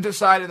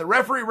decide and the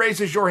referee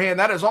raises your hand.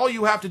 That is all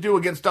you have to do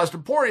against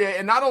Dustin Poirier.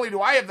 And not only do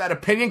I have that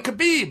opinion,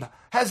 Khabib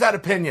has that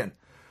opinion.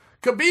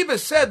 Khabib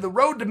has said the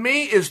road to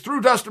me is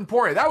through Dustin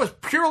Poirier. That was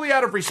purely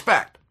out of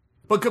respect.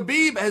 But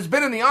Khabib has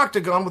been in the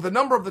octagon with a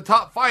number of the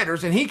top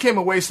fighters and he came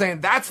away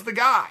saying, that's the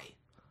guy.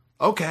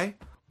 Okay.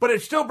 But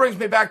it still brings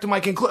me back to my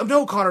conclusion.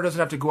 No, Conor doesn't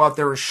have to go out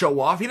there and show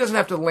off. He doesn't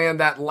have to land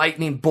that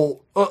lightning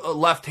bolt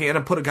left hand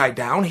and put a guy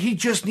down. He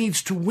just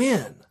needs to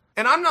win.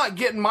 And I'm not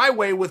getting my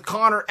way with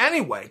Conor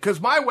anyway,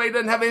 because my way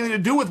doesn't have anything to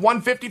do with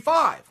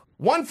 155.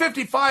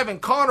 155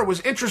 and Conor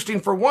was interesting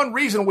for one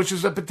reason, which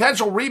is a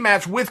potential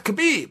rematch with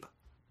Khabib.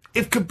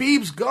 If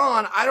Khabib's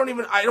gone, I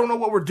don't know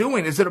what we're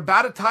doing. Is it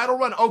about a title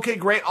run? Okay,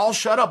 great, I'll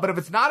shut up. But if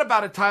it's not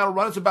about a title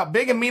run, it's about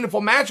big and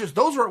meaningful matches.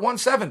 Those are at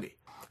 170.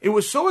 It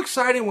was so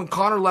exciting when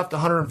Conor left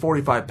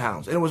 145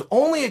 pounds. And it was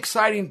only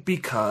exciting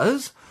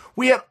because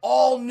we had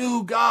all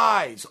new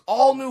guys,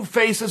 all new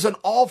faces, and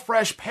all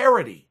fresh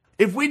parity.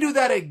 If we do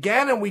that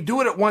again and we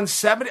do it at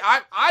 170,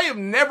 I have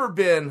never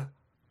been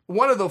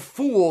one of the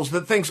fools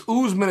that thinks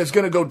Usman is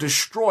going to go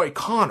destroy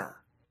Conor.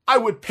 I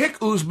would pick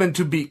Usman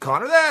to beat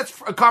Conor.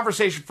 That's a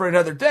conversation for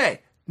another day.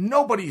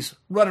 Nobody's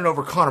running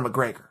over Conor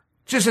McGregor.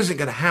 Just isn't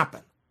going to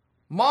happen.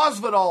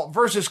 Masvidal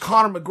versus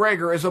Conor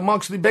McGregor is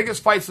amongst the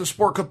biggest fights the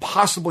sport could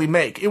possibly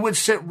make. It would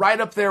sit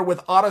right up there with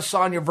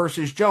Adesanya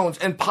versus Jones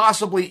and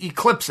possibly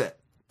eclipse it.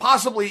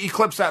 Possibly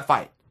eclipse that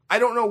fight. I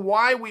don't know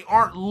why we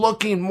aren't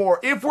looking more,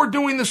 if we're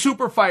doing the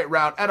super fight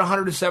route, at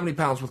 170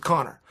 pounds with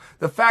Conor.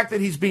 The fact that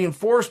he's being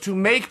forced to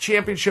make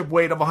championship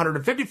weight of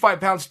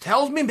 155 pounds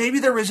tells me maybe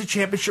there is a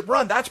championship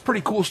run. That's a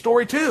pretty cool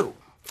story, too.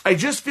 I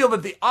just feel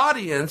that the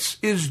audience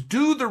is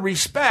due the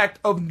respect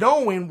of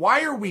knowing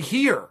why are we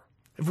here.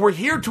 If we're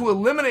here to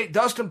eliminate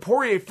Dustin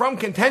Poirier from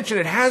contention,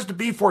 it has to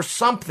be for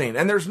something.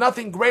 And there's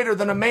nothing greater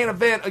than a main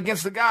event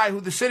against the guy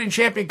who the sitting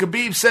champion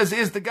Khabib says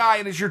is the guy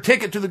and is your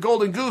ticket to the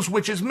Golden Goose,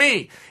 which is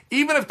me.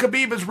 Even if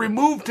Khabib has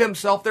removed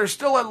himself, there's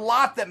still a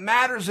lot that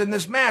matters in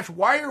this match.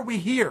 Why are we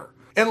here?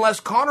 Unless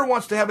Conor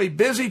wants to have a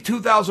busy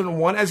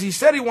 2001, as he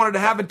said he wanted to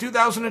have in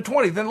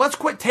 2020, then let's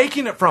quit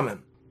taking it from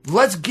him.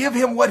 Let's give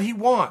him what he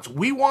wants.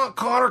 We want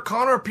Conor.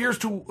 Conor appears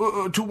to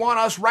want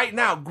us right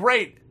now.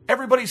 Great.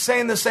 Everybody's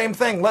saying the same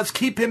thing. Let's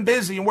keep him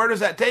busy. And where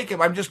does that take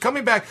him? I'm just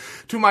coming back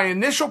to my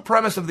initial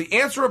premise of the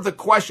answer of the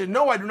question.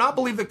 No, I do not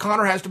believe that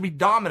Conor has to be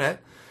dominant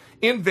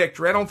in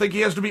victory. I don't think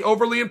he has to be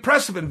overly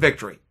impressive in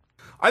victory.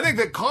 I think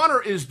that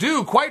Conor is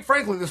due, quite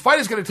frankly, this fight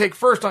is going to take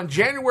first on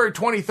January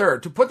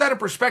 23rd. To put that in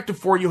perspective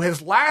for you,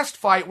 his last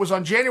fight was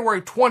on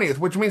January 20th,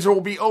 which means there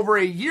will be over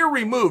a year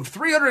removed,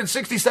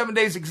 367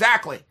 days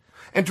exactly.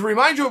 And to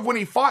remind you of when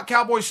he fought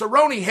Cowboy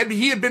Cerrone,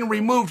 he had been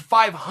removed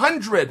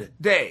 500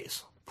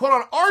 days. Put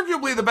on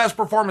arguably the best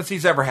performance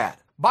he's ever had.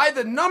 By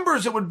the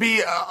numbers, it would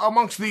be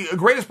amongst the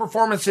greatest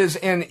performances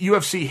in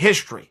UFC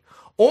history.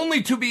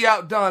 Only to be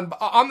outdone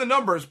on the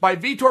numbers by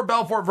Vitor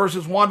Belfort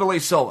versus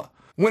Wanderlei Silva.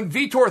 When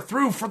Vitor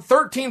threw for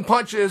 13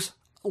 punches,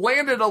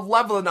 landed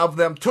 11 of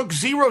them, took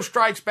 0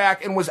 strikes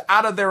back, and was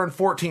out of there in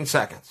 14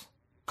 seconds.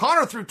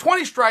 Conor threw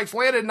 20 strikes,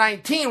 landed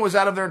 19, was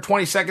out of there in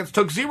 20 seconds,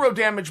 took 0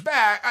 damage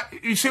back.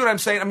 You see what I'm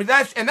saying? I mean,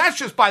 that's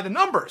just by the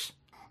numbers.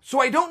 So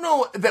I don't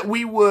know that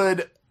we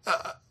would,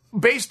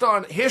 based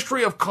on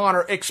history of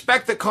Conor,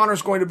 expect that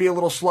Conor's going to be a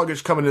little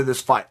sluggish coming to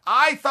this fight.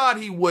 I thought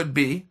he would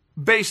be,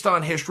 based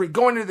on history,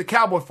 going into the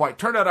Cowboy fight.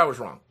 Turned out I was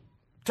wrong.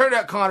 Turned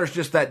out Conor's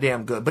just that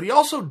damn good. But he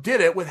also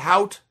did it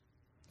without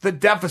the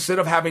deficit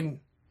of having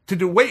to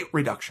do weight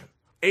reduction.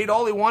 Ate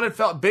all he wanted,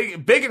 felt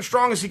big and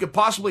strong as he could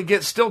possibly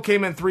get, still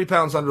came in 3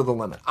 pounds under the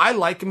limit. I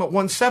like him at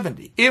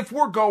 170. If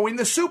we're going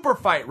the super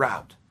fight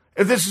route.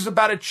 If this is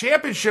about a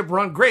championship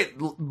run,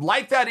 great.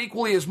 Like that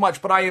equally as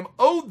much. But I am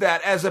owed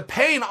that as a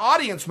paying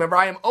audience member.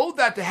 I am owed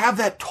that to have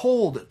that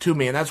told to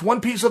me. And that's one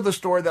piece of the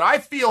story that I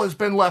feel has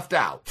been left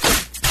out.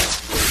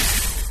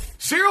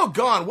 Ciryl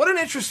Gane, what an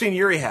interesting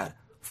year he had.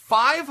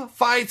 5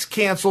 fights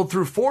canceled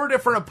through 4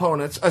 different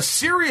opponents, a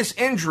serious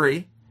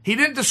injury. He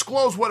didn't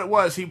disclose what it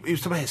was. He was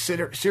talking about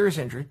a serious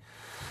injury.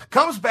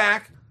 Comes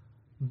back,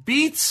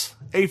 beats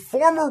a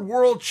former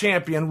world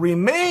champion,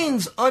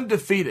 remains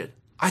undefeated.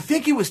 I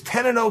think he was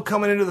 10-0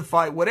 coming into the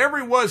fight. Whatever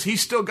he was, he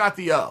still got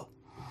the O.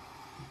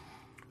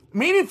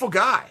 Meaningful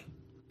guy.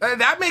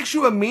 That makes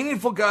you a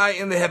meaningful guy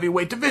in the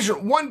heavyweight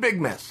division. One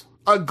big miss.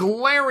 A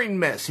glaring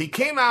miss. He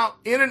came out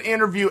in an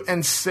interview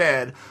and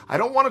said, I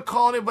don't want to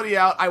call anybody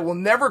out. I will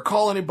never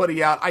call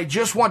anybody out. I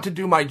just want to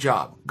do my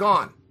job.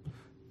 Gone.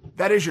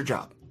 That is your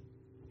job.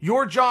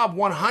 Your job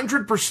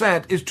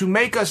 100% is to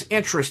make us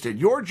interested.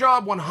 Your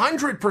job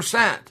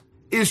 100%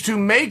 is to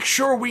make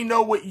sure we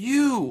know what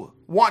you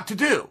want to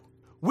do.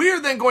 We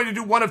are then going to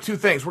do one of 2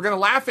 things. We're going to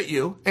laugh at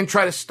you and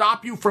try to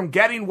stop you from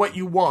getting what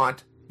you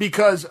want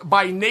because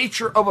by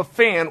nature of a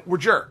fan, we're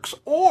jerks.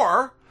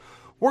 Or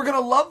we're going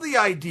to love the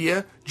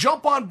idea,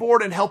 jump on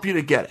board, and help you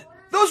to get it.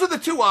 Those are the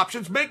 2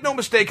 options. Make no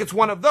mistake, it's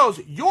one of those.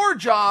 Your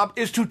job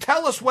is to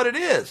tell us what it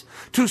is.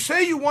 To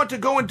say you want to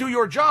go and do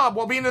your job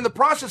while being in the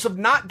process of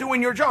not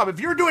doing your job. If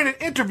you're doing an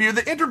interview,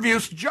 the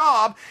interview's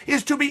job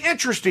is to be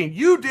interesting.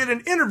 You did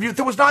an interview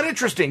that was not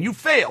interesting. You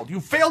failed. You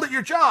failed at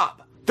your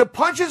job. The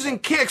punches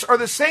and kicks are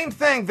the same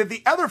thing that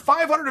the other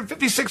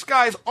 556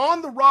 guys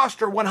on the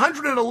roster,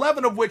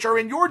 111 of which are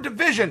in your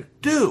division,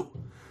 do.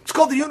 It's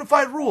called the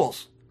unified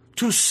rules.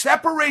 To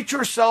separate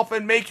yourself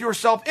and make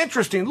yourself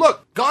interesting.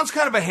 Look, Gane's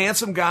kind of a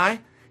handsome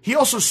guy. He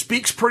also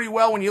speaks pretty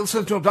well when you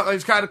listen to him talk.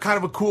 He's got kind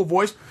of a cool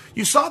voice.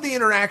 You saw the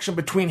interaction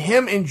between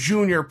him and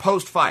Junior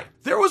post-fight.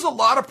 There was a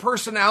lot of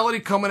personality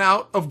coming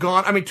out of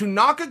Gane. I mean, to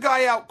knock a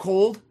guy out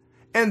cold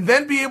and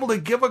then be able to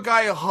give a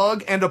guy a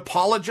hug and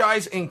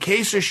apologize in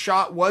case a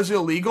shot was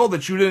illegal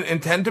that you didn't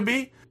intend to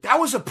be, that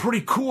was a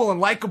pretty cool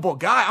and likable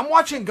guy. I'm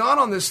watching Gane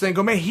on this thing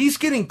go, man, he's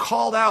getting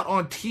called out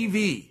on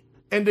TV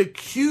and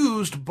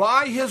accused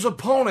by his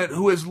opponent,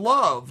 who is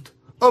loved,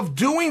 of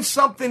doing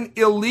something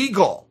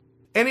illegal.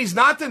 And he's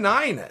not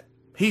denying it.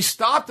 He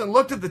stopped and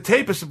looked at the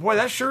tape and said, boy,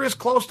 that sure is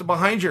close to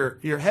behind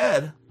your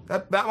head.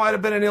 That might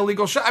have been an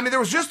illegal shot. I mean, there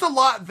was just a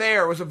lot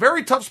there. It was a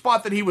very tough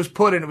spot that he was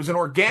put in. It was an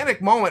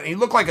organic moment. And he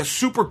looked like a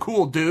super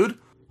cool dude,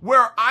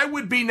 where I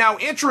would be now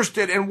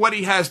interested in what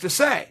he has to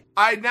say.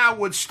 I now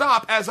would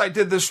stop, as I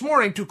did this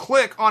morning, to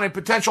click on a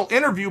potential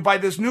interview by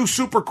this new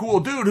super cool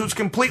dude who's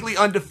completely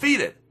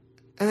undefeated.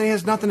 And then he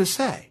has nothing to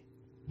say.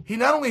 He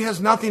not only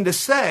has nothing to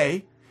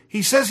say,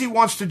 he says he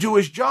wants to do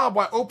his job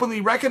while openly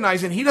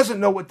recognizing he doesn't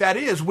know what that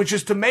is, which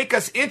is to make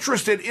us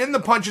interested in the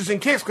punches and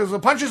kicks, because the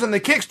punches and the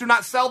kicks do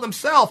not sell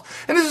themselves.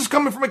 And this is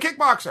coming from a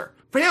kickboxer.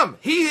 For him,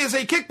 he is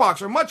a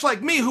kickboxer, much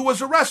like me, who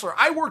was a wrestler.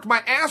 I worked my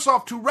ass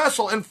off to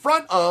wrestle in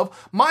front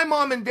of my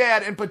mom and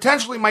dad and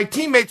potentially my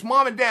teammates'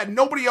 mom and dad.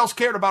 Nobody else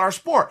cared about our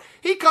sport.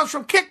 He comes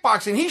from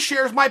kickboxing. He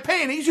shares my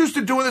pain. He's used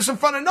to doing this in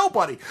front of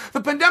nobody.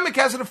 The pandemic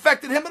hasn't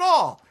affected him at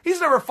all.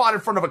 He's never fought in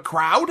front of a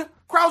crowd.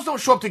 Crowds don't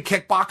show up to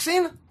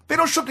kickboxing. They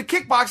don't show up to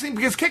kickboxing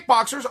because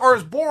kickboxers are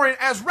as boring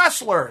as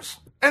wrestlers.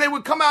 And they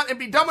would come out and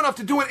be dumb enough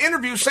to do an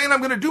interview saying, I'm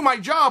going to do my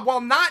job,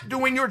 while not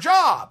doing your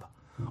job.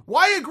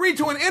 Why agree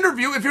to an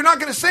interview if you're not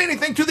going to say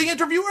anything to the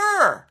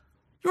interviewer?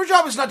 Your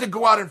job is not to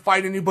go out and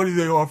fight anybody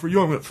they offer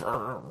you.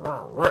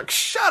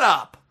 Shut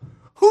up.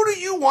 Who do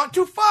you want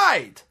to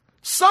fight?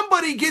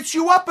 Somebody gets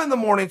you up in the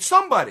morning,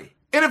 somebody.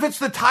 And if it's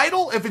the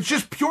title, if it's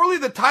just purely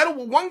the title,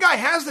 well, one guy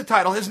has the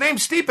title. His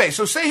name's Stipe,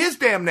 so say his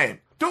damn name.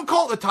 Don't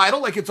call it the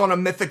title like it's on a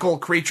mythical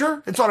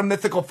creature. It's on a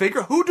mythical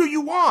figure. Who do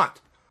you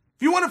want?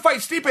 If you want to fight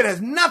Stipe, it has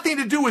nothing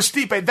to do with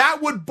Stipe.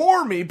 That would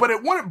bore me, but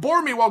it wouldn't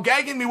bore me while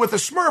gagging me with a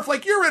Smurf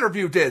like your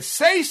interview did.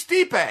 Say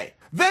Stipe.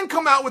 Then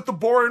come out with the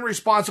boring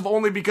response of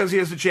only because he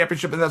has the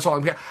championship and that's all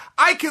I'm getting.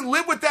 I can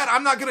live with that.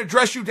 I'm not going to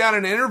dress you down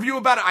in an interview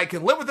about it. I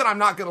can live with it. I'm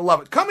not going to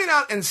love it. Coming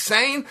out and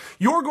saying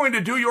you're going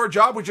to do your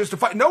job, which is to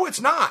fight. No,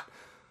 it's not.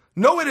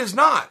 No, it is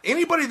not.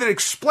 Anybody that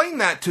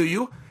explained that to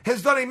you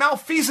has done a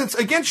malfeasance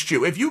against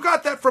you. If you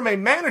got that from a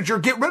manager,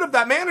 get rid of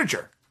that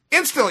manager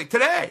instantly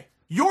today.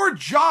 Your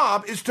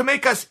job is to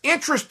make us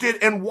interested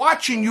in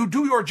watching you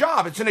do your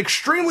job. It's an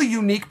extremely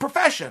unique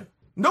profession.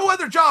 No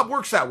other job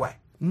works that way.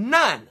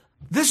 None.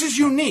 This is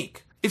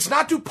unique. It's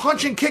not to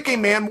punch and kick a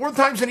man more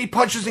times than he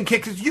punches and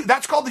kicks you.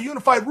 That's called the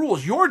unified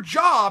rules. Your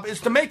job is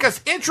to make us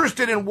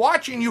interested in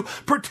watching you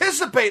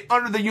participate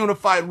under the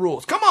unified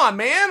rules. Come on,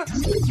 man.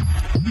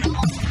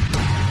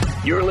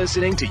 You're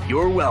listening to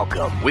You're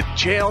Welcome with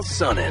Chael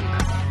Sonnen.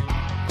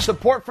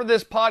 Support for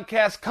this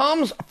podcast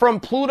comes from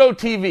Pluto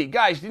TV.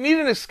 Guys, you need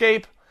an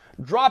escape?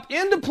 Drop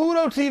into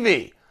Pluto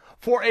TV.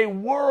 For a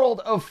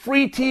world of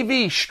free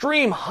TV,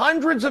 stream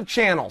hundreds of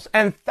channels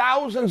and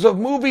thousands of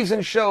movies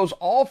and shows,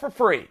 all for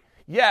free.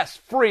 Yes,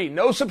 free,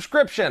 no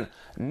subscription,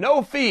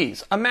 no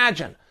fees.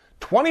 Imagine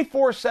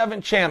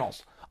 24/7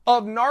 channels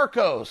of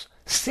Narcos,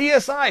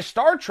 CSI,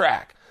 Star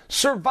Trek,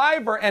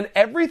 Survivor, and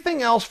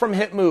everything else from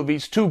hit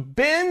movies to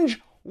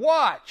binge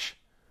watch.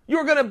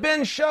 You're going to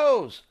binge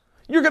shows.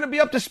 You're going to be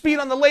up to speed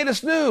on the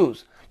latest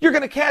news. You're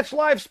going to catch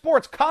live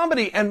sports,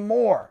 comedy, and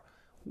more.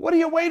 What are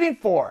you waiting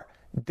for?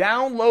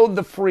 Download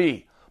the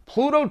free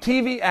Pluto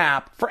TV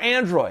app for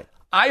Android,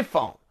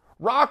 iPhone,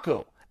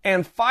 Roku,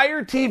 and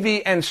Fire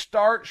TV and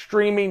start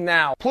streaming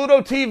now. Pluto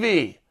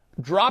TV.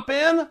 Drop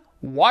in,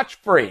 watch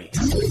free.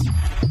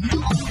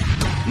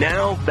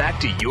 Now back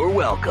to You're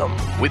Welcome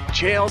with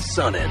Chael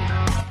Sonnen.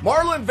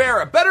 Marlon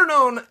Vera, better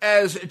known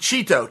as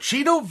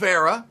Chito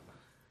Vera,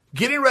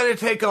 getting ready to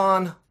take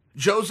on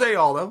Jose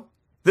Aldo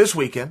this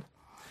weekend,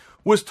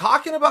 was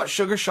talking about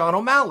Sugar Sean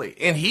O'Malley.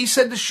 And he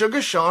said to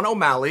Sugar Sean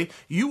O'Malley,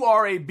 you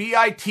are a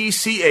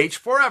bitch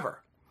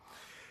forever.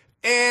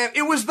 And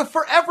it was the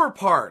forever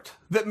part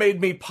that made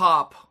me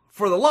pop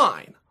for the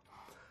line.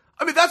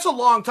 I mean, that's a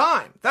long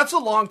time. That's a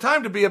long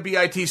time to be a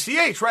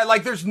bitch, right?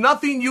 Like, there's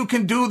nothing you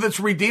can do that's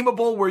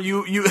redeemable where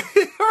you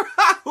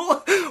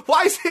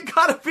why is it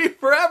gotta be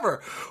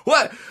forever?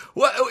 What,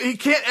 he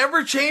can't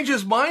ever change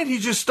his mind?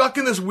 He's just stuck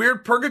in this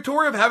weird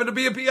purgatory of having to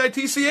be a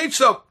bitch?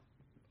 So,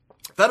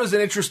 that was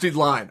an interesting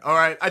line, all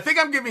right? I think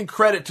I'm giving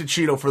credit to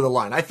Chito for the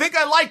line. I think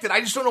I liked it.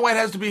 I just don't know why it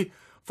has to be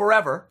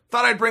forever.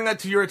 Thought I'd bring that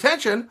to your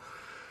attention.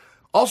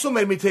 Also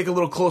made me take a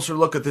little closer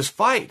look at this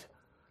fight.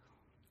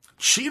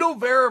 Chito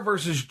Vera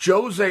versus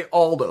Jose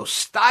Aldo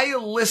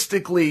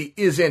stylistically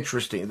is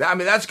interesting. I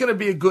mean, that's going to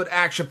be a good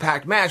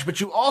action-packed match, but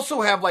you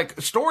also have, like,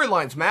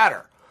 storylines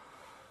matter.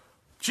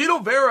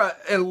 Chito Vera,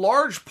 in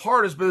large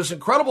part, has been this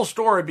incredible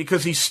story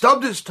because he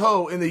stubbed his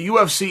toe in the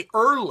UFC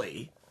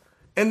early,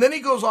 and then he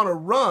goes on a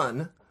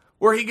run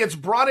where he gets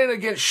brought in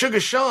against Sugar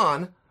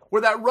Sean,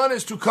 where that run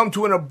is to come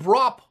to an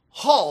abrupt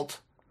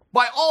halt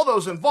by all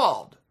those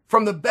involved,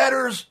 from the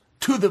bettors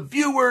to the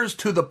viewers,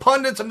 to the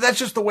pundits. I mean, that's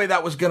just the way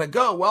that was going to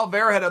go. Well,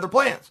 Vera had other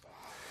plans.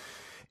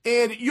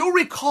 And you'll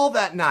recall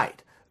that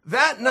night.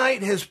 That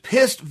night has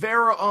pissed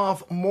Vera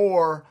off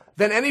more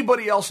than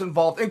anybody else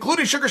involved,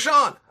 including Sugar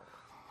Sean.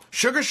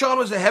 Sugar Sean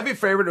was a heavy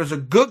favorite. It was a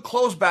good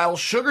close battle.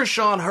 Sugar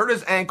Sean hurt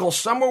his ankle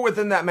somewhere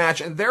within that match,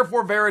 and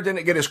therefore Vera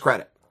didn't get his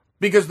credit.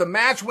 because the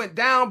match went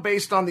down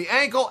based on the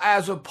ankle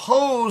as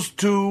opposed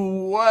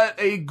to what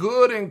a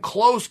good and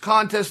close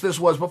contest this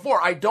was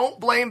before. I don't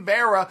blame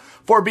Vera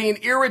for being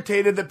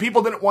irritated that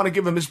people didn't want to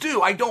give him his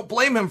due. I don't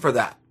blame him for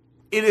that.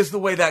 It is the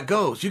way that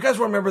goes. You guys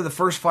remember the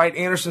first fight,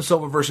 Anderson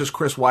Silva versus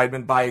Chris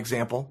Weidman, by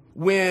example?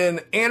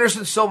 When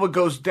Anderson Silva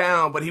goes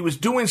down, but he was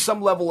doing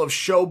some level of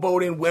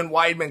showboating when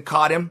Weidman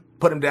caught him,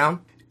 put him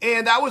down.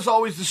 And that was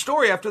always the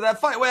story after that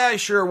fight. Well,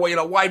 sure,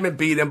 Weidman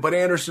beat him, but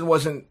Anderson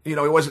wasn't, he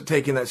wasn't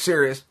taking that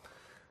serious.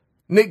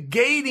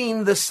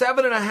 Negating the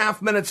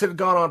 7.5 minutes that had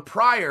gone on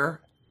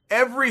prior,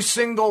 every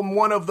single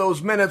one of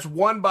those minutes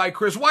won by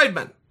Chris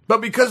Weidman.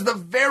 But because the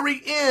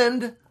very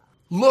end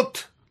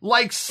looked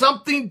like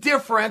something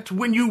different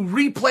when you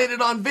replayed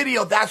it on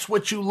video, that's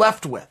what you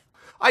left with.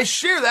 I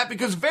share that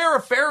because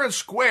Vera, fair and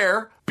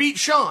square, beat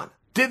Sean.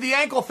 Did the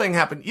ankle thing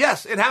happen?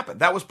 Yes, it happened.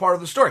 That was part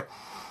of the story.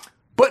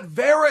 But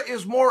Vera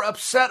is more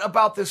upset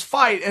about this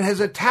fight and has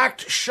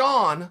attacked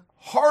Sean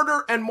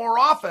harder and more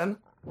often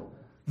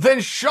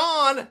than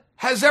Sean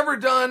has ever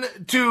done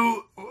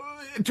to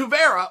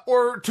Vera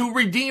or to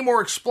redeem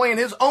or explain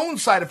his own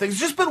side of things.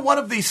 It's just been one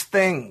of these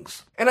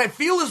things. And I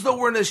feel as though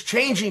we're in this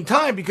changing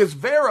time because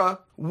Vera,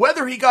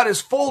 whether he got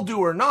his full due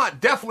or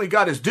not, definitely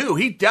got his due.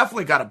 He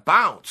definitely got a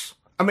bounce.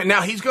 I mean,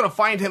 now he's going to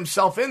find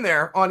himself in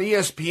there on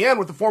ESPN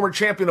with the former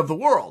champion of the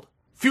world,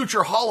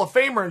 future Hall of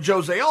Famer and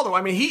Jose Aldo.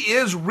 I mean, he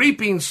is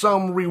reaping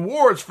some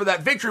rewards for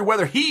that victory,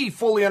 whether he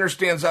fully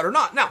understands that or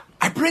not. Now,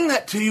 I bring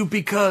that to you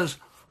because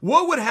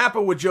what would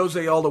happen with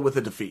Jose Aldo with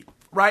a defeat?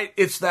 Right?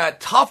 It's that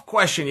tough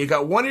question. You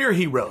got one of your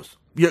heroes.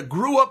 You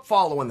grew up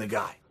following the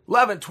guy.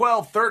 11,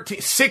 12,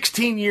 13,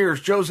 16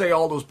 years Jose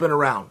Aldo's been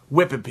around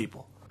whipping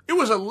people. It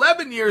was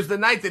 11 years the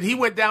night that he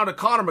went down to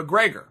Conor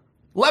McGregor.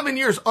 11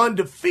 years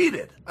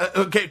undefeated.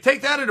 Okay,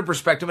 take that into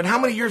perspective. And how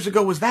many years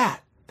ago was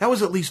that? That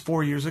was at least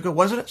 4 years ago,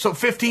 wasn't it? So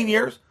 15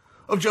 years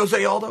of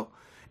Jose Aldo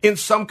in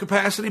some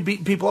capacity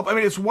beating people up. I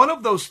mean, it's one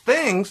of those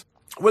things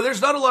where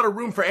there's not a lot of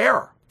room for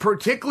error,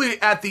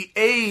 particularly at the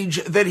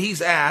age that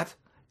he's at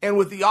and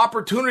with the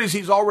opportunities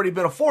he's already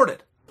been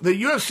afforded. The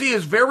UFC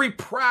is very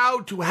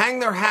proud to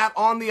hang their hat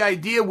on the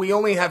idea we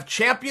only have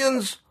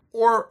champions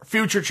or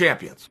future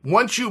champions.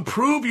 Once you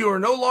prove you are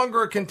no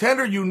longer a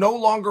contender, you no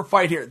longer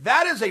fight here.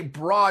 That is a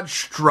broad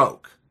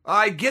stroke.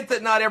 I get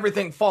that not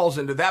everything falls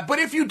into that, but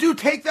if you do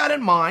take that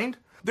in mind,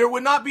 there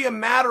would not be a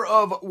matter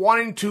of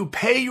wanting to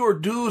pay your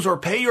dues or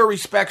pay your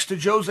respects to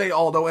Jose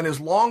Aldo and his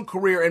long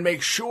career and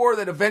make sure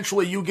that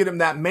eventually you get him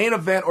that main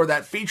event or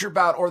that feature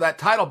bout or that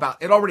title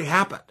bout. It already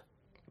happened.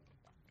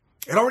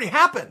 It already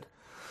happened.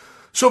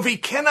 So if he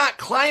cannot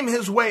climb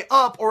his way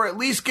up or at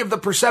least give the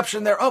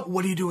perception they're up,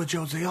 what do you do with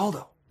Jose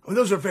Aldo? I mean,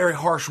 those are very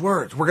harsh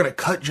words. We're going to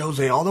cut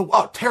Jose Aldo?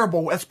 Oh,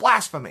 terrible. That's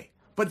blasphemy.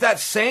 But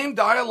that same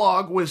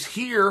dialogue was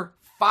here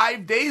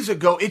 5 days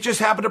ago. It just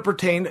happened to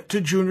pertain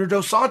to Junior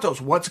Dos Santos.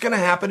 What's going to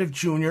happen if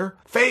Junior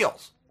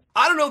fails?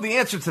 I don't know the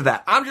answer to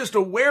that. I'm just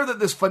aware that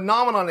this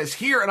phenomenon is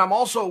here, and I'm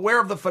also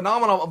aware of the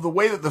phenomenon of the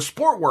way that the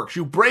sport works.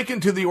 You break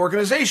into the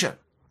organization.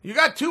 You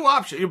got two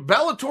options.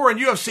 Bellator and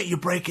UFC, you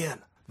break in.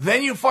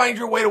 Then you find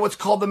your way to what's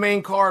called the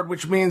main card,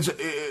 which means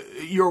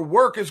your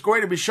work is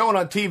going to be shown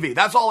on TV.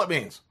 That's all it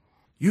means.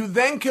 You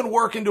then can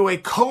work into a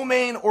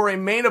co-main or a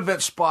main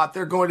event spot.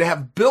 They're going to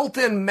have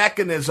built-in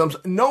mechanisms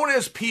known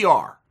as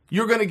PR.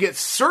 You're going to get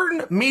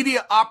certain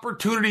media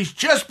opportunities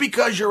just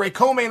because you're a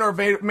co-main or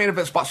main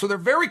event spot. So they're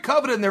very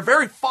coveted and they're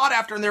very fought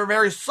after and they're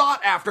very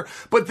sought after.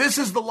 But this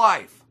is the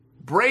life.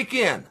 Break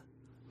in.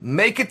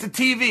 Make it to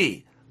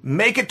TV.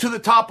 Make it to the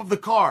top of the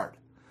card.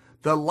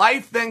 The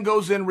life then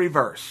goes in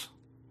reverse.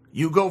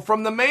 You go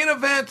from the main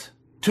event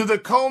to the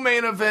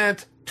co-main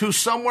event to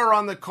somewhere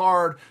on the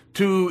card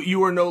to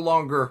you are no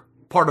longer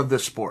part of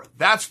this sport.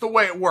 That's the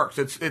way it works.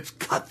 It's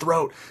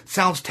cutthroat.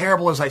 Sounds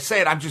terrible as I say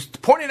it. I'm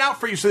just pointing out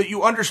for you so that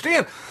you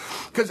understand.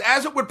 Because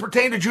as it would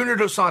pertain to Junior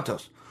Dos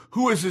Santos,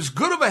 who is as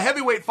good of a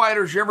heavyweight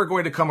fighter as you're ever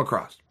going to come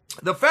across,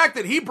 the fact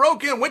that he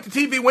broke in, went to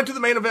TV, went to the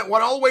main event,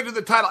 went all the way to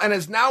the title, and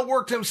has now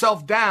worked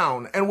himself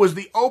down and was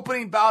the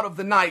opening bout of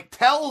the night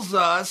tells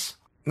us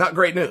not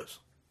great news.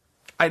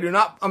 I do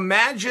not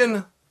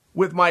imagine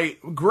with my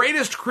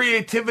greatest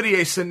creativity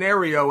a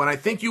scenario, and I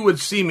think you would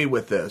see me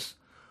with this,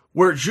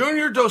 where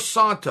Junior Dos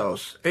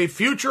Santos, a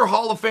future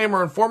Hall of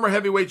Famer and former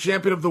heavyweight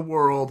champion of the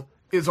world,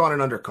 is on an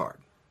undercard.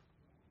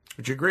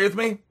 Would you agree with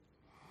me?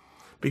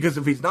 Because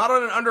if he's not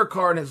on an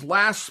undercard and his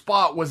last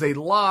spot was a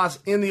loss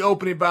in the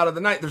opening bout of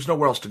the night, there's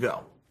nowhere else to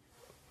go.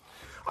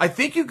 I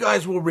think you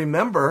guys will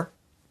remember,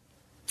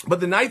 but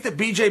the night that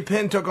BJ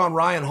Penn took on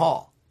Ryan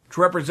Hall, which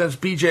represents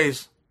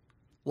BJ's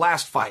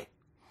last fight,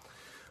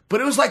 but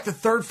it was like the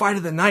third fight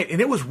of the night,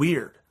 and it was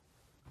weird.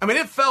 I mean,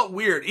 it felt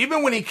weird.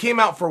 Even when he came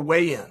out for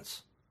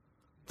weigh-ins,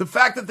 the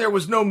fact that there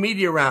was no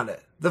media around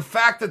it, the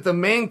fact that the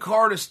main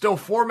card is still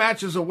 4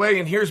 matches away,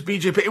 and here's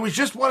BJ Penn, it was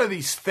just one of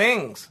these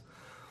things.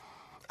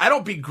 I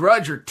don't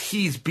begrudge or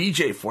tease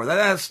BJ for that.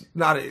 That's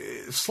not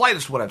the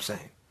slightest what I'm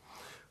saying.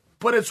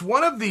 But it's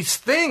one of these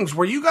things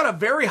where you got a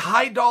very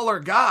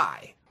high-dollar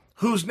guy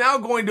who's now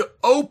going to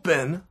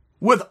open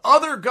with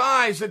other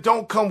guys that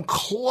don't come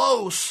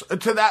close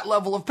to that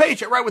level of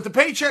paycheck, right? With the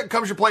paycheck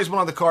comes your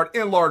placement on the card,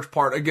 in large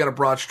part, again, a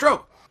broad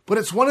stroke. But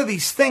it's one of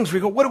these things where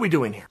you go, what are we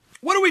doing here?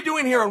 What are we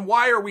doing here and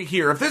why are we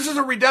here? If this is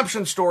a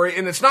redemption story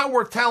and it's not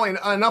worth telling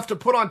enough to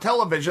put on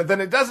television,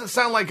 then it doesn't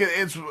sound like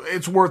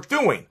it's worth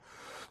doing.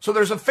 So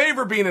there's a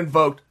favor being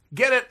invoked.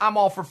 Get it? I'm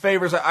all for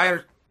favors.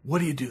 What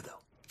do you do, though?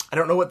 I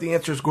don't know what the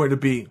answer is going to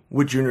be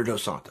with Junior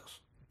Dos Santos,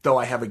 though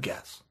I have a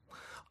guess.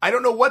 I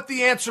don't know what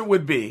the answer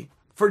would be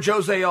for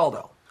Jose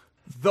Aldo,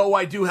 though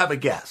I do have a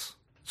guess.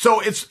 So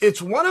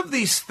it's one of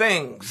these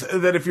things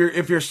that if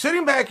you're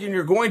sitting back and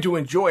you're going to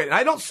enjoy it, and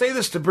I don't say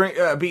this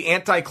to be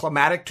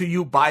anticlimactic to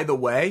you, by the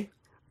way.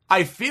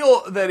 I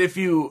feel that if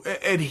you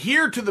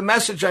adhere to the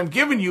message I'm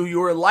giving you,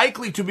 you are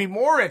likely to be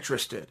more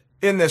interested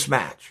in this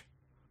match.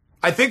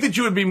 I think that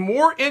you would be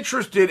more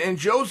interested in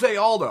Jose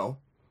Aldo,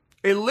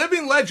 a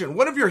living legend,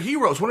 one of your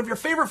heroes, one of your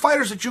favorite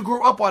fighters that you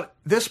grew up on.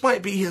 This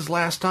might be his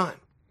last time.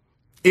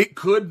 It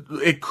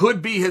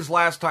could be his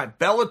last time.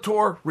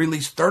 Bellator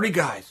released 30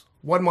 guys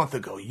 1 month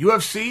ago.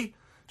 UFC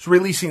is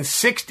releasing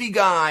 60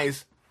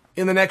 guys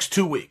in the next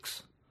 2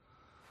 weeks.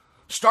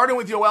 Starting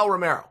with Yoel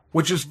Romero,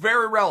 which is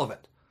very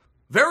relevant.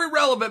 Very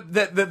relevant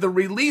that the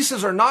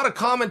releases are not a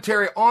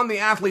commentary on the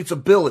athlete's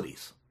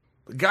abilities.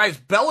 The guys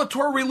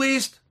Bellator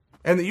released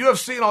and the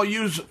UFC, and I'll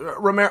use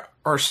Romero,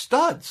 are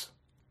studs.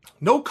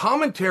 No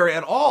commentary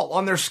at all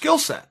on their skill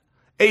set.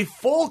 A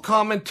full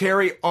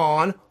commentary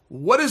on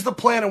what is the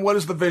plan and what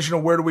is the vision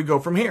and where do we go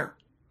from here.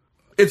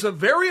 It's a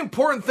very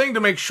important thing to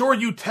make sure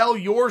you tell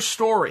your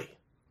story.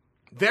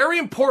 Very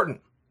important.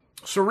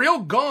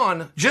 Ciryl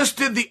Gane just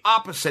did the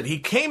opposite. He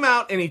came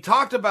out and he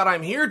talked about,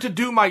 I'm here to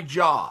do my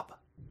job.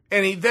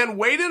 And he then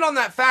weighed in on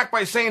that fact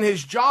by saying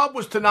his job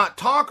was to not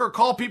talk or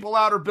call people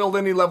out or build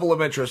any level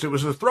of interest. It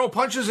was to throw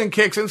punches and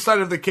kicks inside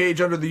of the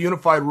cage under the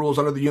unified rules,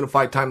 under the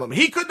unified time limit.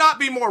 He could not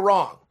be more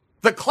wrong.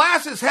 The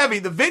class is heavy.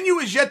 The venue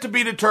is yet to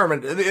be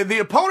determined. The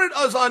opponent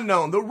is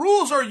unknown. The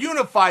rules are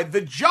unified.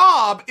 The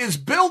job is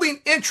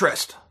building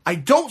interest. I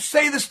don't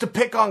say this to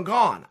pick on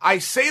Gane. I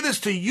say this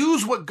to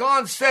use what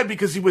Gane said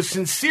because he was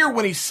sincere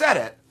when he said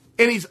it.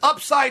 And he's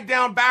upside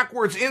down,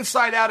 backwards,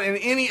 inside out, and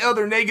any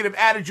other negative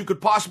adage you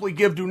could possibly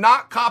give. Do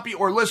not copy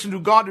or listen to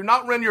Gane. Do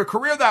not run your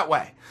career that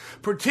way.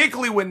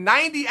 Particularly when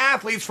 90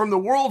 athletes from the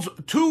world's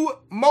two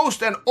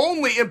most and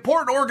only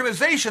important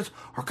organizations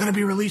are going to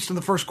be released in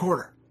the first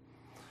quarter.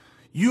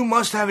 You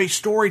must have a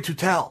story to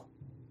tell.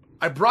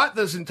 I brought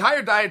this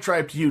entire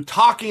diatribe to you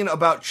talking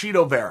about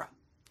Chito Vera.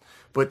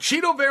 But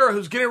Chito Vera,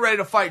 who's getting ready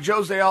to fight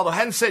Jose Aldo,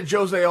 hadn't said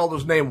Jose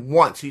Aldo's name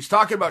once. He's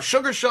talking about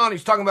Sugar Sean.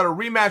 He's talking about a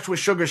rematch with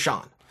Sugar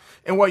Sean.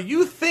 And while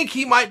you think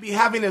he might be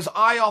having his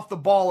eye off the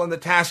ball in the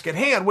task at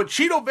hand, what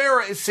Chito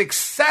Vera is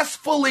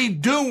successfully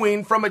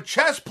doing from a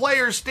chess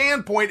player's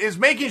standpoint is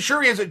making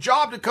sure he has a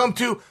job to come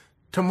to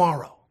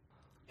tomorrow.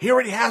 He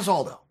already has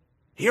Aldo.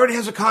 He already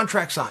has a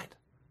contract signed.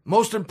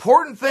 Most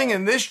important thing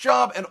in this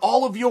job and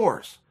all of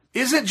yours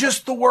isn't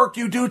just the work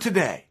you do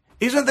today.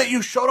 Isn't that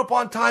you showed up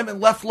on time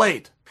and left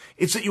late.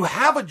 It's that you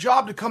have a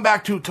job to come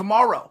back to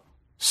tomorrow.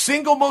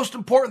 Single most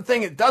important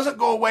thing, it doesn't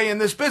go away in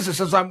this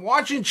business. As I'm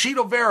watching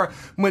Chito Vera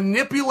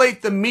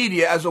manipulate the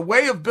media as a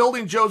way of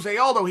building Jose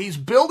Aldo, he's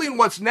building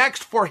what's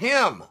next for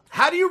him.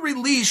 How do you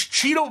release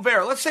Chito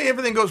Vera? Let's say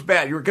everything goes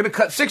bad. You're going to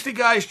cut 60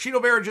 guys. Chito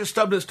Vera just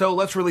stubbed his toe.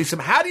 Let's release him.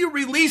 How do you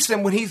release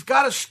him when he's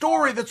got a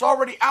story that's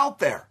already out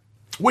there,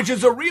 which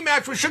is a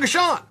rematch with Sugar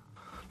Sean?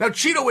 Now,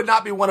 Chito would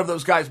not be one of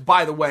those guys,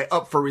 by the way,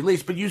 up for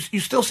release, but you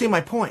still see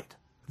my point.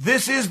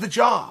 This is the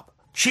job.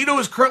 Chito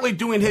is currently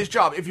doing his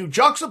job. If you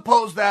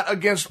juxtapose that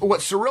against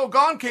what Ciryl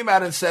Gane came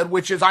out and said,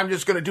 which is, I'm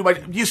just going to do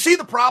my... You see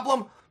the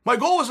problem? My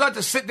goal was not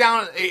to sit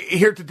down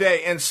here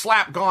today and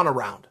slap Gane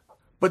around.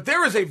 But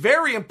there is a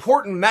very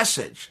important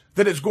message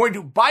that is going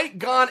to bite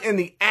Gane in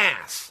the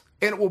ass.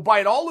 And it will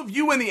bite all of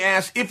you in the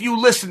ass if you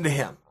listen to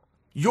him.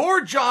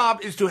 Your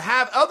job is to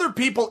have other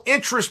people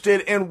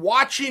interested in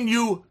watching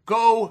you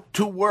go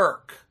to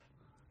work.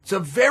 It's a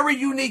very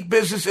unique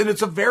business and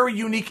it's a very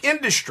unique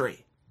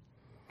industry.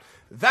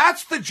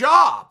 That's the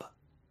job.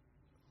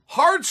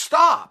 Hard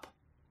stop.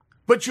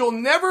 But you'll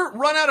never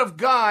run out of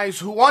guys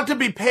who want to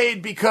be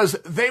paid because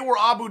they were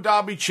Abu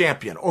Dhabi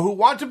champion, or who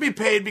want to be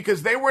paid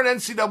because they were an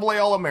NCAA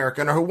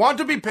All-American, or who want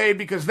to be paid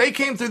because they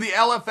came through the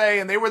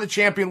LFA and they were the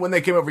champion when they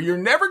came over. You're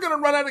never going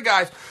to run out of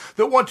guys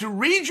that want to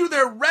read you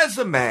their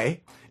resume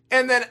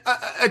and then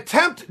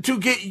attempt to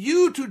get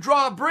you to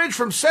draw a bridge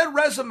from said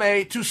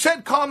resume to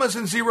said commas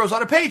and zeros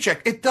on a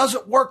paycheck. It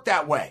doesn't work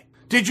that way.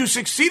 Did you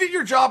succeed at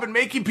your job in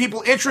making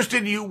people interested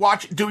in you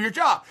do your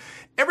job?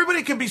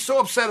 Everybody can be so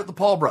upset at the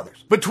Paul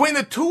brothers. Between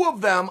the two of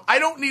them, I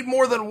don't need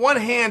more than one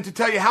hand to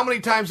tell you how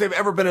many times they've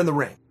ever been in the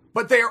ring.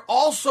 But they are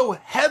also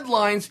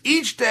headlines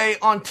each day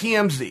on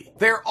TMZ.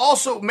 They are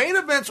also main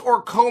events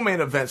or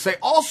co-main events. They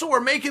also are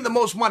making the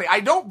most money. I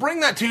don't bring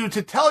that to you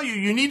to tell you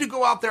you need to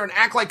go out there and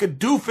act like a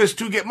doofus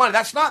to get money.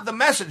 That's not the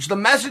message. The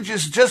message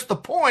is just the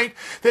point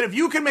that if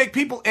you can make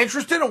people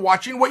interested in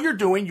watching what you're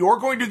doing, you're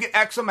going to get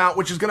X amount,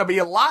 which is going to be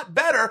a lot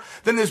better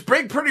than this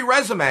big, pretty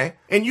resume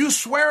and you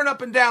swearing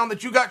up and down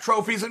that you got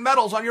trophies and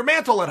medals on your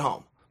mantle at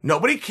home.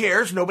 Nobody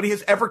cares. Nobody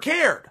has ever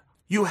cared.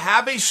 You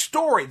have a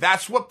story.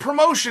 That's what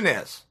promotion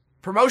is.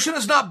 Promotion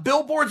is not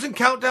billboards and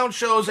countdown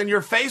shows and your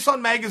face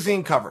on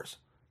magazine covers.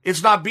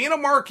 It's not being a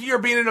marquee or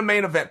being in a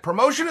main event.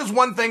 Promotion is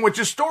one thing, which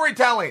is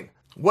storytelling.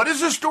 What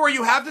is the story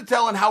you have to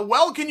tell and how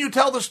well can you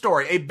tell the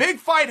story? A big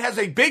fight has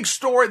a big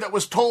story that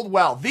was told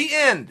well. The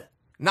end.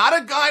 Not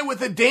a guy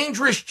with a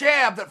dangerous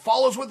jab that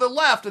follows with the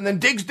left and then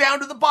digs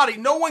down to the body.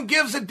 No one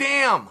gives a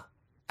damn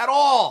at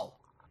all.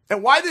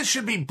 And why this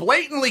should be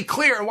blatantly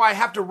clear and why I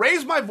have to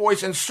raise my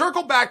voice and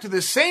circle back to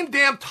this same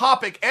damn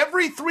topic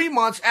every 3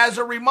 months as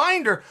a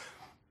reminder.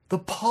 The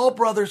Paul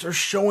brothers are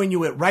showing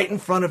you it right in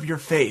front of your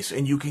face,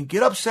 and you can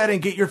get upset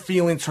and get your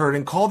feelings hurt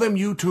and call them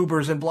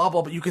YouTubers and blah,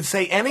 blah, but you can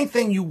say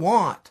anything you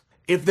want.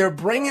 If they're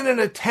bringing in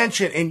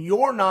attention and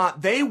you're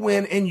not, they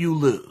win and you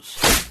lose.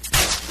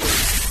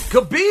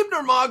 Khabib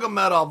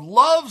Nurmagomedov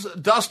loves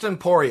Dustin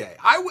Poirier.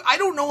 I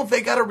don't know if they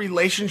got a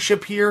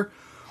relationship here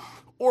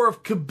or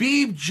if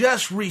Khabib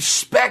just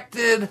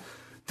respected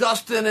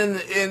Dustin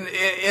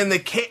in the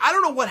cage. I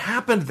don't know what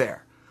happened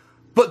there.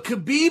 But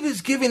Khabib is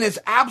giving his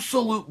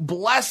absolute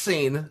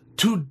blessing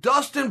to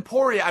Dustin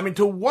Poirier. I mean,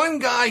 to one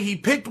guy, he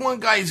picked one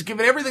guy, he's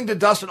given everything to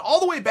Dustin.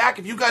 All the way back,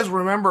 if you guys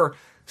remember,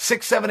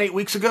 6, 7, 8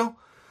 weeks ago,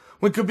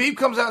 when Khabib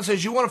comes out and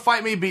says, you want to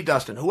fight me, beat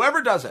Dustin.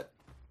 Whoever does it.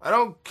 I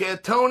don't care,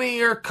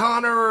 Tony or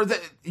Connor,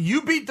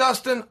 you beat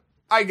Dustin,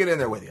 I get in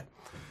there with you.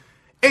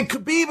 And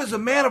Khabib is a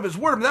man of his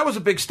word. I mean, that was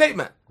a big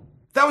statement.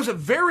 That was a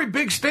very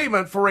big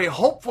statement for a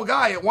hopeful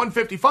guy at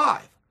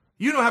 155.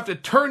 You don't have to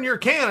turn your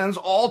cannons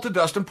all to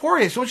Dustin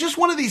Poirier. So it's just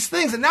one of these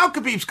things. And now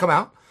Khabib's come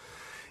out,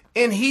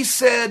 and he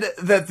said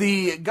that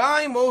the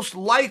guy most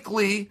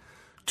likely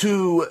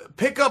to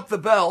pick up the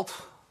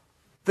belt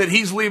that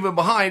he's leaving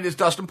behind is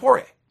Dustin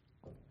Poirier.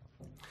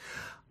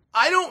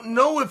 I don't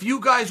know if you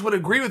guys would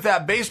agree with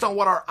that based on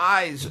what our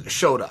eyes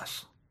showed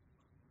us.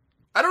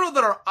 I don't know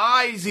that our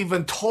eyes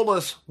even told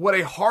us what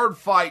a hard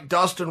fight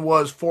Dustin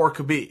was for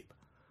Khabib.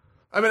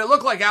 I mean, it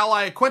looked like Al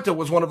Iaquinta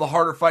was one of the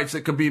harder fights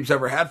that Khabib's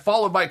ever had,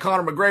 followed by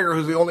Conor McGregor,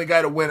 who's the only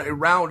guy to win a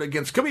round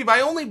against Khabib.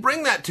 I only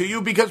bring that to you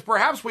because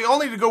perhaps we all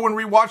need to go and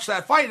rewatch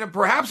that fight, and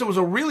perhaps it was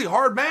a really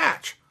hard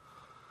match.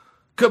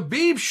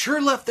 Khabib sure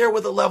left there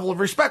with a level of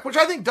respect, which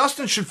I think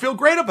Dustin should feel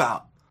great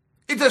about.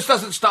 It just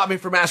doesn't stop me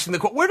from asking the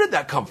question, where did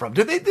that come from?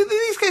 Did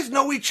these guys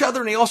know each other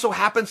and he also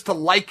happens to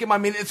like him? I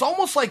mean, it's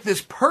almost like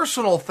this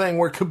personal thing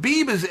where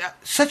Khabib is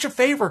such a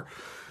favor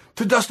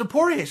to Dustin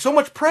Poirier. So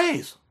much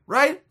praise,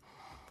 right?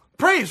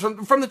 Praise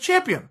from the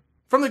champion,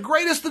 from the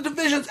greatest the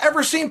division's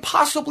ever seen,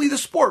 possibly the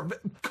sport.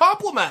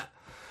 Compliment.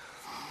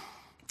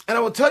 And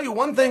I will tell you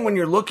one thing when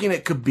you're looking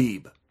at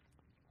Khabib.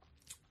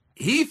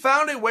 He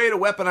found a way to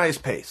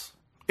weaponize pace.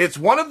 It's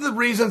one of the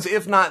reasons,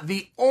 if not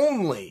the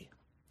only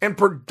and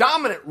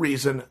predominant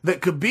reason,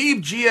 that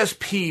Khabib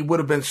GSP would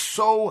have been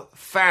so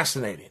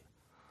fascinating.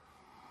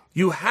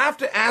 You have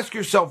to ask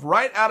yourself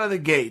right out of the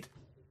gate,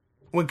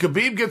 when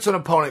Khabib gets an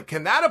opponent,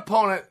 can that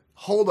opponent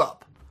hold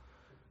up?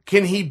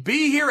 Can he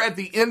be here at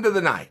the end of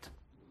the night?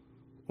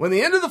 When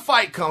the end of the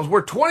fight comes,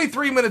 we're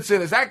 23 minutes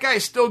in, is that guy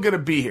still going to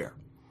be here?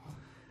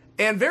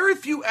 And very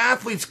few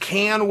athletes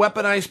can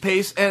weaponize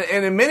pace, and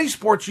in many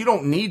sports, you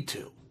don't need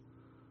to.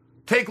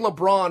 Take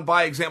LeBron,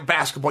 by example,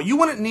 basketball. You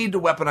wouldn't need to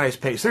weaponize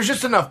pace. There's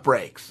just enough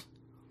breaks.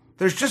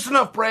 There's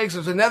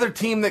another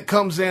team that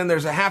comes in,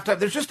 there's a halftime.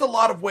 There's just a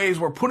lot of ways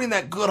where putting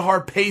that good,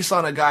 hard pace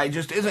on a guy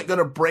just isn't going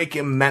to break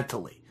him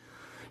mentally.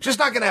 Just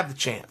not going to have the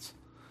chance.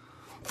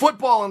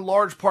 Football, in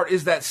large part,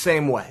 is that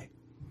same way.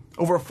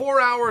 Over 4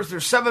 hours,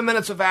 there's 7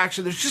 minutes of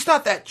action. There's just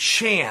not that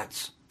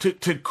chance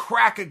to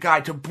crack a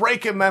guy, to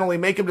break him mentally,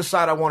 make him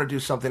decide I want to do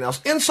something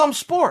else. In some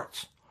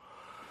sports.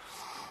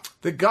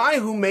 The guy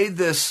who made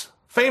this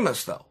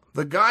famous, though,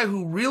 the guy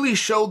who really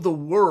showed the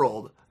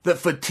world that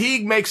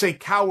fatigue makes a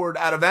coward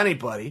out of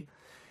anybody,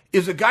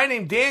 is a guy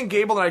named Dan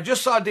Gable, and I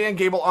just saw Dan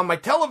Gable on my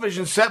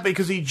television set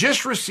because he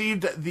just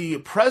received the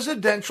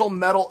Presidential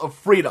Medal of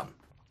Freedom.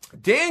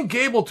 Dan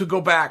Gable, to go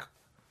back,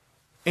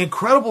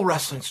 incredible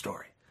wrestling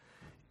story.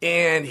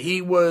 And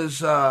he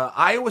was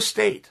Iowa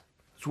State.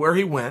 That's where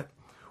he went.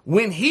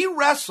 When he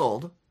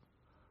wrestled,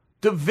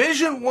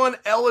 Division I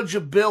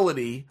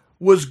eligibility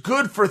was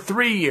good for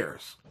 3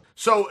 years.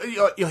 So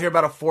you'll hear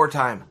about a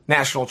 4-time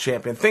national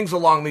champion, things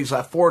along these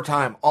lines,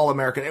 4-time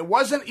All-American. It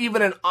wasn't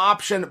even an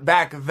option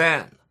back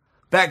then.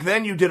 Back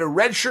then, you did a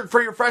red shirt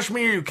for your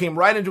freshman year. You came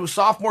right into a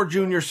sophomore,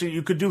 junior, so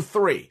you could do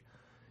 3.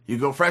 You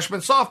go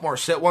freshman, sophomore,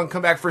 sit 1,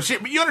 come back for a seat.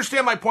 But you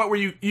understand my point where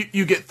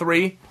you get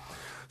 3.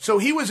 So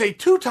he was a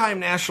 2-time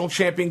national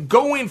champion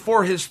going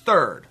for his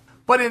 3rd.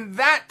 But in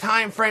that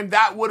time frame,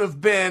 that would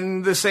have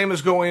been the same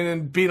as going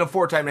and being a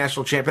 4-time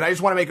national champion. I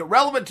just want to make it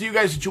relevant to you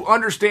guys that you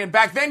understand.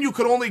 Back then, you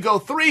could only go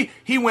 3.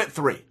 He went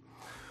 3.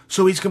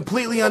 So he's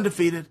completely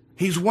undefeated.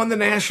 He's won the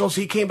Nationals.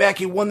 He came back.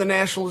 He won the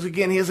Nationals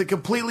again. He has a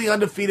completely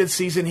undefeated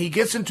season. He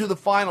gets into the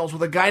finals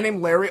with a guy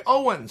named Larry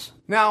Owens.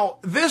 Now,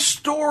 this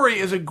story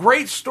is a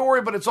great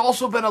story, but it's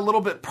also been a little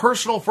bit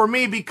personal for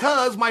me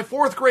because my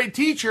 4th grade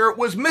teacher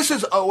was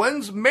Mrs.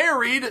 Owens,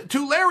 married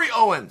to Larry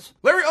Owens.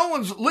 Larry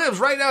Owens lives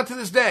right now to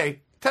this day,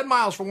 10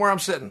 miles from where I'm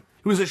sitting.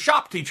 He was a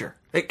shop teacher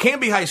at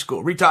Canby High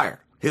School, retired.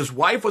 His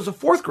wife was a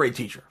 4th grade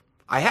teacher.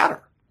 I had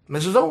her,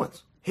 Mrs.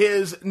 Owens.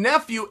 His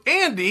nephew,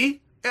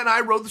 Andy, and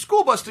I rode the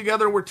school bus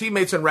together. We're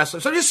teammates in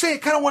wrestling. So I'm just saying,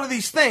 kind of one of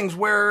these things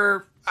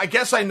where I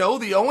guess I know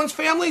the Owens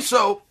family.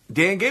 So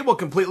Dan Gable,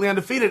 completely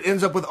undefeated,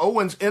 ends up with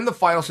Owens in the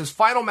finals, his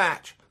final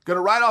match. Going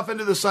to ride off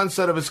into the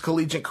sunset of his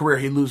collegiate career.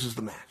 He loses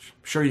the match.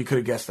 I'm sure you could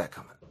have guessed that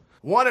coming.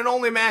 One and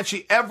only match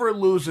he ever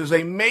loses,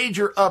 a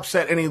major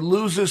upset, and he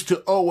loses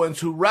to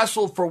Owens, who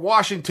wrestled for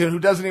Washington, who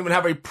doesn't even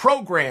have a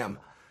program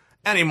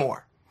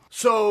anymore.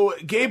 So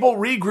Gable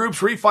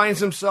regroups, refines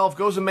himself,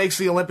 goes and makes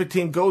the Olympic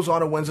team, goes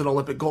on and wins an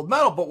Olympic gold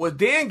medal. But what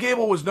Dan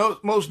Gable was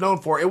most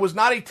known for, it was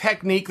not a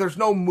technique. There's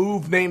no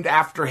move named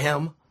after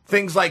him.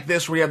 Things like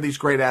this where you have these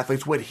great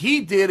athletes. What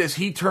he did is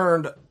he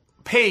turned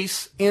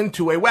pace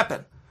into a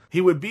weapon. He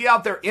would be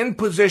out there in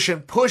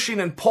position, pushing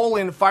and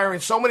pulling and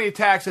firing so many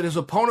attacks that his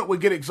opponent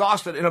would get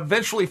exhausted and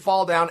eventually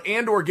fall down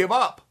and or give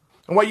up.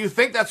 And while you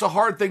think that's a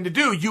hard thing to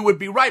do, you would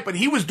be right. But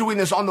he was doing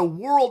this on the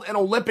world and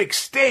Olympic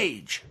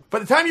stage. By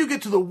the time you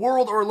get to the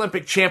World or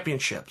Olympic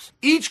Championships,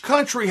 each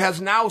country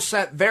has now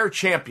sent their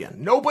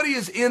champion. Nobody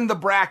is in the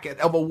bracket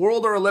of a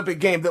World or Olympic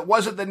game that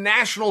wasn't the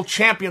national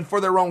champion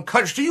for their own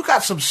country. So you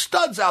got some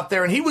studs out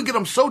there, and he would get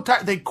them so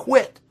tired, they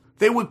quit.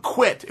 They would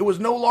quit. It was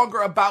no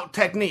longer about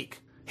technique.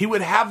 He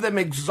would have them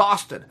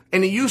exhausted.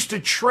 And he used to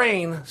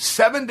train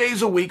 7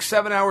 days a week,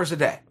 7 hours a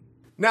day.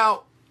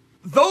 Now,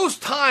 those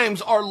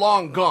times are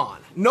long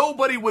gone.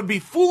 Nobody would be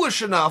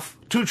foolish enough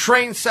to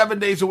train 7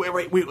 days a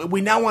week.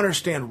 We now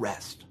understand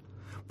rest.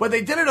 But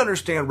they didn't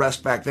understand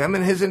rest back then,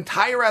 and his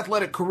entire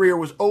athletic career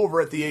was over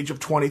at the age of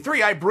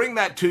 23. I bring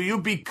that to you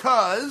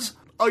because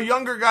a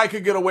younger guy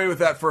could get away with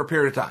that for a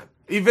period of time.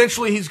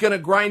 Eventually, he's going to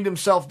grind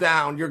himself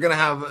down. You're going to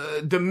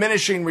have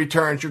diminishing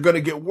returns. You're going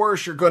to get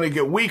worse. You're going to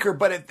get weaker.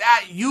 But at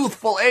that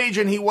youthful age,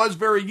 and he was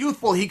very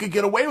youthful, he could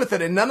get away with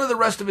it. And none of the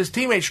rest of his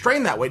teammates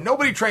trained that way.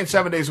 Nobody trained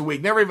 7 days a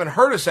week. Never even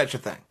heard of such a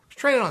thing. He's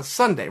training on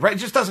Sunday, right? It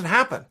just doesn't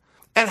happen.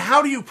 And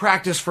how do you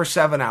practice for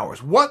 7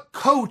 hours? What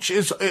coach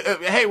is,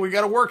 hey, we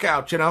got a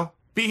workout,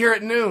 be here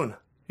at noon.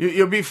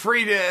 You'll be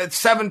free at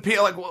 7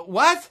 p.m. Like,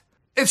 what?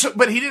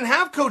 But he didn't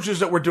have coaches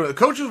that were doing it.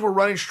 The coaches were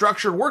running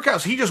structured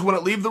workouts. He just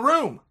wouldn't leave the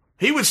room.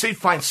 He would say,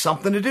 find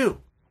something to do.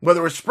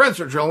 Whether it's sprints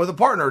or drilling with a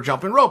partner or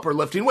jumping rope or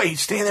lifting weight. He'd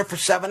stay there for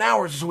 7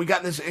 hours. So we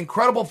got in this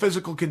incredible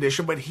physical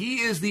condition, but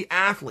he is the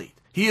athlete.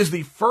 He is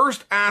the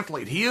first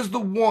athlete. He is the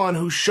one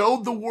who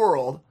showed the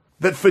world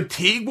that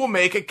fatigue will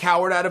make a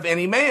coward out of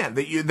any man,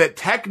 that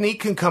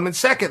technique can come in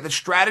second, that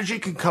strategy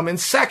can come in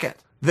second,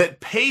 that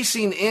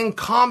pacing in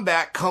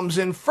combat comes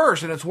in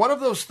first. And it's one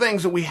of those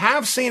things that we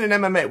have seen in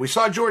MMA. We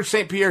saw George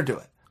St. Pierre do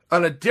it.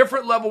 On a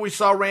different level, we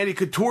saw Randy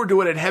Couture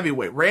do it at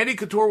heavyweight. Randy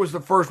Couture was the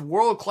first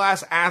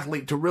world-class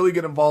athlete to really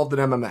get involved in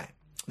MMA.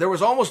 There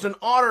was almost an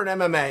honor in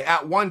MMA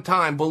at one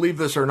time, believe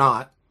this or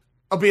not,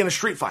 of being a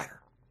street fighter.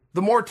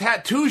 The more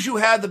tattoos you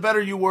had, the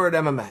better you were at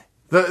MMA.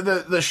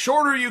 The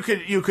shorter you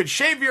could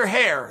shave your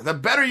hair, the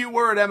better you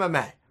were at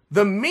MMA.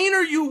 The meaner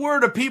you were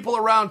to people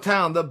around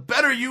town, the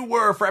better you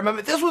were for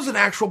MMA. This was an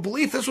actual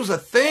belief. This was a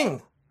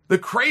thing. The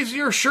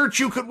crazier shirts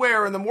you could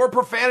wear and the more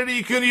profanity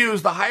you could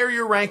use, the higher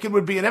your ranking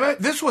would be in MMA.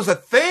 This was a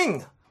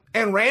thing.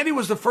 And Randy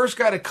was the first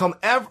guy to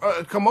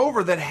come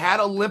over that had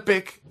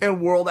Olympic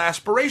and world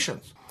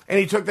aspirations. And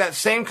he took that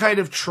same kind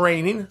of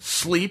training,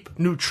 sleep,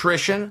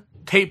 nutrition,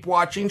 tape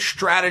watching,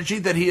 strategy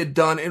that he had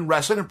done in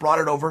wrestling and brought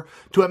it over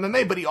to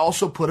MMA. But he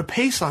also put a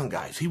pace on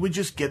guys. He would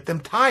just get them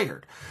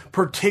tired.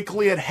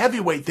 Particularly at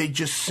heavyweight, they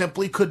just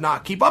simply could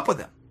not keep up with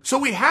him. So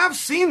we have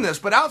seen this,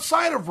 but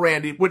outside of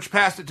Randy, which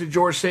passed it to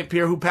George St.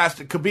 Pierre, who passed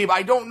it to Khabib,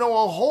 I don't know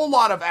a whole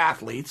lot of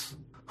athletes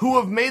who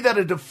have made that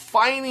a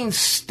defining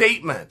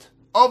statement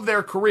of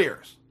their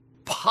careers.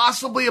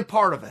 Possibly a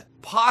part of it.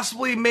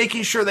 Possibly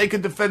making sure they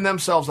could defend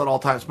themselves at all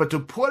times. But to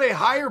put a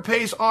higher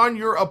pace on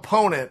your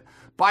opponent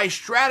by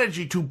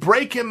strategy to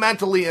break him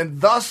mentally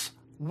and thus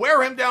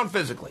wear him down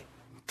physically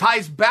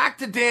ties back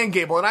to Dan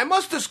Gable. And I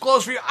must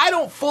disclose for you, I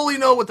don't fully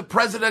know what the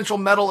Presidential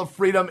Medal of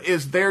Freedom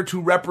is there to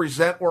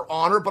represent or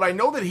honor, but I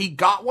know that he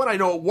got one. I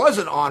know it was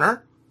an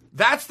honor.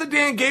 That's the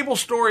Dan Gable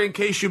story in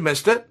case you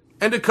missed it.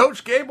 And to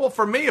Coach Gable,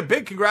 for me, a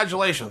big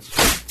congratulations.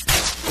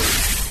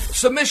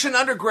 Submission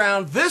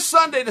Underground this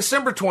Sunday,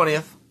 December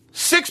 20th,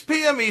 6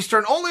 p.m.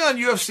 Eastern, only on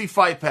UFC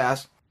Fight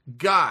Pass.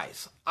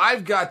 Guys,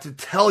 I've got to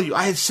tell you,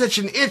 I had such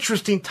an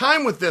interesting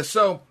time with this.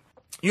 So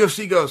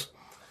UFC goes,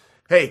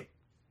 hey,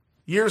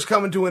 year's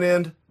coming to an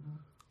end.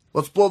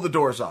 Let's blow the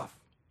doors off.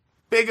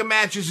 Big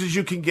matches as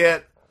you can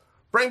get.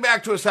 Bring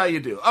back to us how you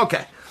do.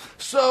 Okay.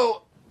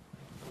 So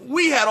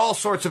we had all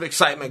sorts of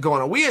excitement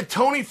going on. We had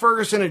Tony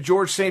Ferguson and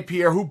George St.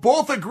 Pierre, who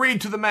both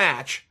agreed to the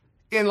match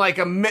in like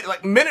a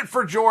minute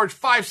for George,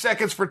 5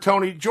 seconds for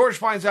Tony. George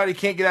finds out he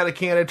can't get out of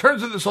Canada. It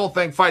turns into this whole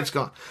thing. Fight's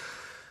gone.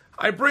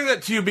 I bring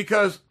that to you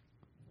because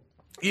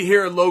you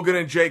hear Logan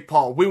and Jake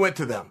Paul. We went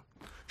to them.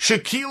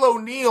 Shaquille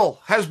O'Neal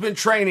has been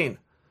training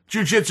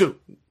jiu-jitsu.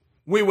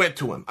 We went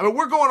to him. I mean,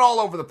 we're going all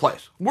over the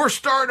place. We're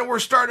starting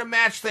to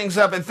match things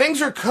up, and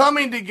things are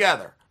coming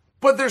together.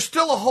 But there's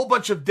still a whole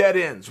bunch of dead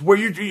ends where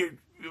you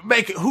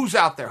make it, who's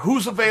out there,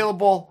 who's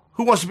available,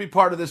 who wants to be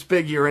part of this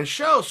big year-end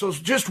show. So it's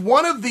just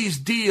one of these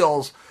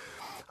deals.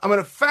 I'm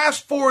going to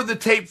fast forward the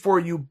tape for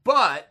you,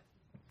 but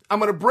I'm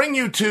going to bring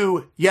you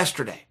to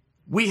yesterday.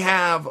 We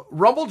have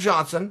Rumble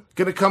Johnson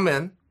going to come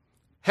in,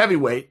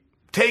 heavyweight,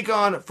 take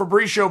on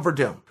Fabricio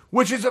Verdum,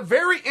 which is a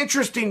very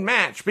interesting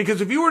match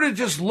because if you were to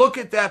just look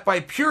at that by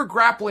pure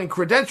grappling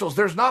credentials,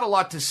 there's not a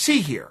lot to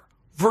see here.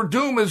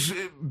 Verdum has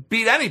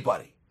beat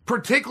anybody,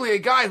 particularly a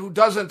guy who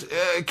doesn't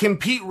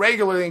compete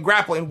regularly in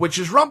grappling, which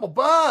is Rumble.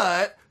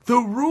 But the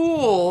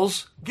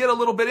rules get a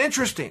little bit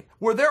interesting,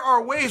 where there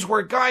are ways where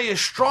a guy as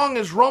strong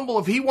as Rumble,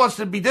 if he wants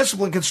to be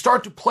disciplined, can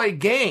start to play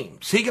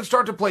games. He can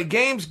start to play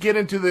games, get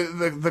into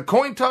the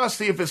coin toss,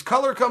 see if his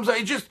color comes out.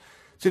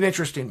 It's an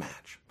interesting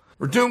match.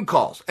 Verdum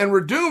calls. And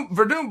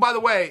Verdum, by the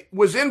way,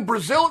 was in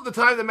Brazil at the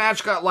time the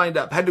match got lined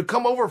up. Had to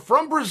come over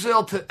from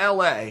Brazil to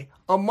L.A.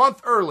 a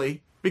month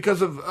early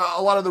because of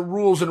a lot of the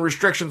rules and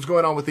restrictions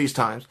going on with these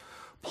times.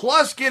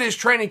 Plus get his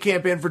training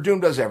camp in.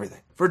 Verdum does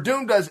everything.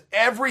 Verdum does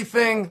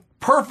everything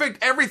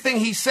perfect. Everything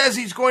he says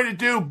he's going to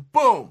do.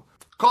 Boom.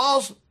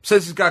 Calls,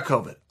 says he's got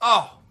COVID.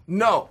 Oh,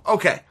 no.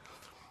 Okay.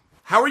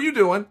 How are you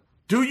doing?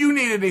 Do you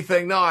need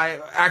anything? No,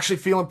 I actually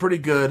feeling pretty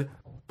good,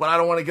 but I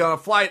don't want to get on a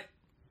flight.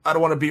 I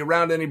don't want to be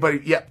around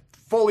anybody. Yep,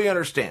 fully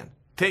understand.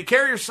 Take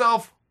care of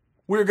yourself.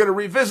 We're going to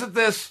revisit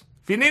this.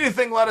 If you need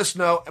anything, let us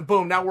know. And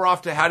boom, now we're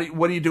off to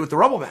what do you do with the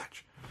Rumble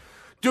match?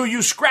 Do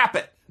you scrap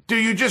it? Do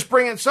you just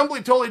bring in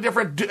somebody totally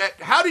different?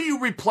 How do you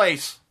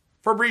replace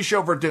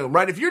Fabricio Verdum,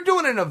 right? If you're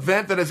doing an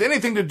event that has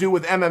anything to do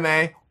with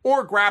MMA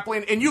or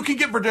grappling and you can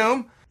get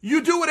Verdum,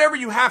 you do whatever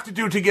you have to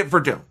do to get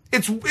Verdum.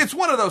 It's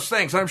one of those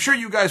things. I'm sure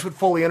you guys would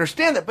fully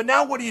understand that. But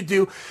now what do you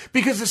do?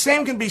 Because the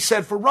same can be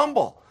said for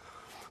Rumble.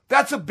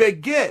 That's a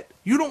big get.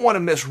 You don't want to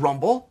miss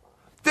Rumble.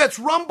 That's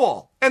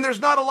Rumble. And there's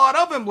not a lot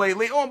of him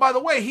lately. Oh, and by the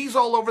way, he's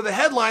all over the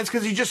headlines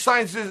because he just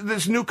signs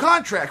this new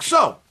contract.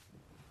 So,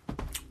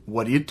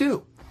 what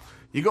do?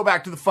 You go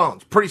back to the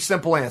phones. Pretty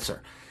simple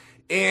answer.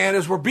 And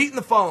as we're beating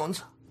the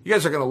phones, you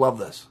guys are going to love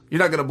this. You're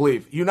not going to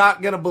believe. You're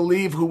not going to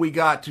believe who we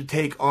got to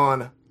take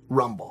on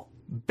Rumble.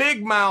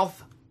 Big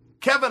Mouth,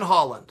 Kevin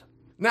Holland.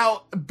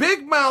 Now,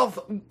 Big Mouth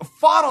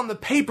fought on the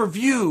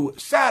pay-per-view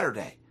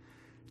Saturday.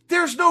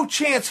 There's no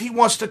chance he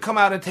wants to come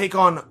out and take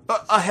on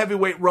a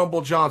heavyweight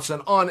Rumble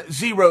Johnson on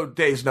 0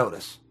 days'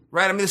 notice,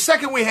 right? I mean, the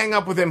second we hang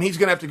up with him, he's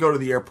going to have to go to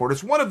the airport.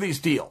 It's one of these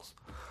deals.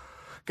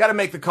 Got to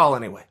make the call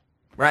anyway,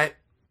 right?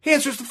 He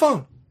answers the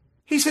phone.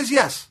 He says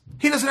yes.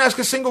 He doesn't ask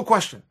a single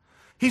question.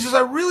 He says,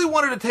 I really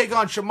wanted to take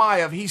on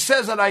Chimaev. He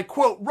says, and I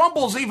quote,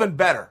 Rumble's even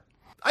better.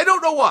 I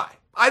don't know why.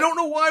 I don't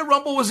know why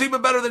Rumble was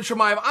even better than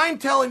Chimaev. I'm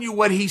telling you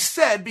what he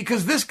said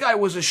because this guy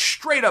was a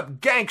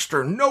straight-up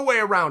gangster. No way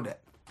around it.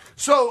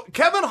 So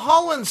Kevin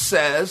Holland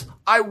says,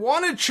 I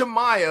wanted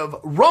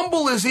Chimaev.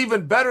 Rumble is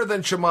even better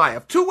than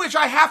Chimaev. To which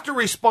I have to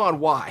respond,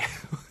 why?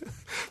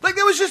 Like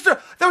that was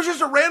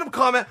just a random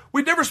comment.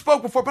 We'd never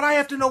spoke before, but I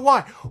have to know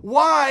why.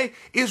 Why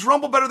is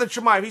Rumble better than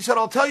Chimaev? He said,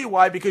 I'll tell you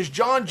why, because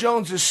John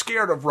Jones is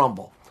scared of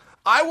Rumble.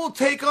 I will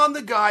take on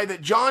the guy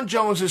that John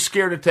Jones is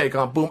scared to take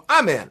on. Boom,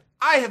 I'm in.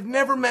 I have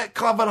never met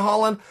Kevin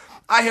Holland.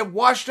 I have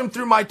watched him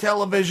through my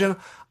television.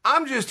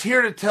 I'm just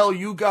here to tell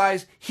you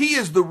guys, he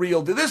is the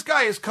real deal. This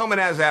guy is coming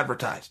as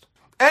advertised.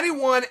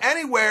 Anyone,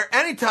 anywhere,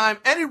 anytime,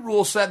 any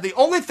rule set, the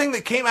only thing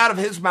that came out of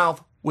his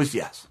mouth was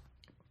yes.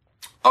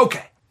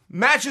 Okay,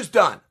 match is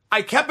done.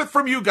 I kept it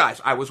from you guys.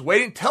 I was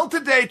waiting till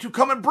today to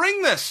come and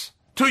bring this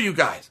to you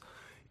guys.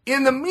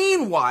 In the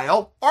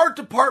meanwhile, art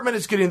department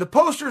is getting the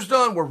posters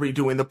done. We're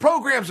redoing the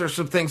programs. There's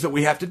some things that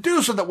we have to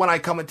do so that when I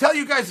come and tell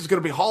you guys it's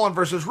going to be Holland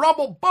versus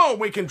Rumble, boom,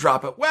 we can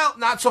drop it. Well,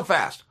 not so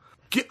fast.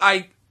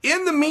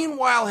 In the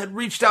meanwhile, had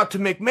reached out to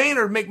Mick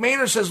Maynard. Mick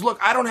Maynard says, look,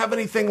 I don't have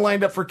anything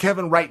lined up for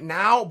Kevin right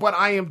now, but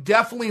I am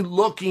definitely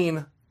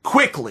looking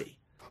quickly.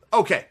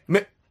 Okay,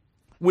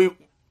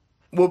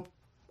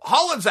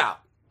 Holland's out.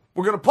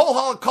 We're going to pull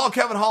Holland, call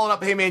Kevin Holland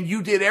up. Hey, man,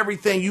 you did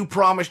everything you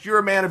promised. You're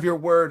a man of your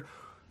word.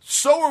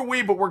 So are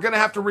we, but we're going to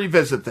have to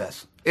revisit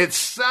this. It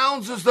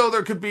sounds as though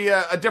there could be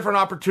a different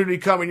opportunity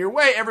coming your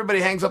way. Everybody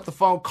hangs up the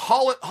phone.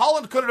 Call it.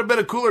 Holland could have been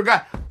a cooler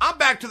guy. I'm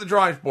back to the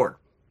drawing board.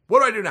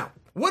 What do I do now?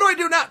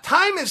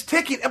 Time is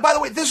ticking. And by the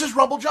way, this is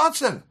Rumble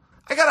Johnson.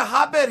 I got a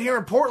hotbed here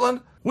in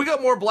Portland. We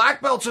got more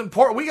black belts in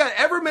Portland. We got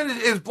every minute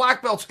is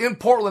black belts in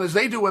Portland as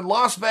they do in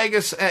Las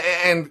Vegas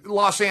and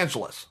Los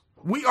Angeles.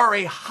 We are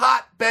a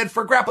hotbed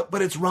for grappling,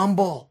 but it's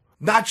Rumble.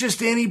 Not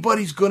just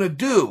anybody's going to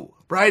do,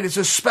 right? It's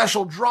a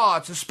special draw.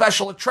 It's a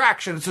special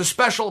attraction. It's a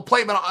special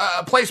placement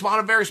on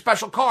a very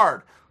special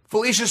card.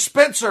 Felicia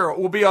Spencer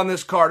will be on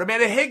this card.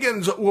 Amanda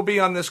Higgins will be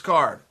on this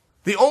card.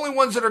 The only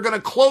ones that are going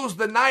to close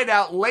the night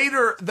out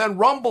later than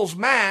Rumble's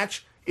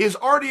match is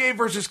RDA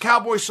versus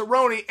Cowboy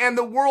Cerrone and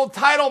the world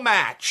title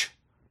match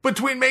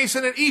between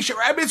Mason and Isha.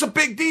 I mean, it's a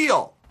big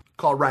deal.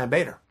 Called Ryan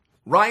Bader.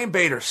 Ryan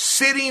Bader,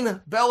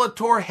 sitting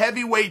Bellator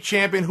heavyweight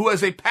champion who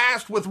has a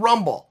past with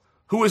Rumble,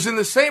 who is in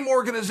the same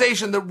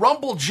organization that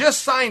Rumble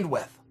just signed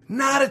with.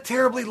 Not a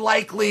terribly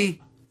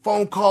likely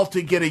phone call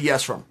to get a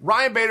yes from.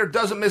 Ryan Bader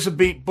doesn't miss a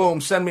beat.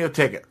 Boom, send me a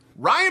ticket.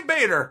 Ryan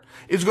Bader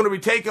is going to be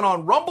taking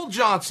on Rumble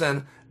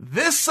Johnson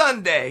this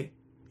Sunday.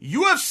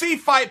 UFC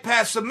Fight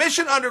Pass,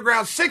 Submission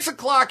Underground, 6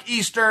 o'clock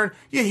Eastern.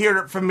 You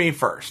heard it from me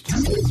first.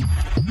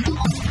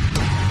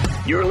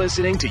 You're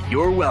listening to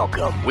You're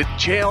Welcome with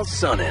Chael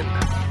Sonnen.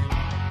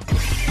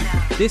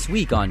 This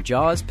week on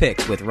Jaws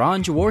Picks with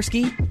Ron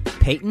Jaworski,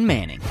 Peyton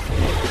Manning.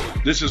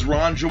 This is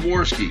Ron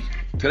Jaworski.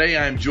 Today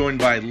I'm joined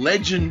by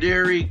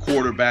legendary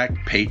quarterback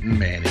Peyton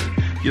Manning.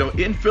 You know,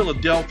 in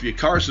Philadelphia,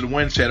 Carson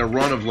Wentz had a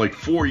run of like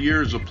 4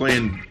 years of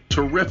playing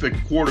terrific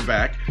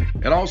quarterback,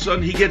 and all of a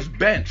sudden he gets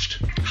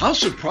benched. How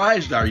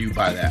surprised are you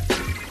by that?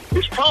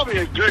 It's probably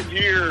a good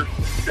year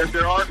that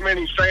there aren't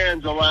many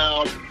fans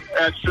allowed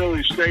at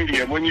Philly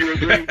Stadium. When you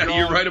agree,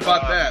 you're right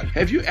about that.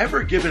 Have you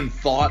ever given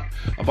thought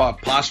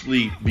about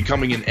possibly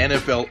becoming an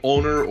NFL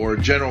owner or a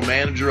general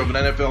manager of an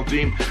NFL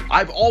team?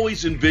 I've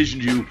always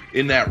envisioned you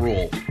in that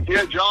role.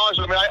 Yeah, Josh.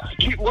 I mean, I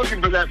keep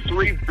looking for that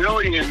 $3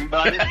 billion,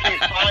 but I just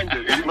can't find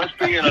it. It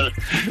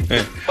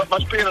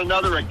must be in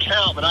another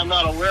account that I'm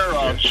not aware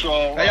of.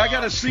 So, hey, I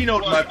got a C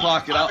note in my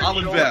pocket. I'll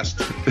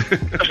invest.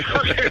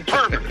 Okay,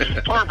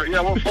 perfect.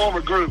 Yeah, we'll form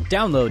a group.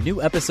 Download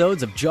new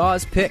episodes of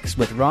Jaws Picks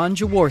with Ron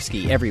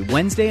Jaworski every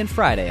Wednesday and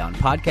Friday on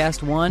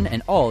Podcast One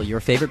and all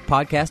your favorite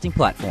podcasting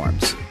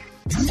platforms.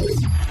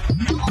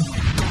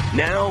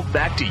 Now,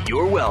 back to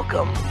You're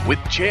Welcome with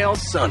Chael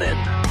Sonnen.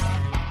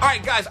 All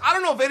right, guys, I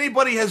don't know if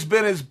anybody has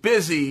been as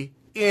busy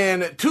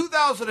in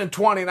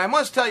 2020, and I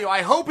must tell you,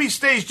 I hope he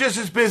stays just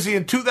as busy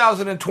in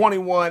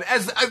 2021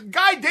 as a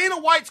guy Dana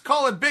White's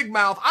calling Big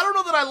Mouth. I don't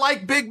know that I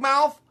like Big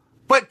Mouth,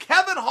 but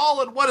Kevin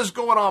Holland, what is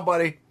going on,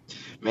 buddy?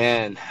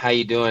 Man, how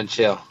you doing,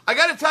 Chill? I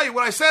got to tell you,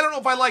 when I say I don't know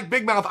if I like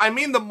Big Mouth, I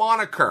mean the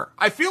moniker.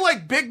 I feel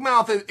like Big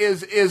Mouth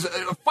is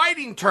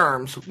fighting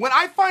terms when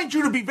I find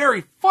you to be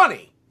very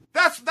funny.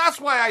 That's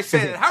why I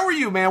say that. How are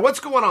you, man?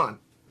 What's going on?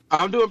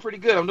 I'm doing pretty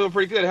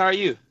good. How are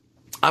you?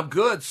 I'm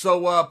good.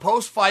 So,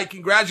 post-fight,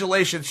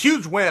 congratulations.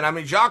 Huge win. I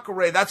mean,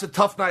 Jacare, that's a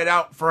tough night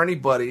out for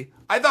anybody.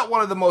 I thought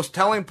one of the most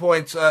telling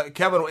points,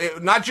 Kevin,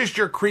 not just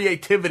your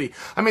creativity.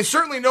 I mean,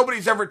 certainly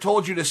nobody's ever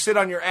told you to sit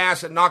on your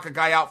ass and knock a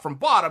guy out from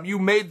bottom. You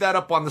made that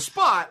up on the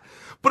spot.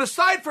 But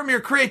aside from your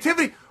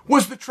creativity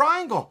was the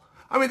triangle.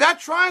 I mean, that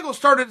triangle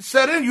started to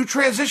set in. You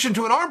transitioned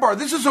to an armbar.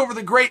 This is over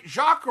the great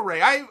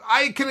Jacare.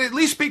 I can at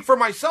least speak for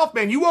myself,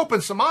 man. You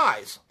opened some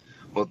eyes.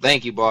 Well,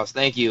 thank you, boss.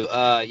 Thank you.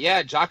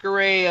 Yeah,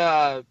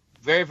 Jacare,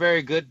 very,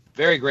 very good,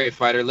 very great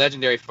fighter,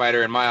 legendary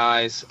fighter in my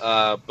eyes.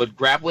 But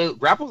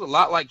grapples a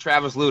lot like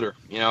Travis Lutter,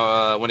 you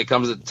know, when it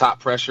comes to top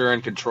pressure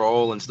and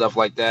control and stuff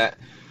like that.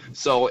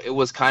 So it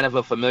was kind of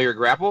a familiar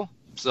grapple.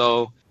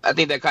 So I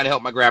think that kind of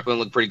helped my grappling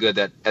look pretty good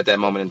at that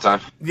moment in time.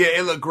 Yeah,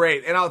 it looked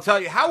great. And I'll tell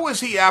you, how was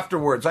he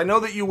afterwards? I know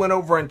that you went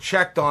over and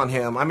checked on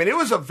him. I mean, it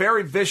was a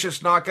very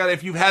vicious knockout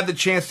if you've had the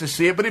chance to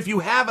see it. But if you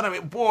haven't, I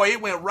mean, boy,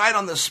 it went right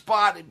on the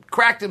spot. It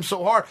cracked him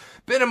so hard,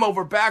 bent him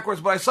over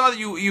backwards. But I saw that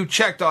you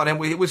checked on him.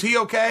 Was he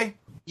okay?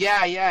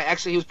 Yeah.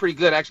 Actually, he was pretty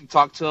good. I actually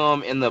talked to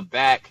him in the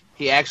back.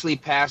 He actually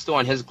passed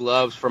on his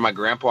gloves for my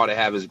grandpa to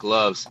have his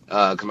gloves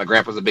because my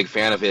grandpa's a big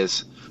fan of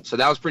his. So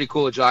that was pretty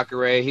cool with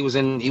Jacare. He was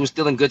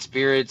still in good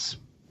spirits.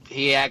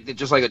 He acted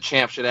just like a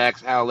champ should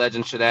act, how a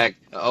legend should act.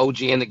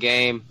 OG in the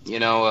game, you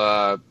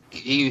know.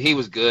 He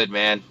was good,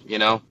 man. You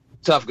know,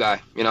 tough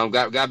guy. You know,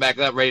 got back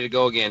up, ready to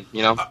go again.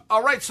 You know.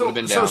 All right. So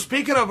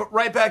speaking of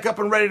right back up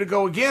and ready to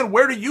go again,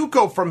 where do you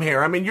go from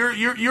here? I mean,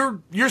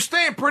 you're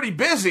staying pretty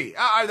busy.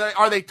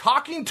 Are they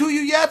talking to you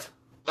yet?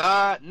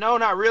 No,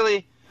 not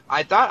really.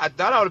 I thought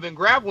I would have been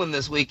grappling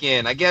this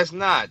weekend. I guess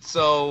not.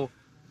 So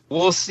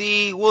we'll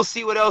see. We'll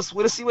see what else.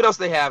 We'll see what else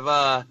they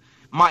have.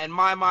 In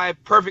my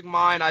perfect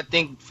mind, I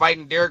think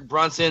fighting Derek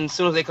Brunson as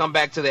soon as they come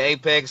back to the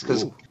Apex,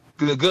 because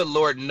the good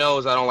Lord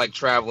knows I don't like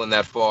traveling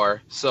that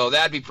far. So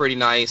that'd be pretty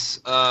nice.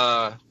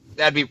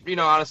 That'd be, you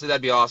know, honestly,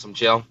 that'd be awesome,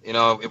 Chill. You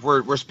know, if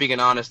we're speaking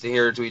honest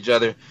to each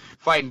other,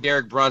 fighting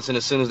Derek Brunson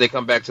as soon as they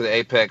come back to the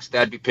Apex,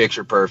 that'd be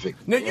picture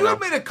perfect. Now, you had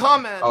made a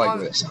comment.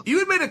 You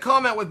had made a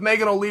comment with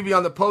Megan O'Leary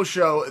on the post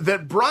show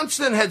that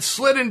Brunson had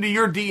slid into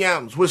your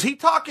DMs. Was he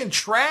talking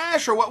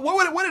trash, or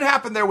what had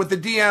happened there with the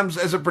DMs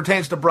as it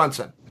pertains to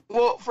Brunson?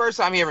 Well, first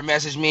time he ever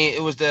messaged me,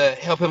 it was to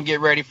help him get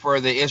ready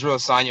for the Israel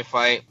Adesanya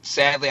fight.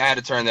 Sadly, I had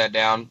to turn that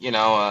down. You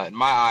know, in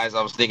my eyes,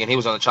 I was thinking he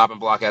was on the chopping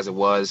block as it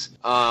was.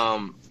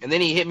 And then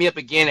he hit me up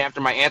again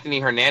after my Anthony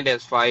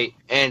Hernandez fight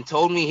and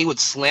told me he would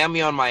slam me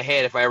on my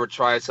head if I ever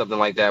tried something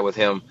like that with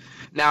him.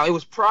 Now, it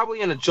was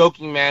probably in a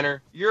joking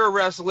manner. You're a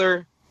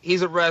wrestler.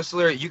 He's a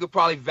wrestler. You could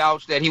probably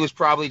vouch that he was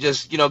probably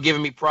just, you know,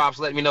 giving me props,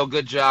 letting me know,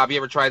 good job. You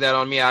ever tried that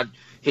on me? I'd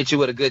hit you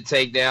with a good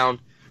takedown.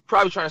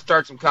 probably trying to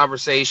start some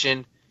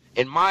conversation.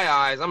 In my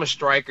eyes, I'm a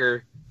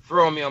striker.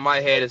 Throwing me on my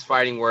head is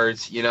fighting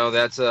words. You know,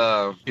 that's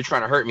you're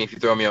trying to hurt me if you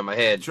throw me on my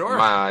head. Sure. In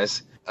my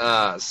eyes.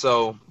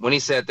 So when he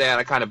said that,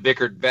 I kind of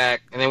bickered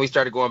back, and then we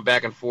started going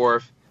back and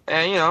forth.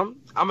 And, you know,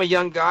 I'm a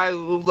young guy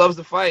who loves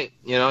to fight.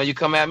 You know, you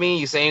come at me,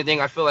 you say anything,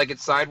 I feel like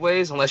it's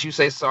sideways. Unless you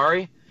say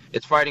sorry,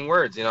 it's fighting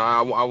words. You know,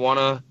 I want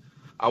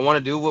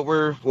to do what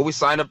we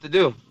signed up to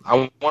do. I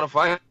want to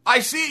fight. I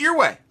see it your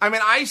way. I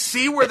mean, I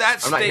see where that I'm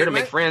statement... not here to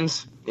make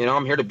friends. You know,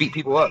 I'm here to beat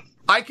people up.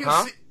 I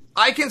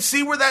can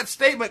see where that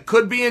statement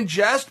could be in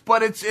jest,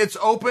 but it's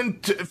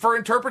open for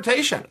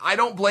interpretation. I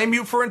don't blame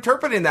you for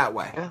interpreting that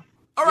way. Yeah.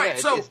 All right,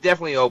 yeah, so it's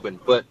definitely open,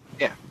 but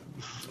yeah.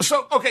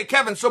 So, okay,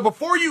 Kevin, so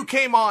before you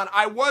came on,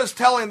 I was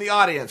telling the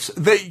audience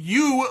that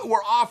you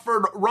were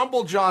offered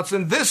Rumble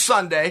Johnson this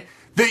Sunday,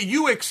 that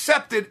you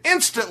accepted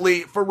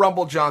instantly for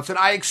Rumble Johnson.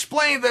 I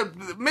explained the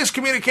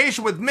miscommunication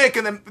with Mick,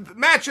 and the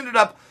match ended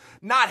up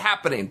not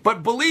happening.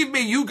 But believe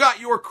me, you got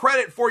your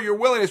credit for your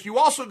willingness. You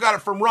also got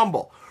it from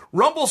Rumble.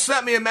 Rumble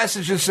sent me a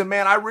message and said,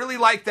 man, I really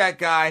like that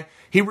guy.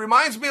 He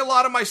reminds me a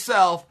lot of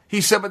myself.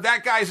 He said, but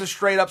that guy's a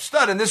straight-up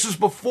stud. And this was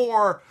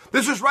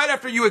right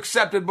after you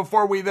accepted,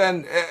 before we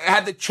then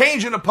had to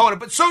change an opponent.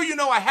 But so you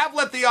know, I have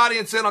let the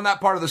audience in on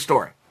that part of the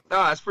story.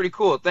 Oh, that's pretty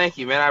cool. Thank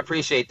you, man. I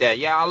appreciate that.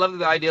 Yeah, I love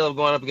the idea of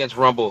going up against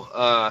Rumble.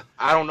 I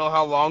don't know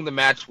how long the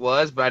match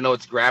was, but I know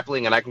it's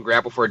grappling, and I can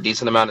grapple for a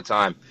decent amount of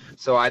time.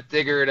 So I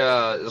figured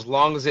as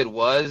long as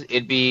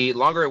it'd be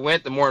longer it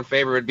went, the more in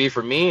favor it'd be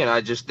for me. And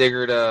I just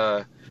figured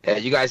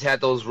you guys had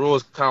those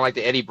rules, kind of like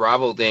the Eddie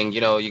Bravo thing.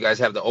 You know, you guys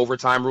have the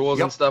overtime rules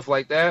and stuff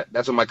like that.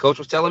 That's what my coach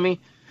was telling me.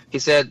 He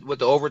said with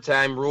the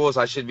overtime rules,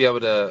 I should be able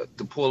to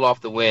pull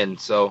off the win.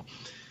 So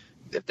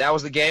if that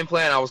was the game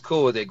plan, I was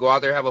cool with it. Go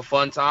out there, have a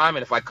fun time,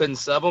 and if I couldn't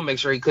sub him, make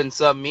sure he couldn't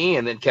sub me,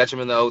 and then catch him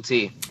in the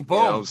OT. Boom.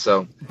 You know,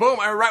 so boom.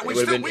 All right, we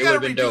got to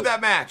redo that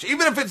match.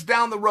 Even if it's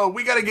down the road,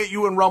 we got to get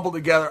you and Rumble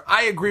together.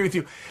 I agree with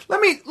you. Let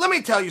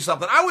me tell you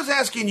something. I was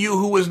asking you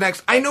who was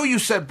next. I know you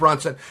said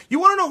Brunson. You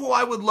want to know who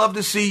I would love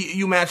to see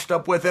you matched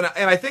up with, and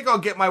I think I'll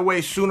get my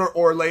way sooner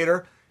or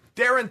later.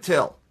 Darren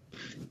Till.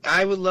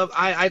 I would love.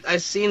 I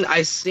seen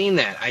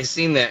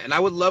that, and I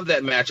would love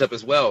that matchup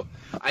as well.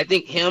 I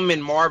think him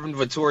and Marvin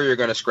Vettori are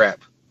going to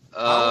scrap.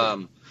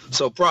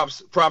 So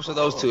props to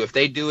those two. If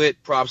they do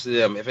it, props to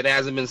them. If it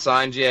hasn't been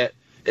signed yet,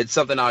 it's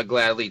something I'd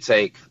gladly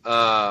take.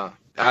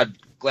 I'd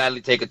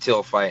gladly take a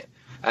Till fight.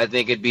 I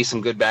think it'd be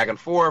some good back and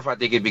forth. I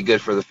think it'd be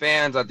good for the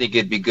fans. I think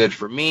it'd be good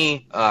for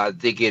me. I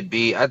think it'd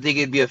be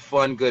a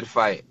fun, good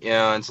fight. You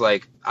know, it's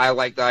like I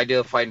like the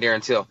idea of fighting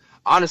Darren Till.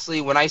 Honestly,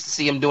 when I used to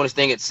see him doing his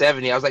thing at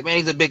 70, I was like, man,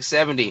 he's a big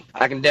 70.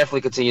 I can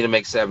definitely continue to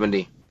make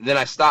 70. Then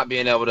I stopped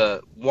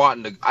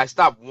wanting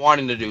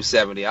to do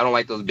 70. I don't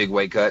like those big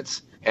weight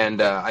cuts.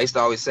 And I used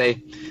to always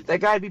say, that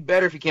guy'd be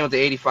better if he came up to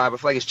 85. I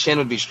feel like his chin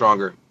would be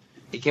stronger.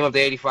 He came up to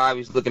 85.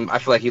 I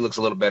feel like he looks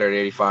a little better at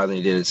 85 than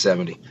he did at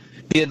 70.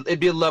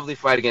 It'd be a lovely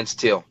fight against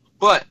Till.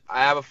 But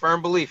I have a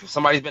firm belief, if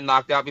somebody's been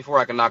knocked out before,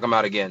 I can knock him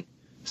out again.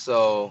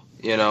 So,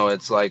 you know,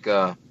 it's like...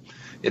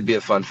 it'd be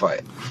a fun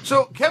fight.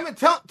 So, Kevin,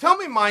 tell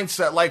me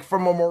mindset, like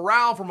from a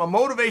morale, from a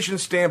motivation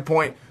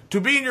standpoint, to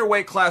be in your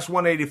weight class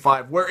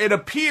 185, where it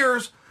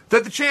appears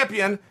that the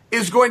champion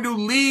is going to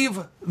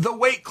leave the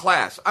weight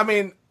class. I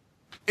mean,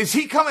 is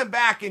he coming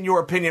back, in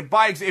your opinion?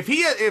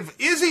 If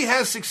Izzy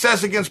has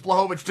success against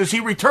Blachowicz, does he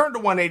return to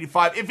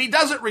 185? If he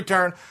doesn't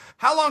return,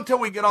 how long till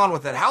we get on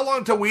with it? How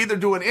long till we either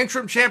do an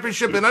interim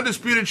championship, an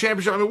undisputed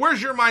championship? I mean,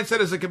 where's your mindset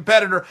as a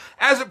competitor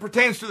as it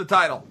pertains to the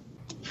title?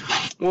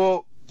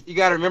 Well, you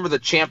got to remember the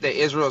champ that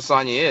Israel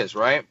Adesanya is,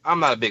 right?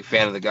 I'm not a big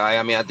fan of the guy.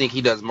 I mean, I think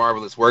he does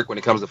marvelous work when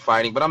it comes to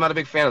fighting, but I'm not a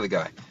big fan of the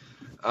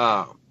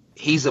guy.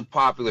 He's a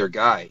popular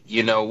guy.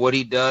 You know, what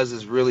he does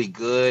is really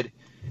good.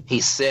 He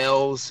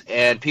sells,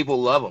 and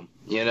people love him,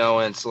 you know,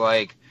 and it's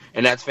like,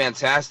 and that's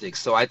fantastic.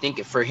 So I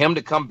think for him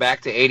to come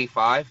back to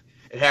 85,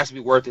 it has to be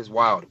worth his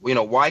while. You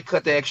know, why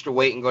cut the extra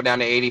weight and go down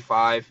to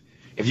 85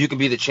 if you can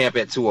be the champ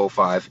at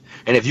 205?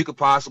 And if you could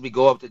possibly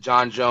go up to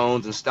John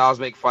Jones and Styles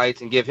make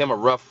fights and give him a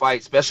rough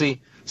fight,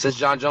 especially since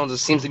John Jones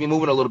seems to be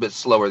moving a little bit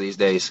slower these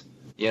days.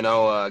 You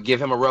know,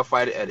 give him a rough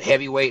fight at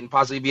heavyweight and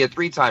possibly be a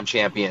 3-time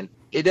champion.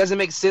 It doesn't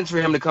make sense for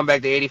him to come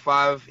back to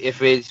 85 if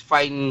he's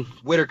fighting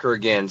Whitaker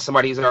again,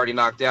 somebody he's already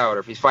knocked out,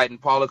 or if he's fighting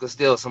Paulo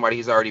Castillo, somebody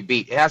he's already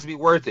beat. It has to be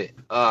worth it.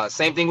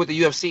 Same thing with the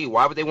UFC.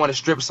 Why would they want to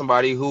strip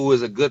somebody who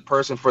is a good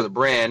person for the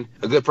brand,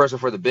 a good person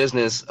for the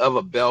business, of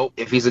a belt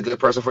if he's a good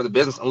person for the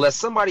business, unless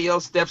somebody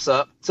else steps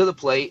up to the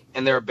plate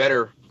and they're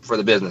better for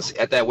the business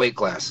at that weight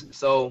class?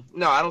 So,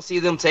 no, I don't see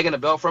them taking a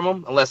belt from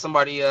him unless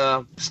somebody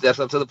steps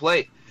up to the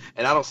plate.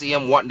 And I don't see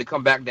him wanting to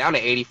come back down to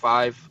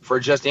 85 for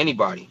just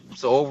anybody.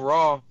 So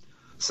overall,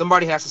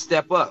 somebody has to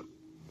step up.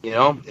 You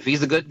know, if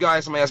he's the good guy,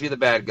 somebody has to be the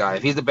bad guy.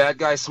 If he's the bad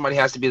guy, somebody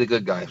has to be the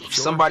good guy. Sure.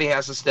 Somebody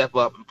has to step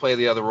up and play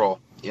the other role.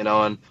 You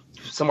know, and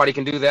if somebody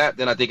can do that,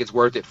 then I think it's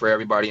worth it for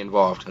everybody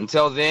involved.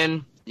 Until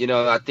then, you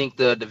know, I think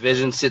the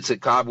division sits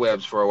at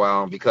cobwebs for a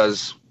while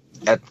because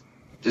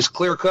it's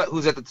clear cut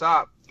who's at the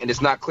top, and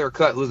it's not clear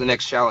cut who's the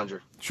next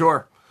challenger.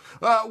 Sure.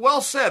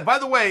 Well said. By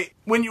the way,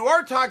 when you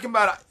are talking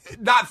about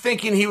not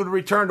thinking he would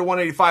return to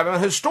 185, I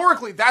mean,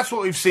 historically, that's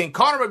what we've seen.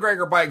 Conor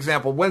McGregor, by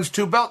example, wins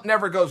 2 belts,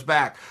 never goes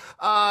back.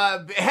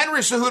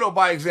 Henry Cejudo,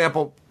 by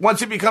example, once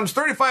he becomes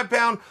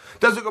 35-pound,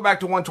 doesn't go back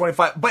to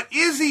 125. But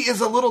Izzy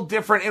is a little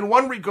different in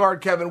one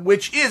regard, Kevin,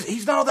 which is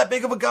he's not all that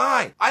big of a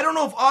guy. I don't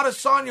know if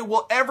Adesanya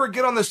will ever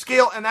get on the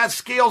scale, and that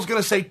scale is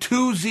going to say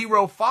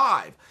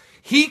 205.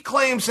 He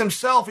claims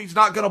himself he's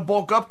not going to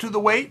bulk up to the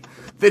weight,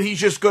 that he's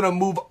just going to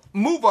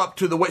move up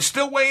to the weight,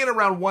 still weighing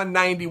around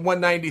 190,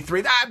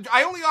 193.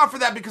 I only offer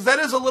that because that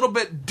is a little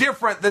bit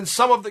different than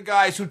some of the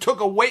guys who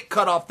took a weight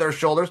cut off their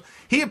shoulders.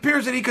 He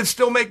appears that he could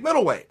still make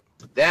middleweight.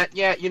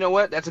 Yeah, you know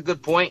what? That's a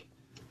good point.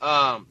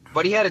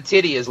 But he had a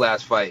titty his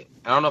last fight.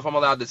 I don't know if I'm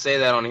allowed to say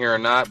that on here or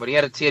not, but he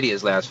had a titty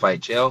his last fight,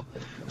 Chael.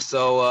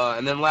 So,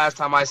 and then last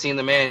time I seen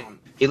the man,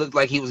 he looked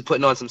like he was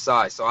putting on some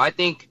size. So I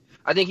think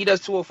he does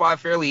 205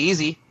 fairly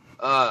easy.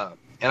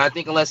 And I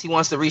think unless he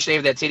wants to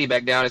reshave that titty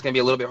back down, it's going to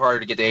be a little bit harder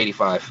to get to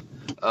 85.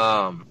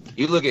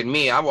 You look at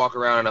me, I walk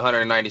around at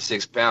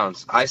 196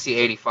 pounds. I see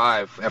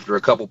 85 after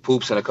a couple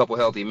poops and a couple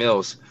healthy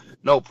meals.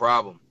 No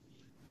problem.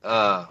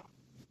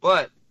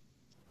 But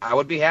I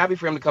would be happy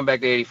for him to come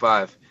back to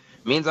 85.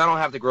 Means I don't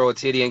have to grow a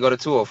titty and go to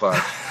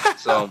 205.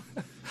 So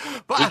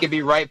he could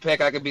be right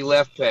pec, I could be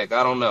left pec.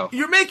 I don't know.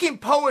 You're making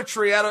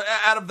poetry out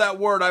of that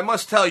word, I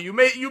must tell you.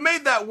 You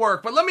made that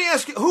work. But let me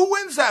ask you, who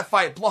wins that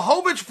fight?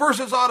 Blachowicz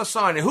versus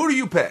Adesanya. Who do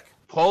you pick?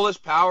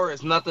 Polish power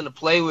is nothing to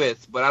play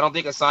with, but I don't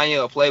think Adesanya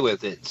will play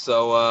with it.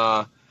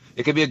 So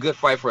it could be a good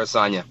fight for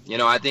Adesanya. You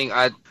know,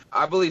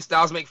 I believe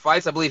styles make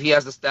fights. I believe he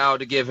has the style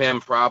to give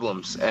him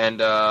problems. And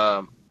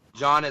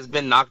John has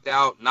been knocked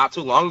out not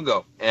too long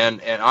ago.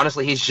 And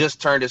honestly, he's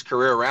just turned his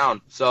career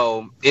around.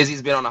 So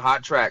Izzy's been on a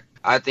hot track.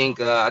 I think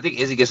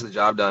Izzy gets the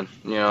job done.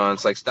 You know,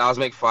 it's like styles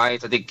make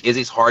fights. I think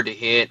Izzy's hard to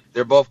hit.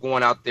 They're both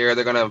going out there.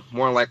 They're going to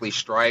more than likely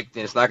strike,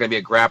 and it's not going to be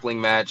a grappling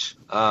match.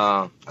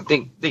 I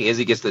think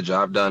Izzy gets the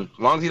job done. As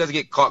long as he doesn't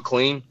get caught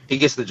clean, he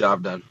gets the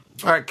job done.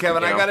 All right,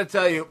 Kevin, I got to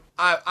tell you,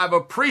 I've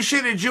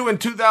appreciated you in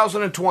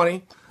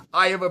 2020.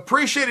 I have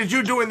appreciated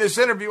you doing this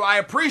interview. I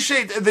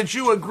appreciate that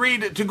you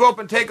agreed to go up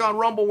and take on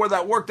Rumble, whether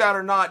that worked out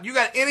or not. You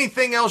got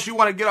anything else you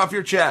want to get off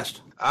your chest?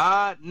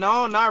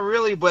 No, not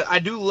really, but I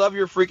do love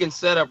your freaking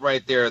setup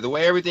right there. The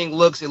way everything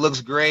looks, it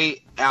looks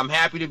great. I'm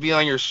happy to be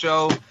on your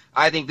show.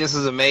 I think this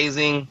is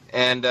amazing,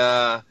 and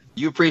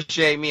you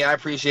appreciate me. I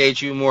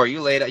appreciate you more.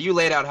 You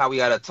laid out how we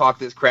got to talk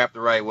this crap the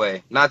right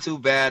way. Not too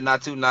bad,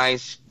 not too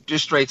nice,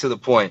 just straight to the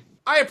point.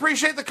 I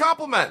appreciate the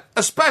compliment,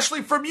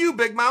 especially from you,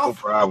 Big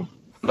Mouth.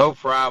 No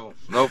problem,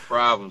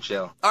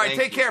 Chael. All right,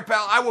 take care,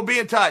 pal. I will be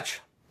in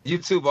touch. You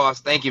too, boss.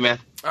 Thank you, man.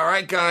 All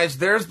right, guys,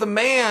 there's the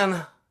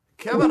man,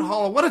 Kevin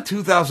Holland. What a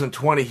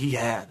 2020 he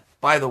had,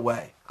 by the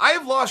way. I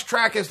have lost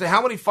track as to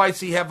how many fights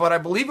he had, but I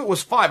believe it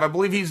was 5. I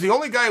believe he's the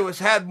only guy who has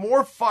had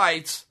more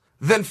fights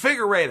than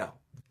Figueiredo.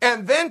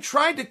 And then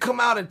tried to come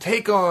out and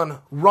take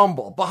on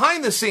Rumble.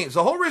 Behind the scenes,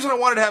 the whole reason I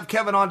wanted to have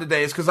Kevin on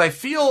today is because I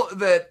feel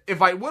that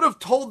if I would have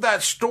told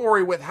that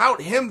story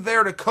without him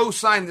there to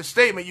co-sign the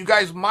statement, you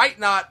guys might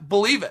not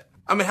believe it.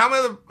 I mean,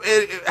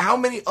 how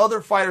many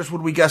other fighters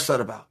would we guess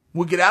that about?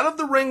 Would get out of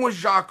the ring with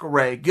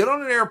Jacare, get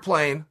on an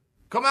airplane,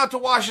 come out to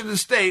Washington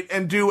State,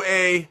 and do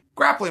a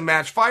grappling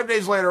match 5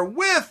 days later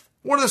with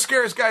one of the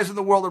scariest guys in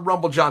the world at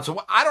Rumble Johnson?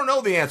 Well, I don't know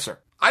the answer.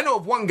 I know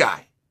of one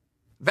guy.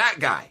 That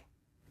guy.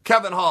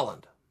 Kevin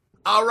Holland.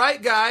 All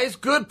right, guys,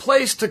 good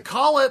place to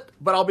call it,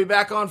 but I'll be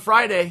back on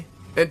Friday.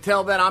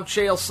 Until then, I'm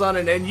Chael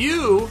Sonnen, and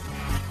you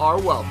are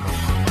welcome.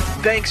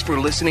 Thanks for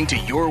listening to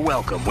You're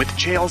Welcome with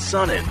Chael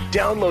Sonnen.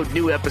 Download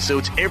new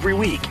episodes every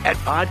week at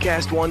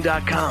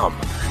podcastone.com.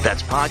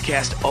 That's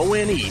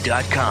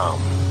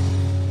podcastone.com.